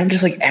 yeah, kind of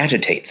just, like,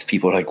 agitates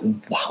people. Like,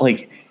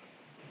 like,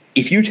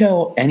 if you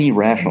tell any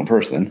rational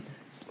person,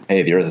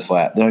 hey, the earth is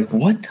flat, they're like,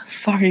 what the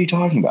fuck are you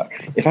talking about?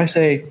 If I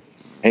say,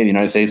 hey, the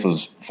United States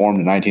was formed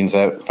in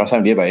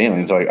 1978 by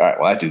aliens, they're like, all right,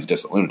 well, that dude's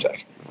just a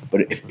lunatic.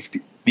 But if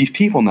these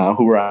people now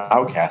who are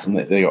outcasts, and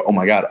they go, oh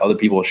my God, other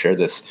people share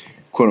this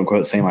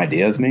quote-unquote same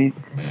idea as me,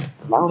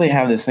 now they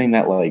have this thing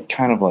that, like,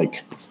 kind of,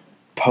 like,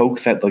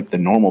 pokes at, like, the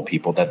normal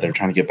people that they're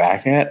trying to get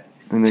back at.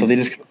 And So they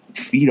just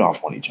feed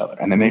off on each other.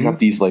 And they make up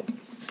these, like,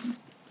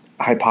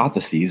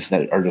 hypotheses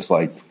that are just,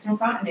 like,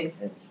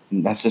 Hypotenuses.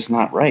 that's just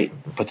not right.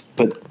 But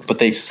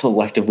they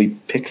selectively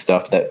pick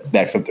stuff that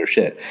backs up their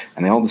shit,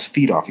 and they all just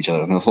feed off each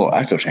other in this little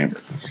echo chamber.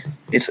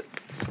 It's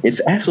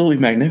absolutely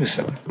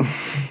magnificent.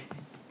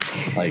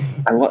 Like,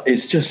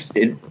 it's just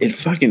it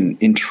fucking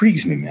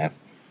intrigues me, man.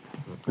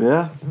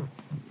 Yeah,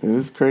 it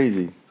is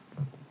crazy.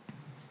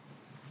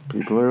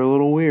 People are a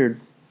little weird.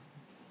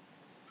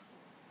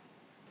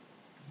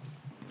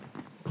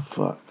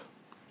 Fuck.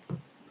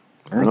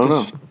 I don't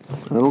know.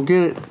 I don't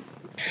get it.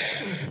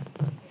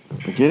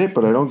 I get it,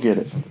 but I don't get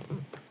it.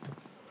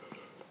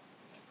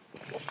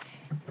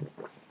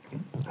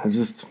 I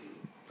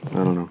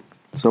don't know.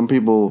 Some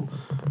people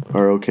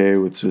are okay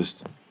with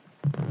just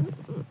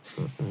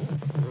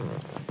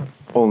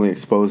only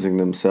exposing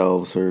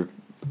themselves or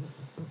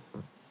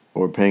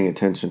paying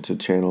attention to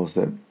channels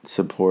that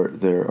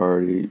support their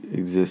already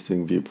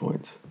existing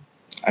viewpoints.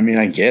 I mean,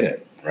 I get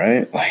it.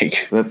 right?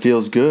 Like That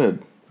feels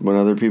good when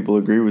other people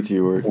agree with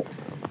you. Or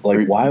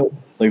why?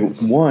 Like,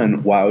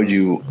 one, why would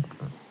you?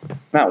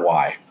 Not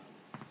why.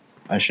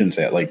 I shouldn't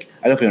say it. Like,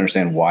 I definitely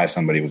understand why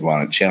somebody would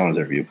want to challenge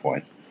their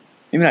viewpoint.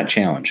 Maybe not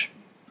challenge.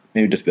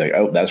 Maybe just be like,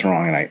 oh, that's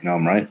wrong, and I know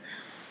I'm right.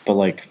 But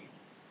like,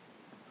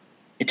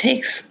 it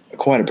takes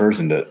quite a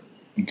person to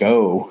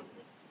go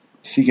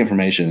seek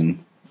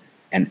information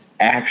and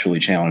actually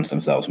challenge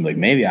themselves and be like,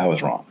 maybe I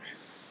was wrong.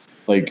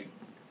 Like,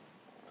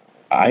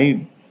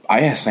 I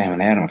asked Sam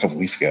and Adam a couple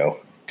weeks ago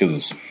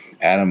because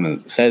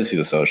Adam says he's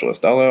a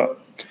socialist. Although,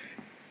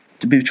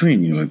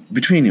 between you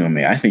and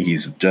me, I think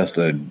he's just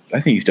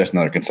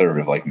another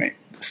conservative like me.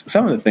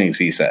 Some of the things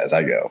he says,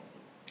 I go,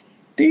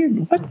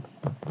 dude, what?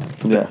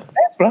 yeah,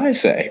 That's what I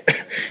say.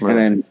 Right.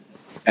 And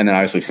then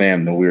obviously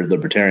Sam, the weird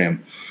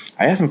libertarian,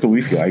 I asked him a couple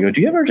weeks ago. I go, do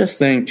you ever just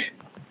think,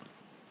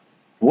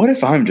 what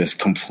if I'm just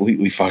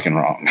completely fucking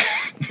wrong?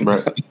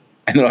 right,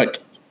 And they're like,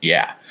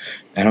 yeah.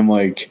 And I'm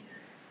like,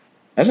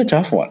 that's a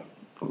tough one.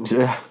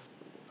 yeah,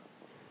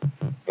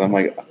 But I'm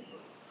like,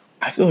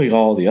 I feel like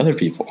all the other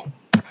people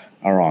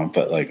are wrong,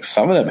 but like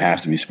some of them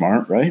have to be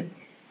smart, right?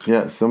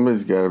 yeah.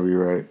 Somebody's got to be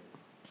right.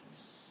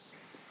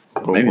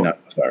 But Maybe not.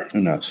 Sorry,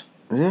 who knows?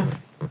 Yeah.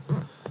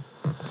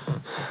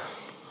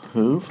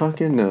 Who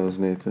fucking knows,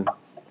 Nathan?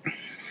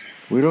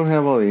 We don't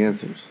have all the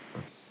answers.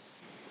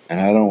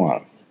 And I don't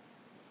want them.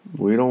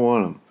 We don't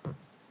want them.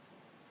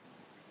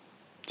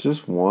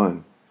 Just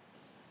one.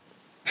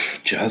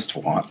 Just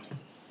one.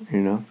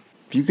 You know,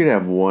 if you could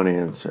have one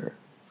answer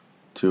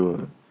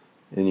to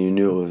and you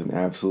knew it was an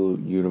absolute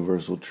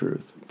universal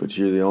truth, but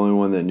you're the only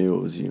one that knew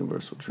it was a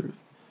universal truth,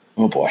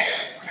 Oh boy.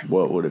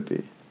 what would it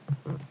be?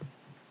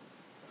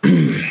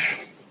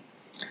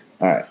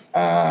 All right.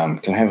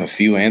 Can I have a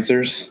few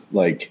answers?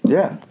 Like,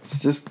 Yeah,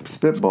 just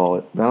spitball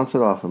it, bounce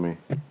it off of me.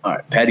 all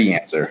right, petty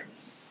answer.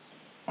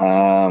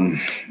 Well,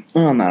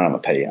 not on a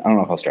petty. I don't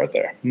know if I'll start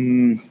there.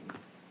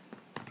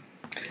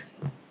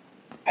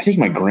 I think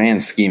my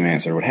grand scheme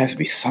answer would have to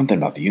be something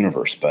about the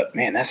universe, but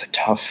man, that's a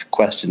tough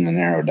question to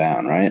narrow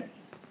down, right?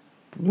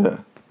 Yeah,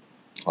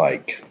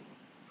 Like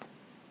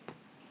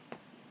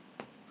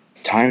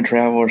time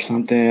travel or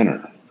something,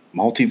 or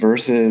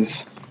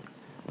multiverses,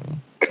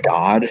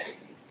 God.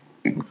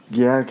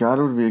 yeah, God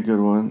would be a good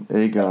one,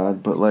 a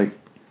God, but like,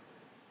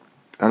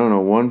 I don't know.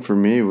 One for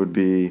me would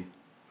be.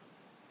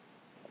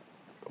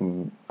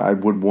 I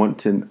would want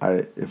to.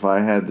 If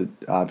I had the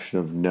option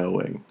of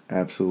knowing,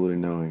 absolutely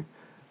knowing,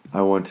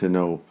 I want to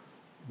know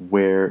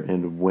where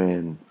and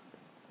when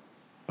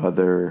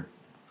other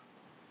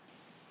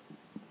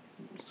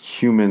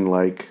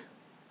human-like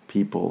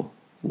people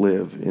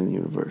live in the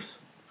universe.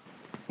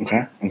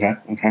 Okay.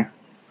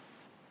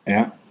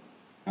 Yeah.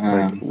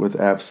 Like with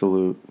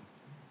absolute,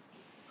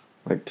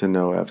 like to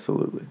know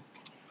absolutely.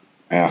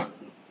 Yeah.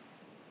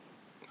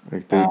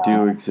 Like they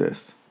do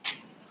exist.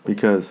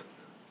 Because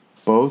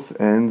both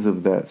ends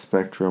of that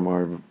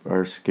spectrum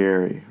are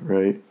scary,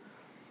 right?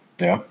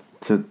 Yeah.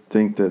 To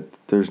think that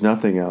there's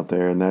nothing out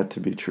there and that to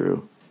be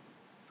true.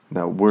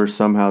 Now we're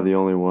somehow the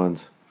only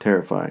ones,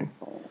 terrifying.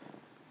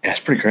 Yeah, it's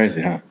pretty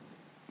crazy, huh?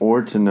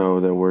 Or to know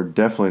that we're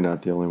definitely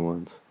not the only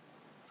ones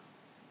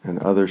and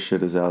other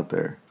shit is out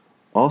there.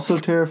 Also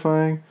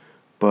terrifying,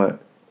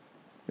 but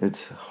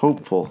it's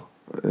hopeful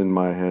in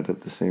my head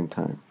at the same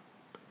time.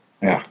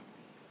 Yeah.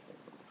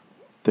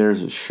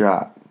 There's a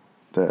shot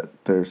that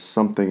there's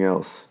something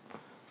else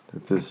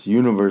that this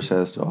universe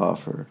has to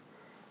offer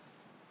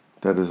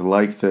that is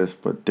like this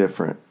but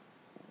different.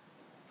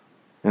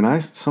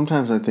 And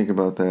sometimes I think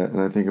about that, and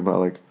I think about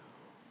like,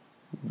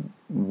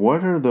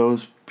 what are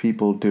those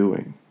people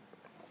doing?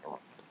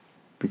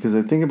 Because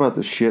I think about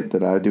the shit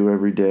that I do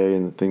every day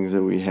and the things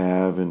that we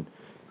have and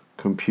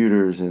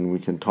computers, and we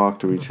can talk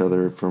to each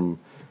other from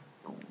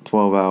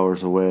 12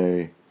 hours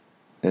away,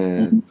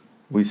 and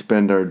we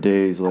spend our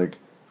days like,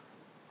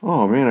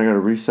 oh man, I gotta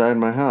reside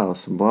my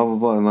house and blah blah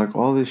blah, and like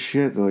all this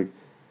shit. Like,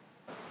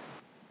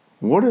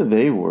 what are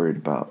they worried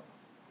about?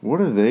 What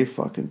are they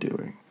fucking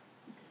doing?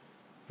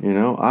 You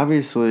know,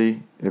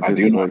 obviously, if I it's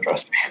do not like,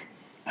 trust me.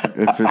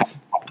 if it's,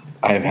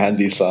 I've had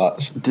these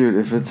thoughts. dude,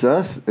 if it's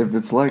us, if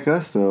it's like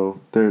us though,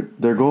 their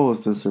goal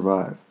is to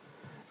survive,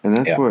 and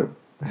that's what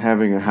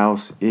having a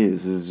house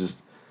is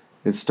just.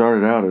 It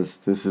started out as,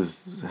 this is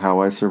how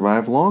I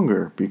survive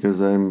longer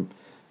because I'm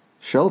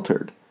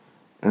sheltered.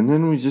 And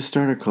then we just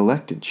started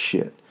collecting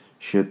shit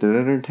that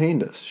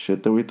entertained us,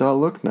 shit that we thought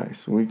looked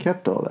nice, and we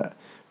kept all that.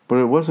 But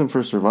it wasn't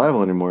for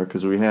survival anymore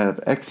because we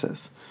had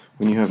excess.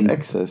 When you have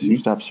excess, you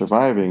stop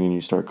surviving and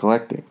you start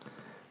collecting.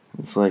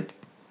 It's like,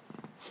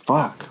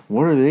 fuck,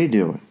 what are they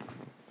doing?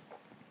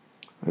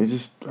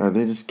 Are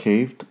they just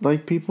caved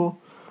like people?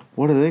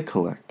 What do they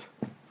collect?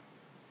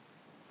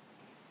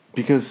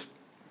 Because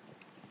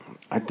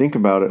I think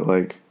about it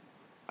like,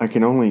 I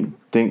can only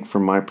think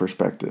from my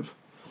perspective.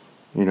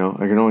 You know,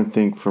 I can only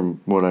think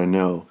from what I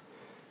know.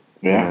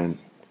 Yeah.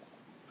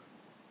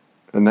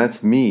 And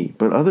that's me.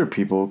 But other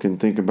people can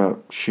think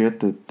about shit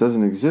that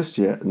doesn't exist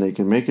yet, and they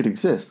can make it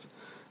exist.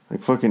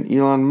 Like fucking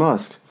Elon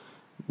Musk,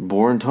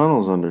 boring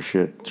tunnels under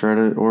shit.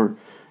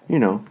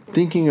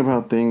 thinking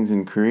about things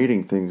and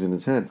creating things in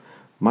his head.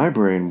 My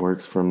brain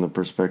works from the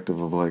perspective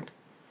of like,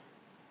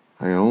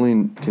 I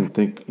only can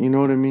think, you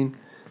know what I mean?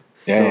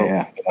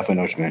 Yeah. I definitely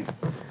know what you mean.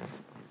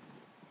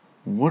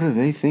 What are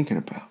they thinking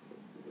about?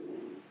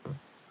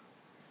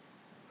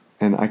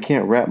 And I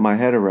can't wrap my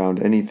head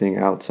around anything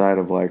outside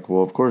of like,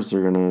 well, of course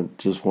they're going to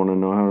just want to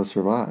know how to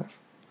survive.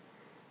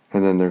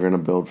 And then they're going to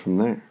build from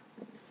there.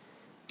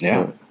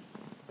 Yeah. But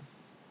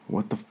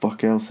what the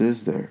fuck else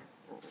is there?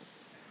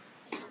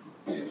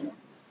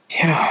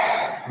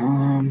 Yeah.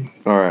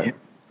 All right. Yeah.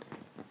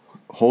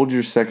 Hold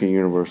your second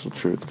universal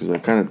truth, because I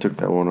kind of took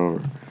that one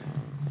over.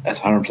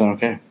 That's 100%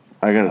 okay.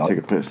 I got to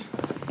take a piss.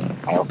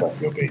 I also have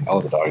to go pee. I'll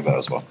let the dogs out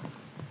as well.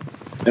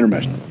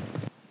 Intermission.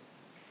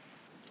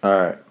 All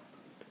right.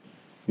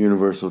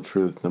 Universal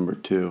truth number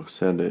 2.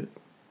 Send it.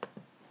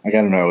 I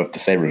got to know if the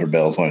Sabres or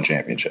Bills win a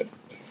championship.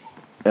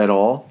 At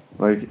all?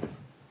 Like,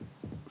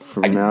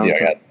 from now Yeah, I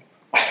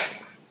got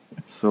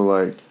So,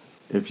 like,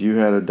 if you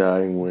had a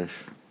dying wish,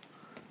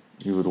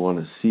 you would want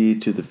to see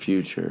to the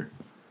future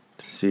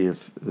to see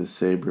if the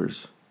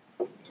Sabres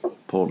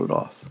pulled it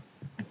off.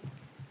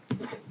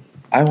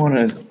 I want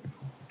to,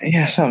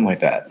 yeah, something like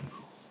that.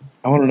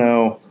 I want to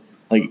know,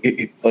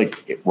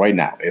 right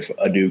now, if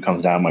a dude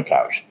comes down my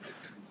couch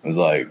and was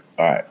like,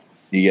 all right,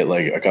 you get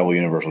like a couple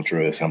universal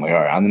truths. And I'm like, all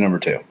right, I'm the number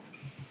 2.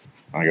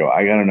 I go,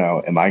 I got to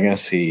know, am I going to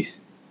see,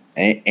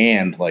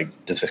 and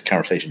like, does this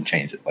conversation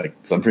change it? Like,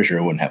 because I'm pretty sure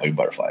it wouldn't have like a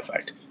butterfly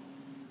effect.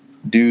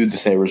 Do the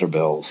Sabres or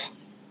Bills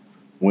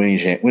win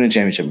a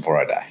championship before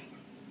I die?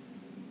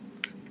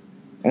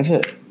 That's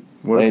it.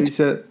 What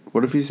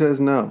if he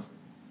says no?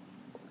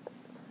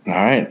 All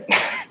right.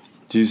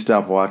 Do you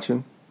stop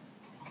watching?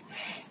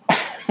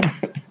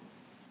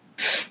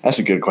 That's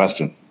a good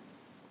question.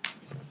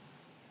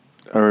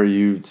 Or are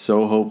you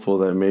so hopeful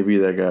that maybe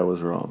that guy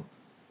was wrong?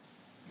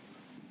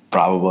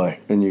 Probably.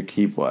 And you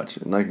keep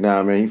watching. Like,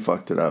 nah, man, he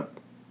fucked it up.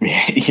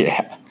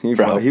 Yeah.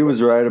 He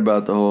was right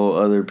about the whole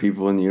other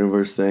people in the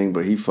universe thing,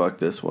 but he fucked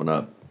this one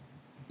up.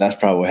 That's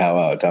probably how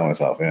I would tell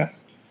myself, yeah.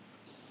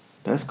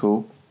 That's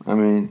cool. I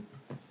mean,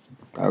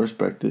 I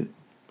respect it.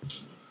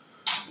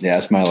 Yeah,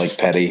 that's my, like,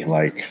 petty,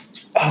 like,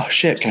 oh,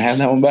 shit, can I have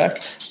that one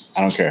back?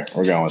 I don't care.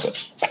 We're going with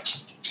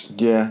it.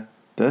 Yeah,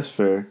 that's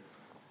fair.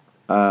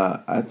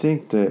 I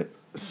think that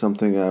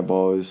something I've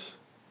always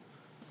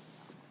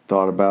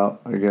thought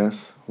about, I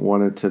guess,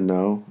 wanted to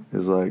know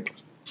is, like,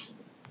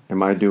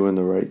 am I doing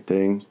the right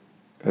thing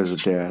as a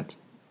dad?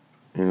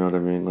 You know what I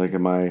mean? Like,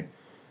 am I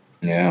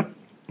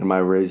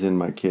raising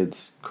my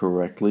kids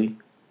correctly?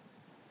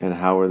 And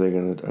how are they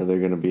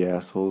gonna be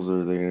assholes,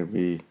 or are they gonna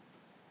be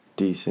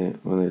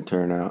decent when they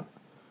turn out?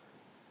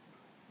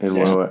 And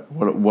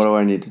what do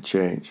I need to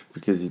change?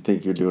 Because you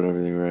think you're doing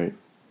everything right,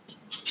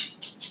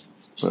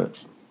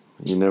 but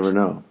you never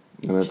know.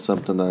 And that's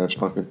something that I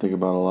fucking think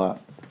about a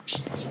lot.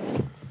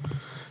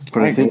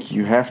 But I think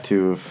you have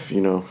to, if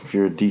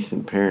you're a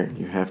decent parent,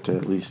 you have to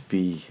at least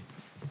be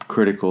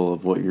critical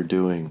of what you're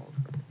doing.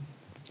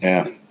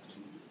 Yeah.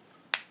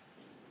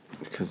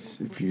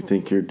 Because if you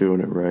think you're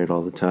doing it right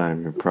all the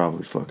time, you're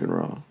probably fucking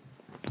wrong.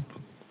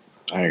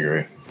 I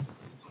agree.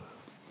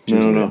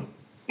 No.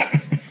 I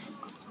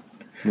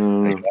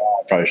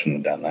probably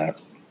shouldn't have done that.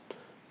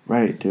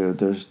 Right, dude.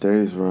 There's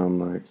days where I'm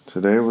like,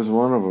 today was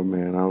one of them,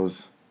 man. I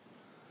was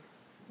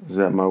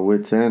at my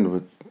wit's end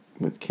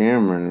with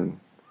Cameron, and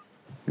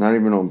not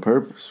even on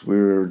purpose. We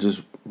were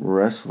just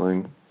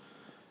wrestling,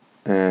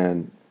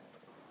 and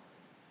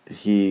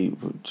he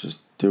was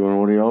just doing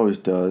what he always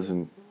does,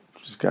 and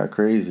just got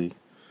crazy.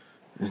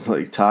 It's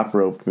like top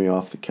roped me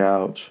off the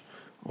couch.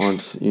 I'm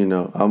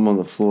on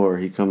the floor.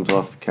 He comes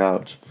off the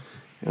couch,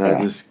 and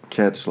I just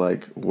catch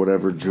like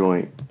whatever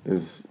joint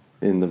is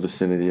in the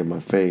vicinity of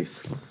my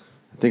face.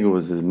 I think it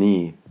was his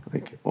knee,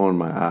 like on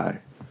my eye.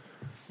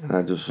 And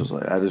I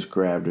just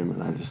grabbed him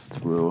and I just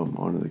threw him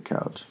onto the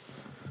couch.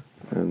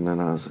 And then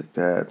I was like,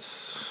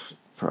 that's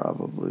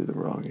probably the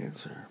wrong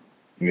answer.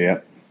 Yeah.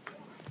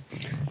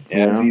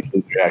 Yeah, it's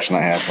usually the reaction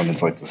I have when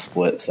it's like the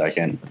split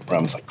second where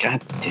I'm just like,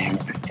 God damn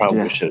it, I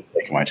probably should have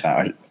taken my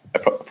time. I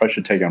probably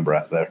should have taken a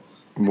breath there.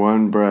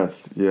 One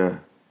breath, yeah.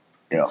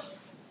 Yeah.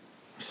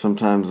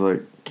 Sometimes,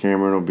 like,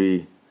 Cameron will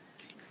be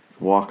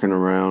walking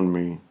around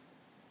me,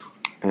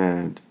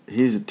 and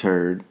he's a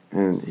turd,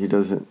 and he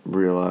doesn't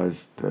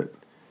realize that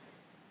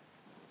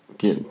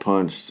getting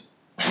punched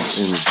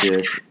in the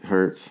dick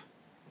hurts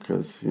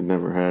because he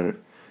never had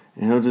it.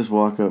 And he'll just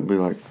walk up and be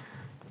like,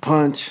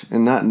 punch,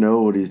 and not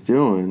know what he's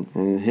doing,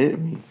 and it hit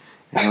me.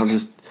 And I'll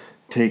just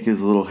take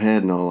his little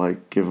head and I'll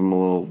like give him a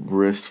little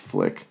wrist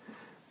flick.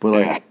 But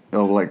like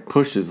I'll like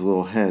push his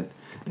little head,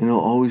 and he'll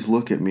always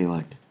look at me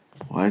like,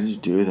 why did you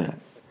do that?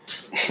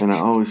 And I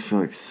always feel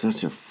like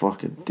such a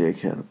fucking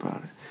dickhead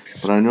about it.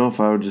 But I know if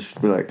I would just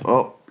be like,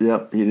 oh,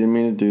 yep, he didn't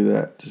mean to do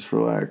that, just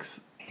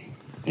relax.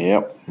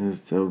 Yep.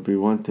 That would be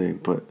one thing,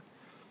 but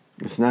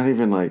it's not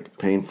even like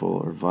painful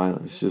or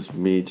violent. It's just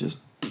me just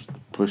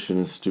pushing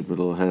his stupid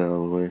little head out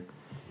of the way.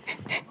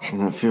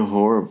 And I feel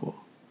horrible.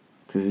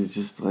 Because he's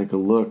just like a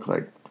look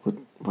like, what?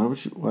 Why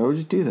would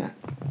you do that?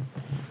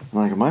 I'm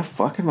like, am I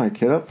fucking my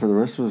kid up for the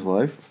rest of his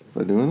life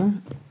by doing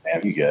that?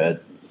 Damn, you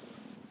good?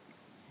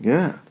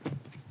 Yeah.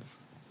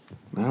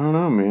 I don't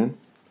know, man.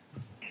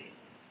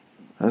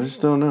 I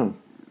just don't know.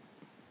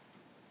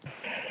 I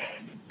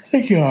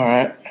think you're all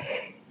right.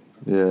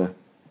 Yeah.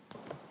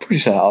 Pretty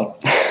solid.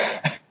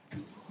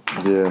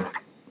 Yeah.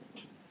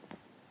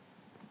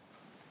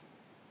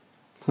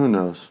 Who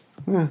knows?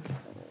 Yeah.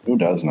 Who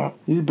does know?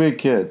 He's a big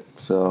kid,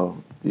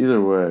 so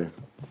either way,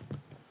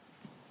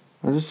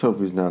 I just hope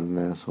he's not an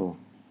asshole.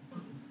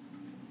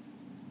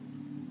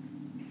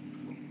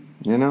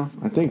 You know,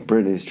 I think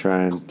Brittany's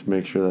trying to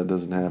make sure that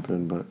doesn't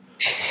happen, but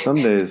some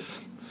days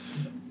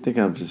I think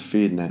I'm just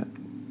feeding it.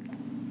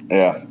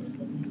 Yeah.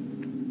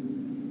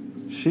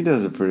 She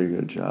does a pretty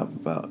good job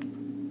about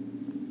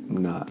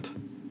not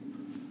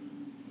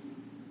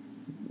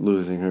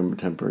losing her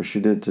temper. She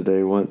did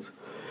today once.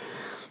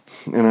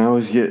 And I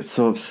always get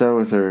so upset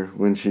with her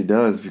when she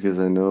does because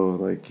I know,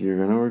 like, you're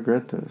going to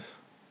regret this.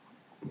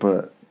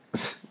 But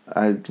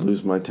I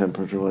lose my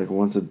temper like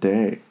once a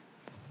day.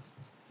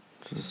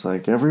 Just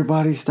like,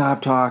 everybody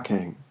stop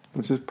talking.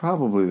 Which is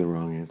probably the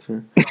wrong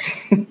answer.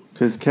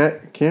 Because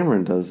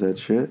Cameron does that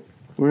shit.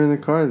 We were in the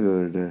car the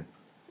other day.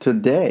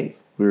 Today,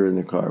 we were in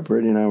the car.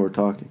 Brittany and I were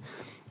talking.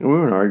 And we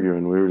weren't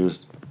arguing. We were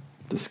just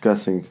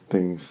discussing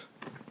things.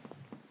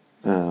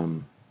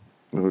 And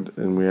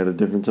we had a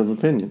difference of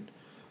opinion.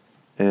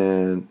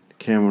 And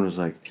Cameron was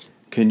like,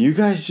 can you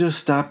guys just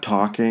stop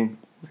talking?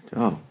 Like,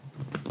 oh,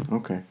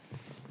 okay.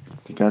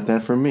 You got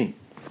that from me.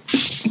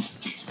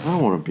 I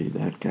don't want to be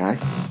that guy.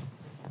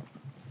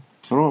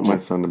 I don't want my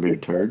son to be a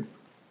turd.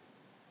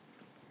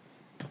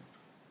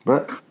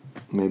 But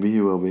maybe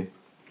he will be.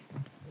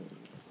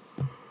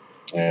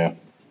 Yeah.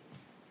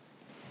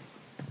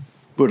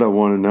 But I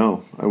want to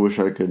know. I wish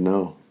I could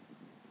know.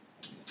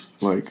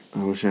 Like,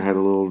 I wish I had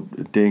a little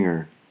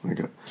dinger. Like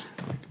a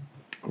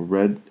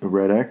red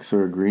X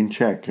or a green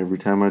check every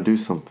time I do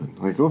something.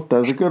 Like, oh, that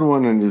was a good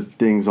one, and it just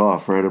dings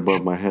off right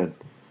above my head.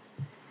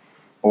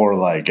 Or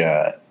like,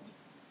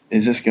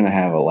 is this going to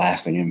have a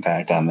lasting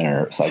impact on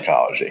their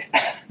psychology?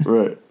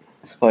 Right.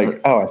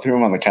 Like, oh, I threw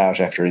him on the couch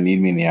after he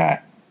kneed me in the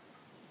eye.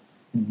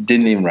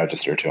 Didn't even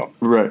register to him.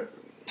 Right.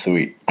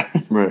 Sweet.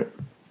 Right.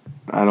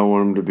 I don't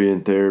want him to be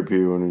in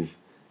therapy when he's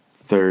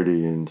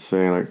 30 and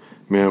saying, like,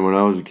 man, when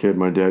I was a kid,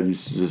 my dad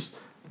used to just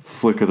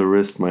flick of the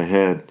wrist my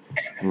head,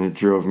 and it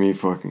drove me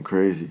fucking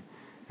crazy.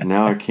 And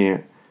now I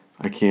can't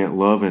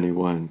love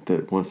anyone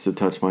that wants to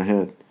touch my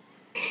head.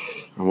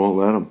 I won't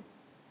let them.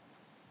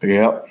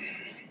 Yep.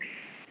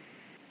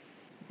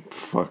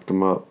 Fucked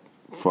him up.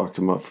 Fucked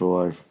him up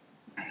for life.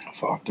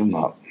 Fucked him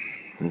up.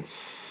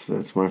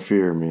 That's my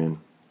fear, man.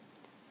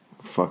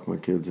 Fuck my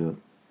kids up.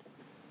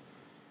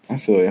 I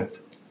feel you.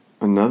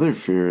 Another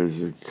fear is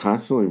you're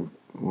constantly,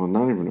 well,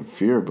 not even a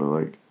fear, but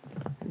like,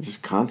 you're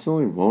just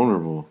constantly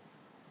vulnerable.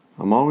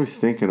 I'm always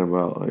thinking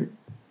about, like,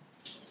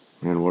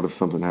 man, what if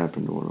something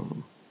happened to one of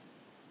them?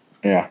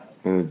 Yeah.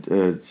 And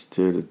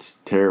it's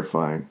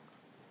terrifying.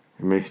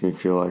 It makes me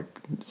feel like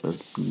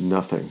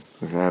nothing.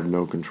 Like I have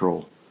no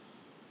control.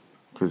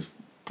 Because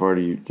part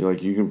of you,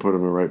 like, you can put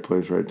them in the right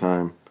place, right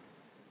time,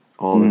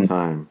 all the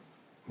time,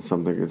 and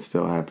something could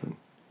still happen.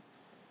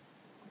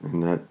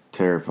 And that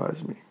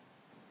terrifies me.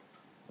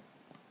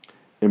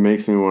 It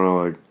makes me want to,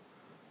 like,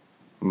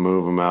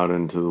 move them out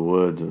into the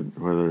woods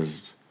where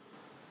there's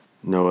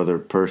no other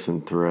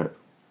person threat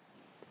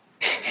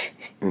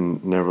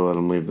and never let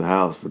them leave the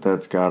house. But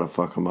that's got to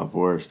fuck them up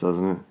worse,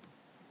 doesn't it?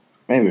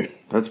 Maybe.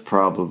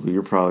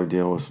 You're probably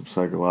dealing with some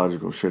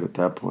psychological shit at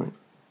that point.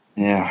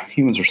 Yeah,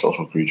 humans are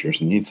social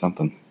creatures and need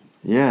something.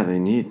 Yeah, they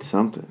need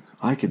something.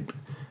 I could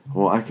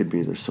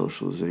be their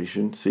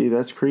socialization. See,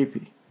 that's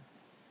creepy.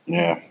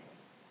 Yeah.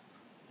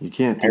 You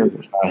can't do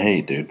that. I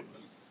hate, dude.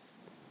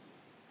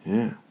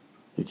 Yeah.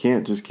 You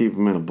can't just keep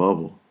them in a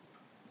bubble.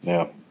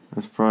 Yeah.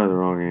 That's probably the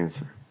wrong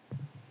answer.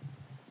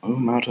 Move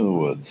them out to the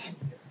woods.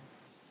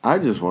 I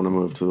just want to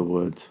move to the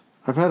woods.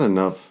 I've had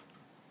enough.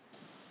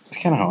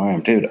 It's kind of how I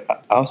am. Dude,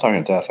 I was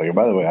talking to Tess, like,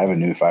 by the way, I have a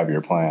new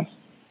 5-year plan.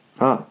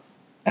 Huh.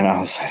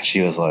 And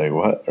she was like,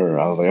 what? Or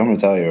I was like, I'm going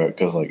to tell you,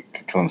 because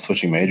I'm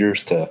switching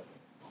majors to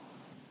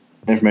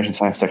information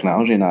science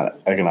technology, not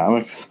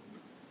economics.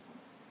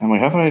 I'm like,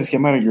 how about I just get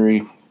my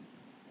degree,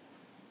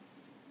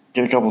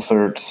 get a couple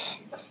certs,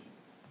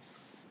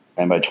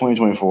 and by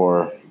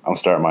 2024, I'm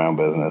starting my own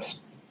business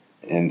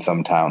in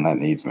some town that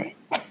needs me.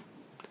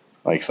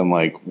 Like some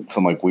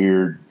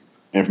weird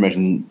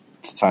information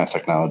science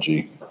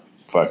technology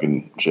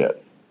fucking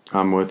shit.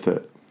 I'm with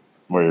it.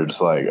 Where you're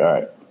just like, all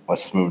right,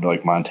 let's just move to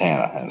like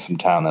Montana and some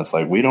town that's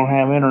like, we don't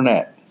have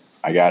internet.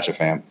 I got you,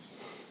 fam.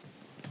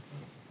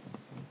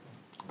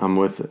 I'm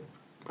with it.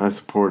 I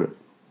support it.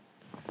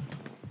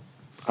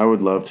 I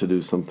would love to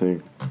do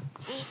something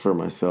for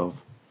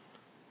myself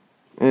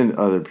and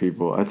other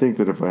people. I think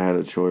that if I had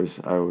a choice,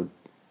 I would,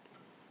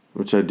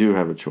 which I do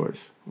have a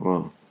choice.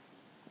 Well,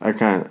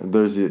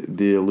 there's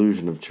the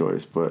illusion of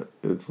choice, but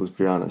let's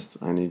be honest,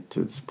 I need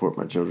to support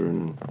my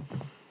children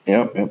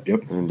Yep.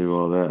 and do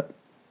all that.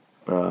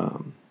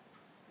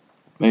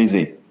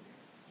 Easy.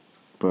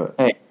 But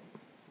hey,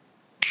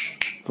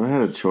 If I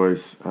had a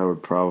choice, I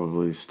would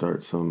probably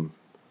start some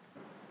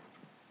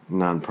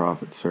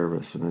nonprofit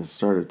service, and I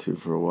started to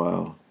for a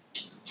while.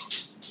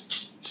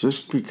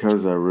 Just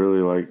because I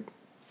really like,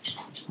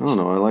 I don't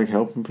know, I like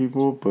helping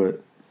people,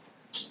 but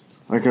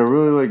like I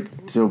really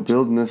like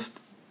building this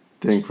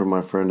thing for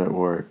my friend at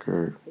work,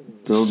 or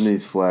building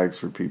these flags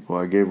for people.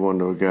 I gave one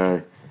to a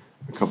guy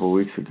a couple of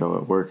weeks ago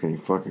at work, and he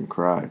fucking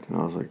cried. And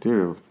I was like,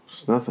 dude,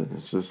 it's nothing.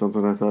 It's just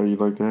something I thought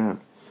you'd like to have.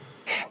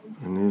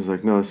 And he was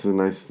like, no, this is the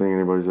nicest thing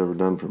anybody's ever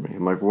done for me.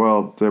 I'm like,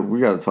 well,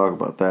 we got to talk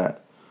about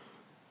that.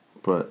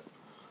 But,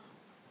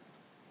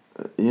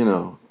 you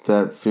know,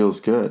 that feels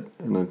good.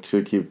 And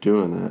to keep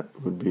doing that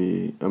would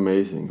be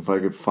amazing. If I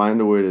could find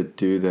a way to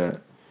do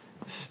that,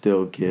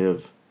 still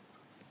give,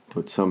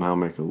 but somehow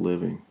make a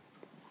living,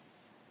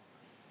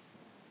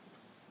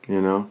 you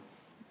know,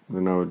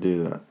 then I would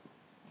do that.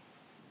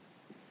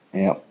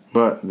 Yep.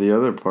 But the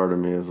other part of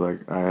me is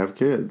like, I have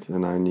kids,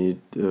 and I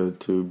need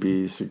to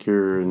be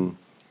secure and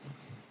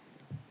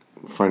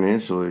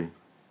financially,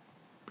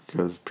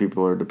 because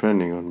people are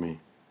depending on me.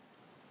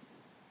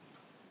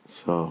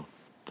 So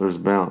there's a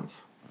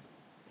balance.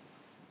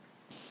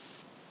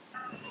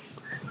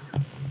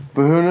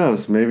 But who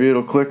knows? Maybe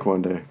it'll click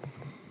one day.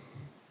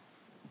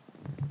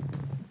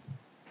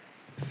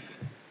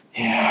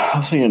 Yeah, I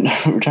was thinking,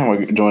 we were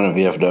talking about joining a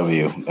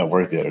VFW at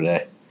work the other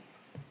day.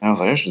 And I was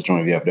like, I should just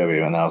join a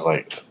VFW. And I was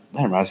like,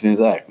 that reminds me of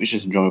Zach. We should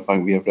just join a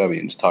fucking VFW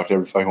and just talk to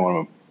every fucking one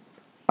of them.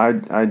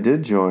 I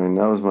did join.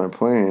 That was my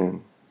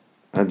plan.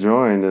 I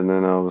joined, and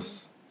then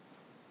there's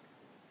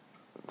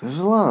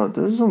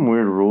some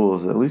weird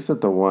rules, at least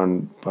at the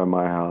one by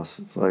my house.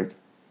 It's like,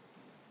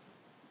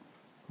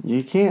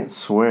 you can't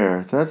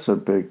swear. That's a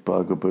big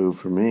bugaboo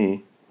for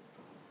me.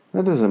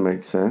 That doesn't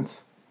make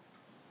sense.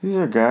 These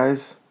are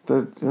guys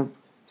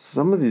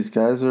some of these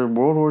guys are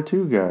World War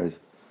II guys.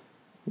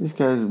 These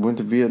guys went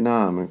to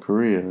Vietnam and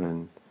Korea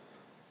and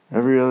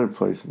every other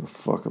place on the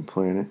fucking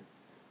planet.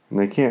 And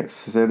they can't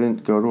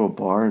go to a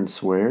bar and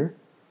swear?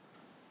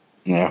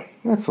 Yeah.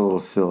 That's a little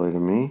silly to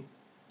me.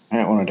 I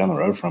got one down the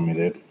road from me,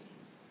 dude.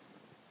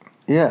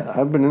 Yeah,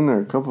 I've been in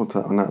there a couple of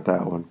times. Not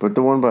that one, but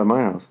the one by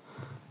my house.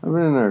 I've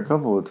been in there a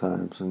couple of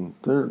times, and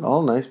they're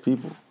all nice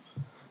people.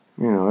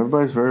 You know,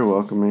 everybody's very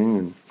welcoming,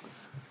 and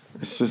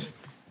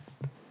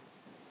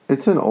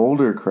it's an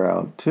older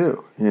crowd,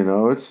 too. You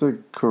know, it's the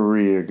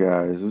Korea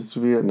guys, it's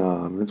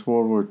Vietnam, it's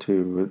World War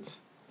II,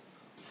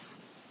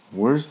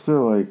 where's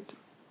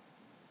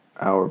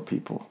our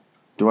people?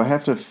 Do I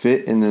have to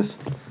fit in this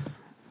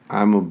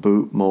I'm a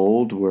boot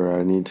mold where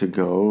I need to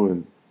go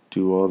and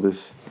do all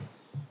this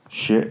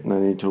shit, and I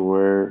need to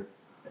wear,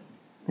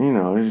 you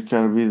know, you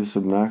gotta be this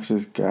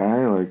obnoxious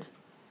guy, like,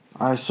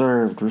 I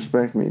served,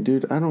 respect me.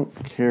 Dude, I don't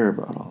care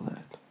about all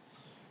that.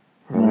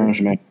 Right? I know what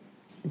you mean.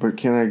 But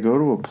can I go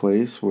to a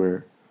place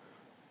where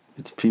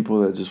it's people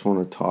that just want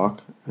to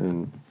talk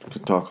and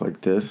can talk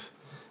like this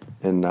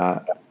and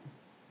not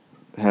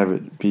have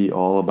it be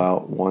all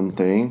about one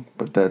thing,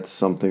 but that's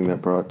something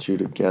that brought you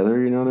together,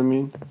 you know what I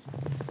mean?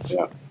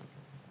 Yeah.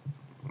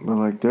 But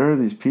like, there are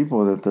these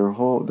people that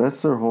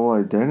that's their whole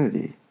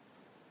identity.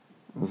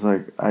 It's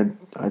like, I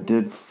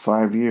did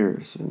 5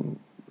 years, and,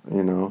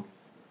 you know.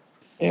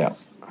 Yeah.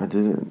 I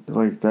didn't,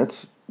 like,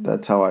 that's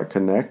how I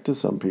connect to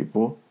some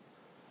people.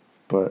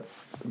 But,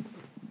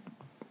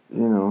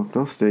 you know,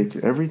 they'll stake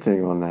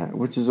everything on that,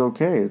 which is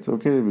okay. It's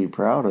okay to be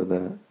proud of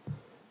that.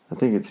 I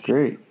think it's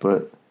great,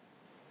 but,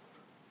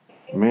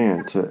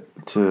 man,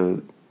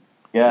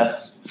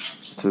 Yes.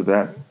 for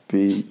that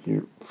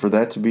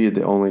to be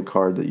the only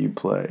card that you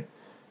play.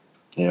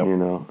 Yep. You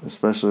know,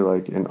 especially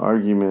like in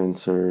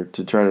arguments, or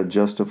to try to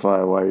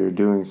justify why you're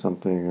doing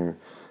something, or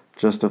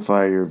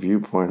justify your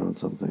viewpoint on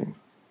something.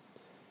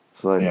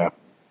 It's like, yeah.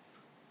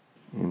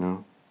 You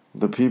know,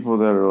 the people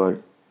that are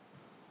like,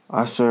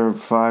 I served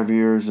 5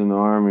 years in the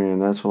Army, and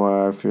that's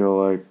why I feel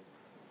like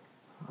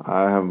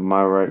I have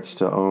my rights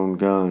to own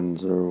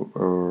guns,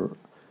 or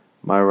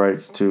my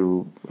rights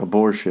to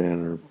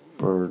abortion,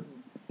 or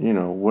you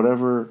know,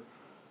 whatever.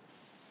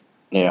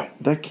 Yeah.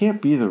 That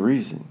can't be the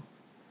reason.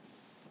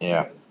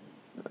 Yeah.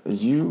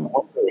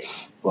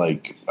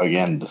 Like,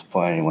 again, just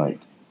playing, like,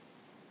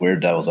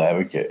 weird devil's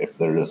advocate, if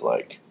they're just,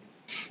 like,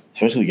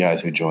 especially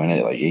guys who join it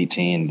at, like,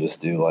 18,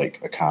 just do, like,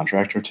 a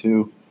contract or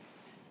two,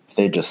 if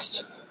they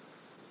just,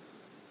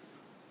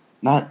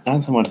 not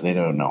so much they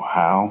don't know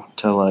how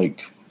to,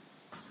 like,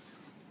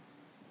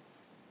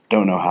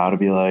 don't know how to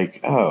be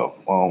like, oh,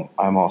 well,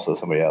 I'm also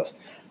somebody else,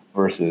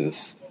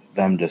 versus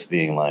them just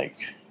being like,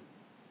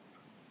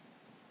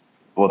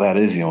 well, that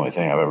is the only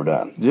thing I've ever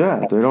done.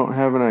 Yeah, they don't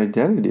have an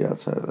identity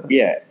outside of that.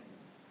 Yeah.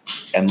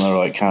 And they're,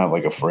 like, kind of,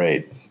 like,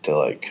 afraid to,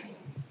 like,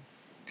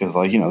 because,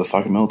 like, you know, the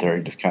fucking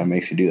military just kind of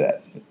makes you do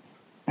that.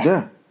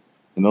 Yeah.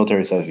 The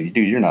military says, dude,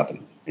 you're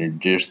nothing. You're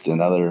just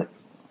another.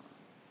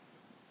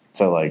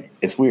 So, like,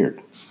 it's weird.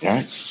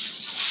 Right?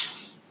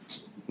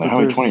 Like,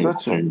 how many 20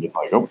 years you're just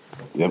like, oh,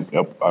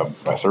 yep,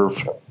 I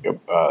served. Yep,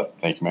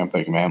 thank you,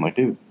 ma'am. Like,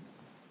 dude,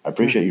 I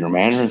appreciate your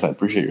manners. I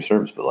appreciate your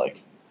service, but,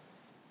 like,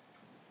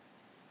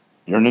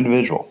 you're an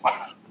individual.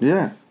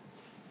 Yeah.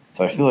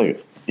 So I feel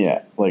like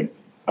Yeah, like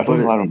I feel But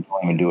like a lot of them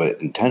don't even do it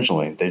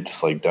intentionally. They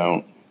just like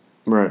don't.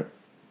 right,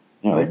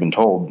 You know, they've been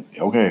told,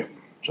 okay,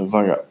 shut the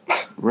fuck up.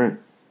 right.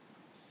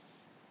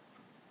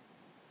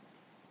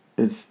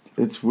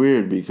 It's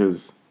weird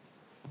because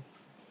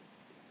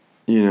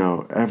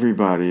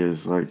everybody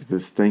is like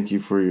this thank you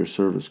for your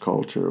service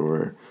culture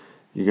where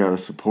you got to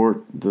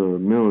support the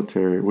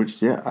military,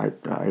 which yeah,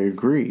 I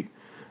agree,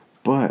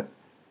 but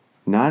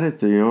not at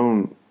the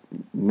own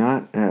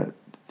not at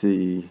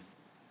the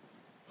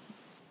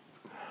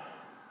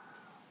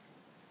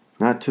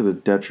not to the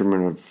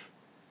detriment of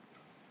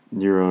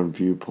your own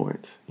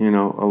viewpoints. A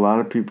lot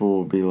of people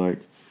will be like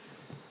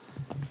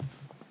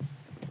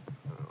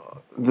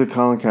the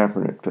Colin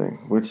Kaepernick thing,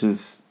 which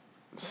is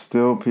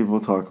still people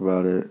talk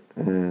about it,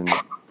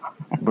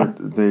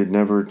 but they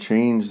never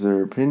change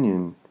their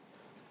opinion.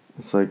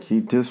 It's like he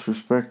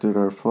disrespected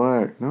our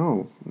flag.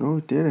 No,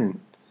 he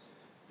didn't.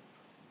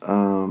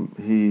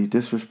 He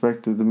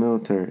disrespected the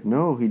military.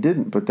 No, he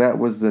didn't. But that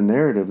was the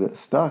narrative that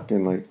stuck,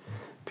 and like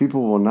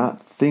people will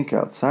not think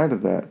outside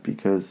of that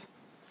because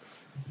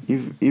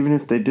even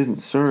if they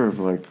didn't serve,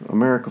 like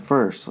America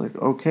first, like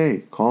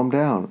okay, calm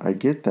down. I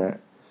get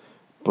that,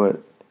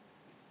 but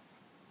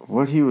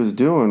what he was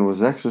doing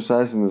was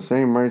exercising the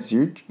same rights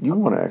you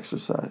want to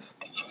exercise.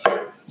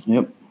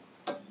 Yep.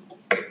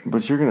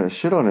 But you're gonna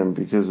shit on him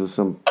because of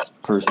some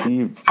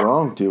perceived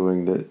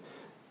wrongdoing that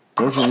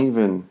doesn't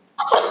even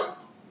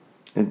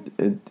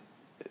it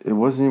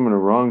wasn't even a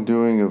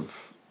wrongdoing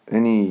of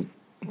any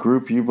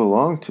group you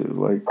belong to.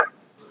 Like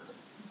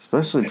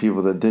especially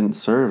people that didn't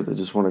serve that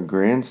just want to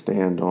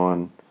grandstand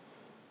on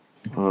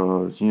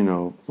well,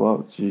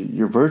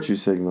 you're virtue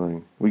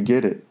signaling. We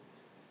get it.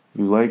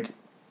 You like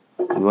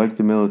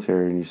the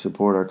military and you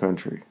support our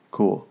country.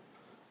 Cool.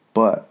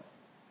 But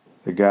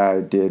the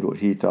guy did what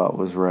he thought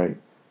was right.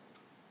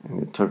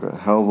 And it took a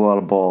hell of a lot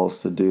of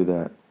balls to do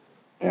that.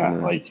 Yeah,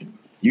 like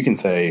you can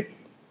say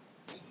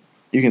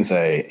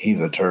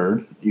he's a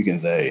turd. You can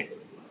say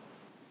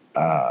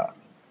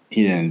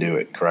he didn't do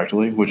it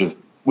correctly, which is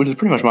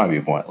pretty much my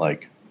viewpoint.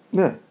 Like,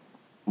 yeah,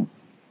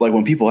 like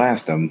when people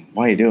asked him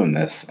why are you doing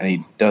this, and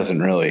he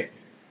doesn't really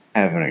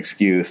have an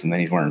excuse, and then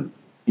he's wearing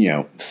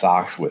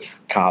socks with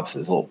cops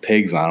as little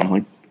pigs on them.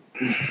 Like,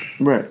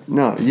 right?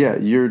 No, yeah,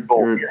 you're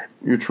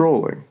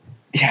trolling.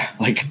 Yeah,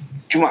 like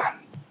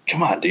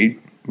come on, dude.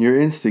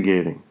 You're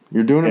instigating.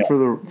 You're doing it for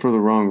the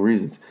wrong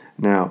reasons.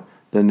 Now,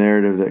 the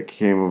narrative that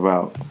came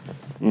about,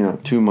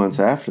 2 months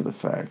after the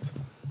fact,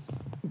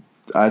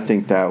 I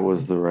think that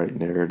was the right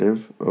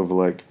narrative of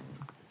like,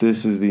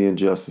 this is the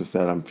injustice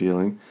that I'm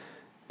feeling.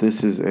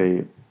 This is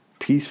a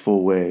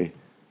peaceful way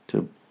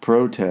to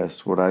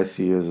protest what I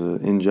see as an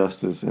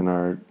injustice in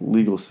our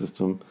legal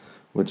system,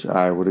 which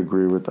I would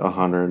agree with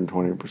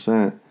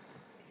 120%,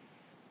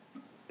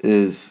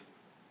 is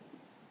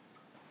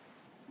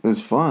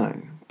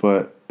fine.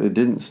 But it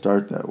didn't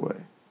start that way.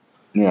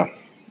 Yeah.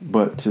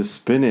 But to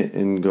spin it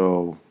and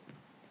go,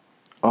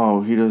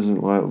 oh, he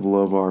doesn't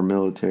love our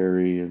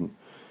military and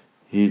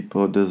he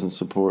doesn't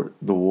support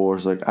the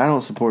wars. Like, I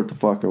don't support the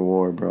fucking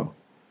war, bro.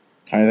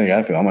 How do you think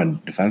I feel? I'm a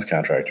defense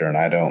contractor and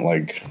I don't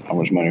like how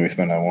much money we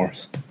spend on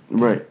wars.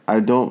 Right.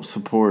 I don't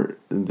support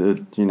all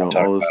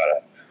this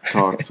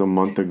talks a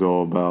month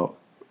ago about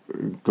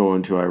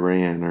going to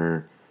Iran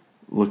or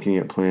looking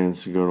at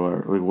plans to go to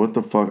Iran. Like, what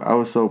the fuck? I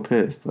was so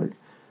pissed. Like,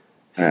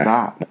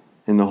 stop.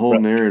 And the whole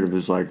narrative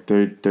is like,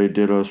 they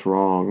did us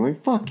wrong.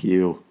 Like, fuck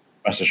you.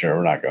 Rest assured,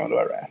 we're not going to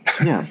Iran.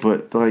 Yeah,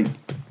 but, like,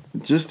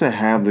 just to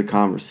have the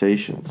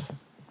conversations.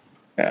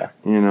 Yeah.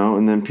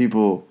 And then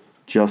people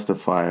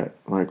justify it.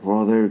 Like,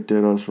 well, they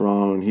did us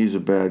wrong. He's a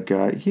bad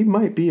guy. He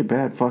might be a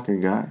bad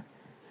fucking guy.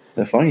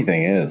 The funny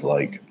thing is,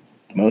 like,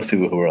 most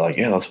people who are like,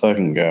 yeah, let's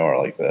fucking go are,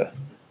 like, the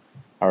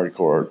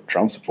hardcore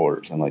Trump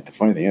supporters. And, like, the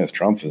funny thing is,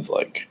 Trump is,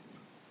 like,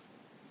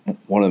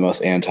 one of the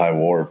most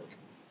anti-war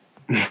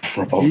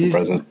Republican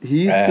presidents.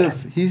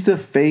 He's the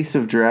face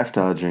of draft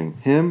dodging.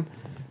 Him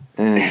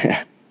and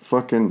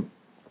fucking...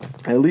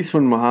 At least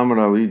when Muhammad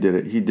Ali did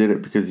it, he did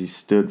it because he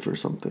stood for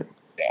something.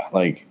 Yeah,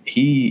 like,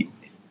 he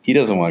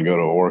doesn't want to go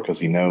to war because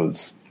he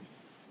knows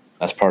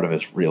that's part of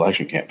his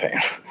re-election campaign.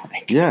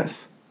 Like,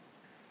 yes.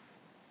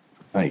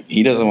 Like,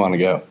 he doesn't want to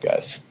go,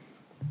 guys.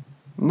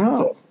 No.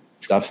 So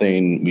stop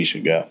saying we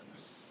should go.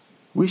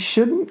 We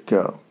shouldn't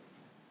go.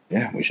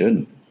 Yeah, we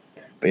shouldn't.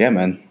 But yeah,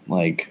 man,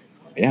 like,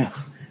 yeah.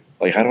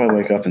 Like, how do I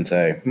wake up and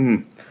say,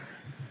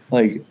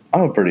 like,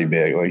 I'm a pretty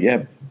big, like,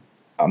 yeah,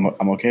 I'm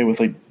okay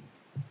with, like,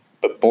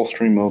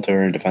 bolstering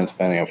military defense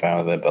spending. I'm fine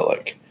with it, but,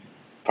 like,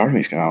 part of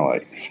me's kind of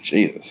like,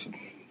 Jesus,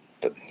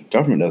 the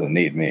government doesn't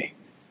need me.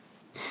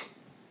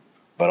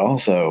 But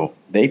also,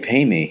 they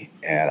pay me,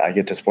 and I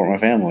get to support my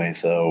family,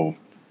 so...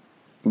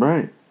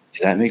 Right.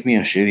 Does that make me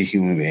a shitty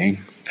human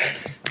being?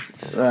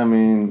 I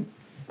mean,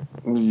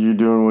 you're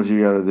doing what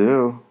you gotta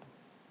do.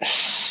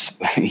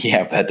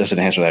 Yeah, but that doesn't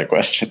answer that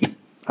question.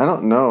 I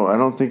don't know. I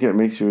don't think it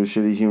makes you a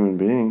shitty human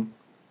being.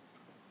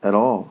 At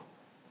all.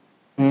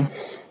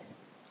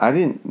 I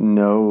didn't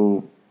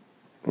know,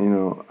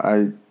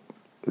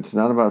 it's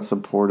not about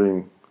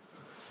supporting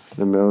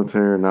the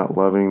military or not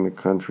loving the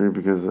country,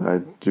 because I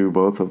do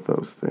both of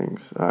those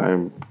things.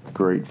 I'm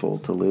grateful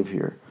to live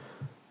here.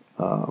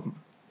 But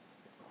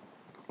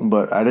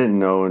I didn't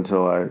know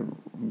until I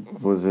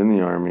was in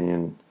the Army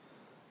and,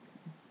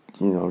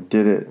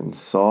 did it and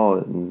saw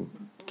it and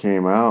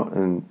came out.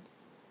 And,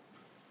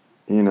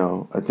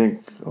 I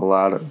think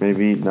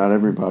maybe not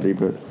everybody,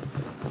 but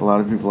a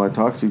lot of people I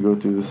talk to go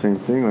through the same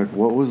thing. Like,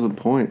 what was the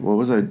point? What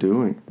was I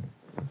doing?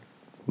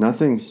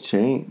 Nothing's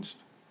changed.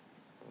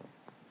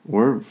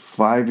 We're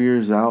 5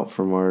 years out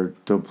from our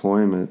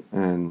deployment,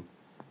 and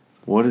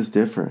what is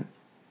different?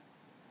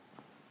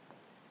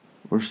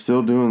 We're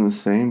still doing the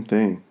same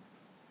thing.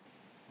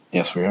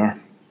 Yes, we are.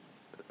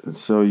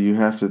 So you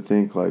have to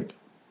think, like,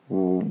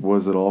 well,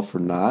 was it all for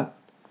naught?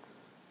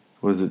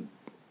 Was it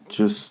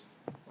just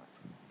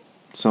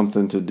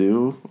something to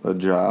do, a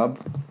job?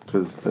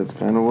 Because that's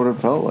kind of what it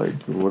felt like,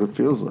 or what it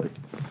feels like.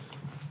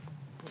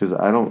 Because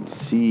I don't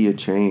see a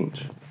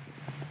change.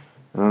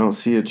 And I don't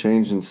see a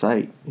change in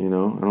sight, I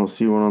don't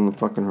see one on the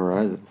fucking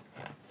horizon.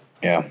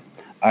 Yeah.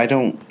 I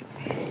don't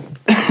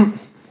know.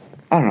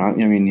 I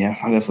mean, yeah,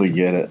 I definitely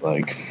get it.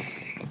 Like,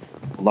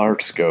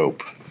 large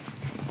scope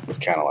was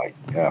kind of like,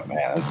 yeah,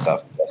 man, it's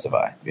tough to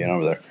justify being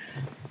over there.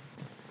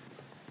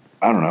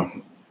 I don't know.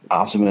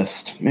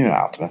 Optimist. Maybe not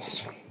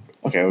optimist.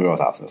 Okay, we'll go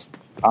with optimist.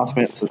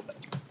 Optimist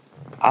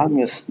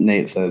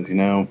Nate says,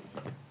 even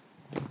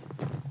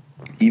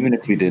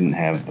if we didn't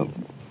have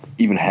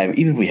even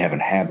if we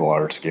haven't had the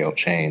large scale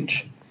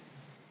change,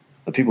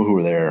 the people who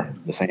were there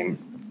the same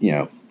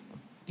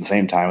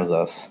time as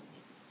us,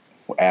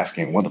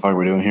 asking what the fuck are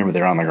we doing here, but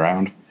they're on the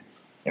ground.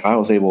 If I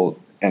was able,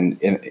 and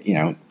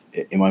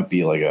it might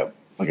be like a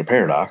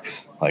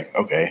paradox. Like,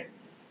 okay,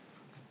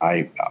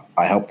 I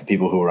helped the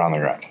people who were on the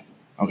ground.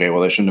 Okay,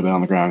 well, they shouldn't have been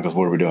on the ground because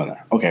what are we doing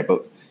there? Okay,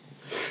 but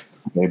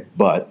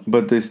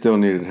they still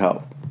needed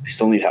help. They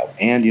still need help,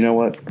 and you know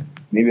what?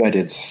 Maybe I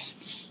did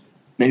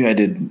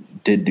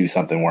do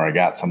something where I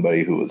got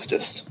somebody who was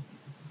just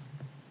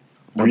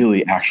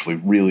really, actually,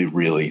 really,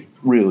 really,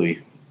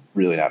 really,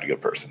 really not a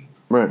good person.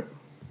 Right.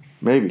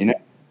 Maybe.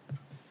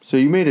 So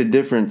you made a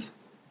difference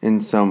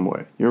in some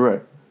way. You're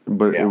right.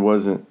 But it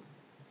wasn't,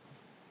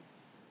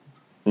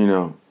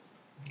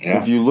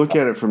 if you look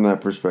at it from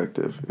that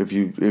perspective, if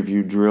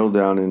you drill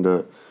down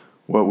into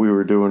what we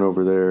were doing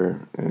over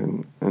there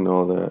and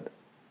all that,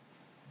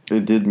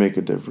 it did make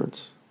a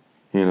difference,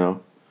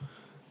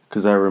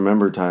 Because I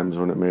remember times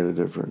when it made a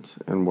difference,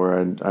 and where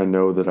I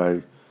know that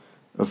I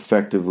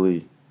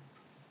effectively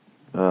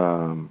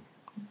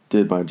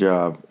did my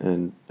job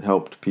and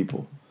helped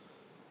people.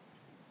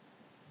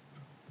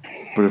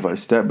 But if I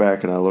step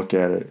back and I look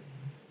at it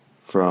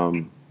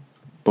from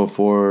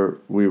before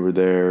we were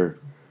there,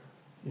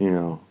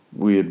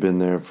 we had been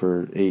there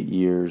for 8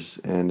 years,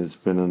 and it's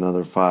been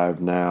another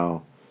 5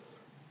 now.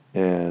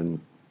 And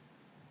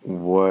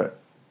what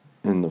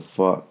in the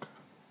fuck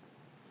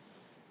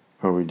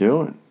are we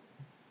doing?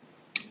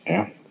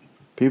 Yeah.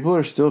 People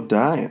are still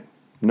dying.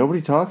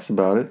 Nobody talks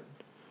about it.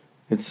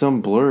 It's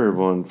some blurb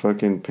on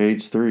fucking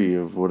page 3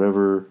 of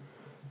whatever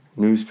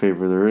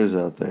newspaper there is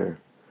out there.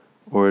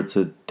 Or it's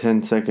a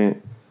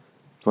 10-second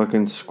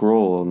fucking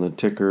scroll on the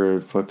ticker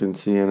at fucking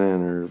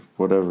CNN or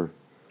whatever.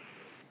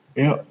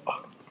 Yeah.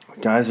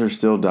 Guys are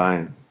still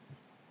dying.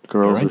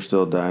 Girls are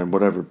still dying.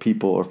 Whatever.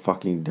 People are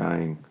fucking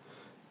dying.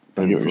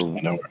 And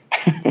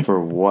for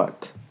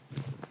what?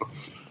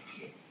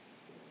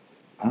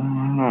 I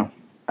don't know.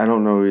 I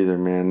don't know either,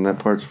 man. That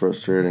part's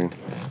frustrating.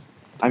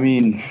 I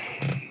mean,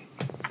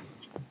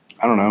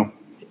 I don't know.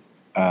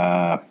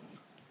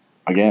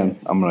 Again,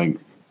 I'm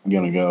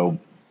gonna go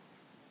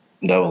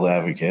devil's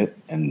advocate,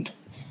 and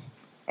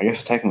I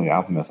guess technically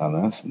optimist on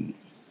this. And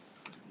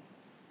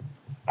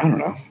I don't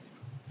know.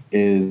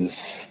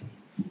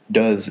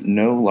 Does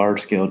no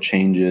large scale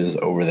changes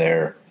over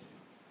there?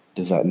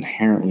 Does that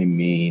inherently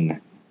mean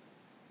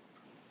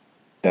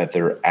that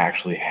there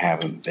actually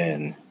haven't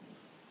been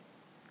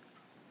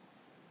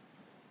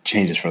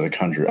changes for the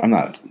country? I'm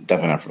not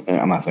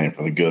saying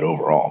for the good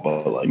overall,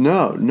 but like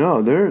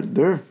no,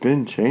 there have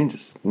been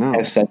changes. No,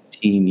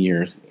 18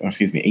 years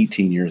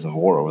of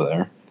war over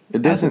there.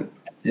 It doesn't.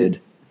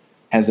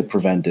 Has it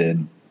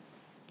prevented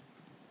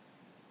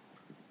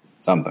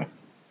something?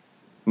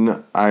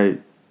 No,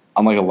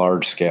 on like a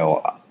large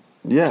scale.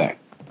 Yeah, thing.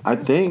 I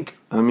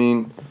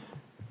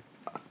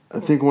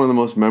think one of the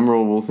most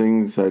memorable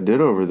things I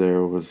did over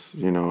there was,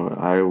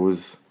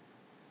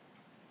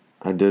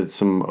 I did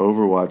some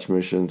Overwatch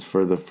missions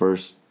for the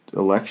first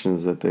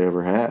elections that they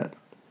ever had.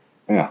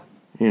 Yeah.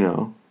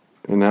 And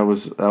that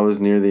was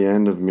near the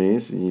end of me.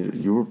 So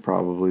you were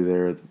probably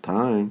there at the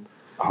time.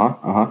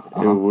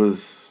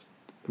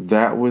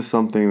 That was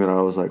something that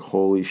I was like,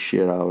 holy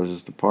shit, I was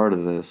just a part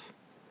of this.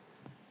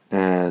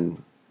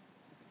 And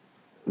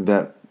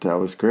that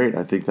was great.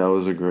 I think that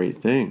was a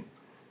great thing.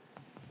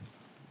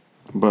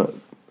 But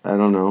I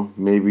don't know,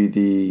 maybe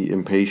the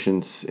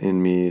impatience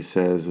in me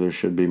says there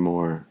should be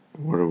more.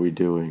 What are we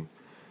doing?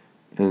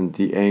 And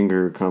the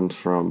anger comes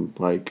from,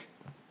 like,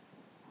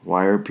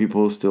 why are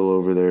people still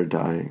over there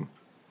dying?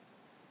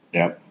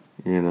 Yep.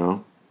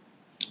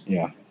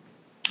 Yeah.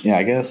 Yeah,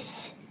 I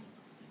guess.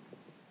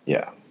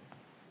 Yeah.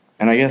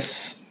 And I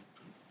guess,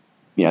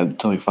 yeah,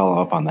 to like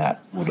follow up on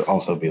that would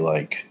also be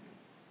like,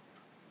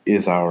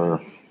 is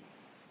our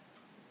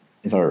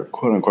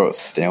quote unquote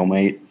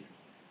stalemate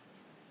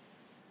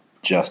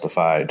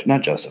justified?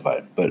 Not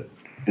justified, but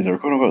is our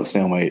quote unquote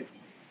stalemate,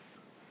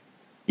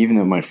 even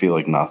though it might feel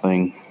like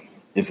nothing,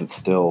 is it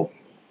still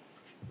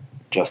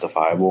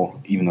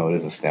justifiable? Even though it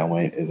is a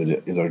stalemate, is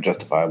it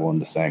justifiable in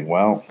just saying,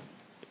 well,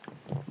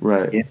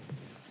 Right. yeah,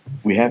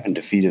 we haven't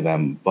defeated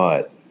them,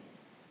 but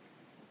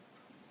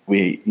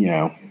we,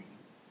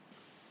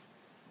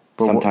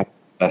 But sometimes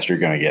the best you're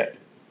gonna get.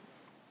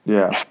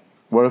 Yeah.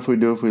 What if we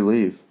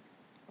leave?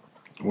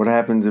 What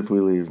happens if we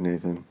leave,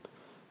 Nathan?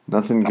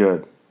 Nothing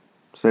good.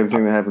 Same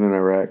thing that happened in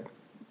Iraq.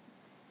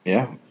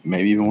 Yeah,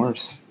 maybe even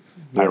worse.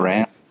 Yeah.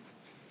 Iran,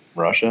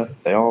 Russia,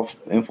 they all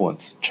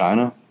influence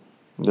China.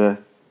 Yeah.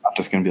 I'm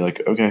just gonna be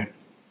like, okay,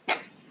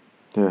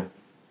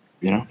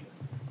 Yeah.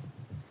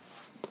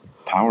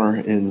 Power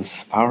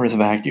is a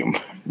vacuum.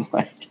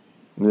 Like,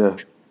 Yeah.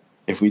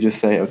 if we just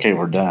say, okay,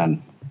 we're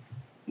done,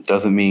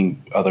 doesn't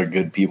mean other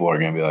good people are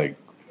gonna be like,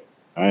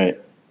 all right.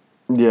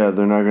 Yeah,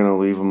 they're not going to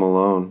leave them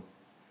alone.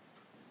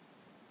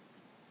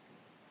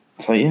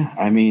 So yeah,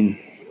 I mean,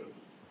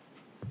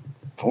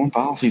 foreign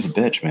policy's a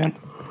bitch, man.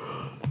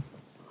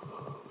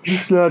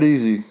 It's not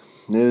easy.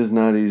 It is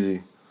not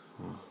easy.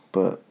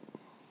 But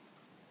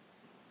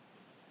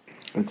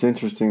it's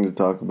interesting to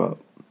talk about.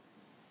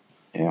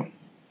 Yeah.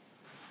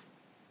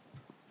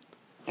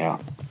 Yeah.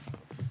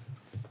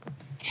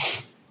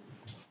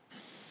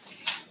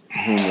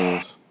 Who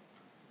knows?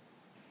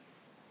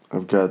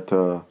 I've got,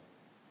 do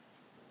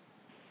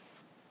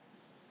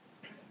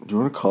you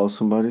want to call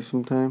somebody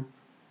sometime?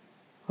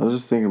 I was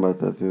just thinking about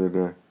that the other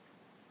day.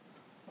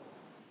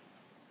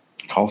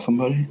 Call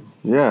somebody?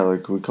 Yeah,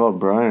 like we called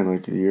Brian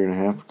like a year and a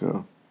half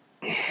ago.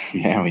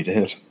 Yeah, we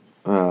did.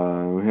 We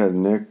had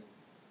Nick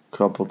a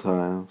couple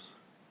times.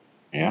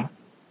 Yeah.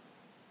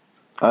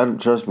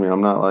 Trust me,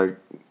 I'm not like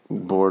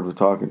bored with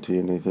talking to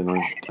you, Nathan.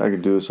 I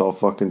could do this all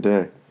fucking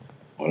day.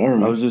 Whatever, I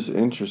man. was just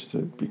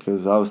interested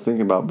because I was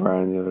thinking about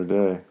Brian the other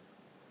day.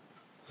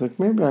 It's like,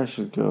 maybe I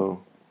should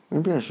go.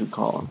 Maybe I should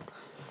call him.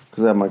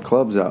 Because I have my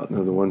clubs out, and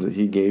they're the ones that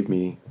he gave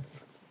me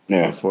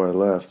before I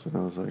left. And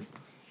I was like,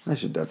 I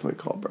should definitely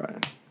call Brian.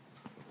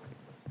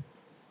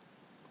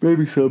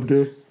 Maybe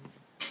someday.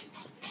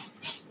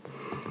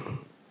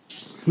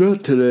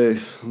 Not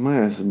today. My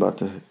ass is about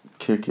to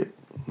kick it.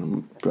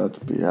 I'm about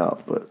to be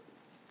out, but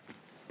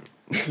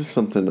this is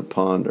something to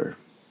ponder.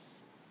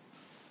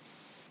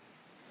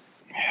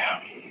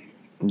 Yeah.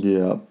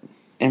 Yeah.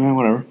 Hey, man,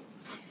 whatever.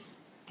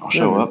 I'll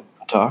show Yeah. up.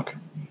 I'll talk.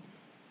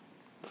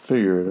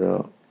 Figure it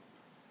out.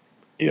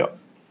 Yep.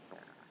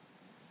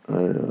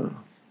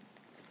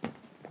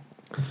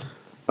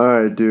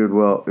 Alright, dude.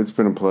 Well, it's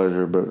been a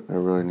pleasure, but I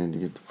really need to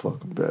get the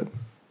fuck in bed.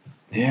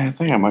 Yeah, I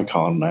think I might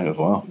call it a night as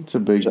well. It's a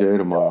big day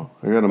tomorrow.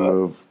 I gotta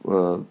move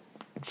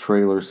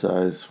trailer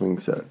size swing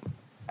set.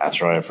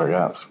 That's right, I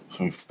forgot.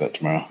 Swing set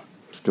tomorrow.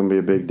 It's gonna be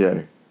a big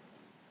day.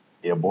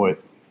 Yeah, boy.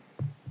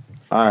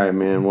 Alright,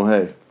 man. Well,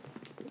 hey.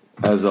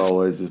 As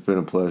always, it's been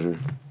a pleasure.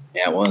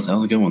 Yeah, it was. That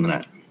was a good one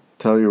tonight.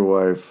 Tell your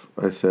wife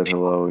I said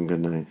hello and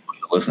good night.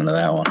 Listen to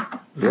that one.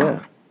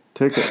 Yeah.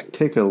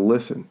 Take a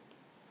listen.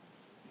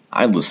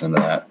 I'd listen to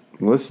that.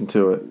 Listen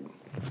to it.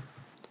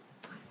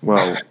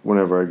 Well,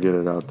 whenever I get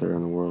it out there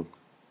in the world.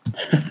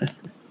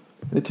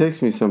 It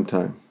takes me some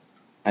time.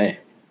 Hey,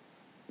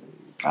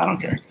 I don't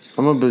care.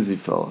 I'm a busy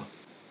fella.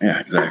 Yeah,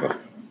 exactly.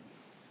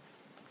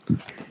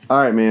 All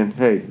right, man.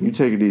 Hey, you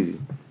take it easy.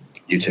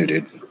 You too,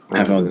 dude.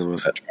 Have fun with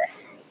this set tomorrow.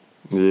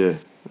 Yeah,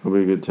 it'll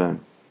be a good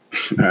time.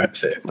 All right,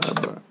 see ya.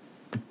 Bye-bye.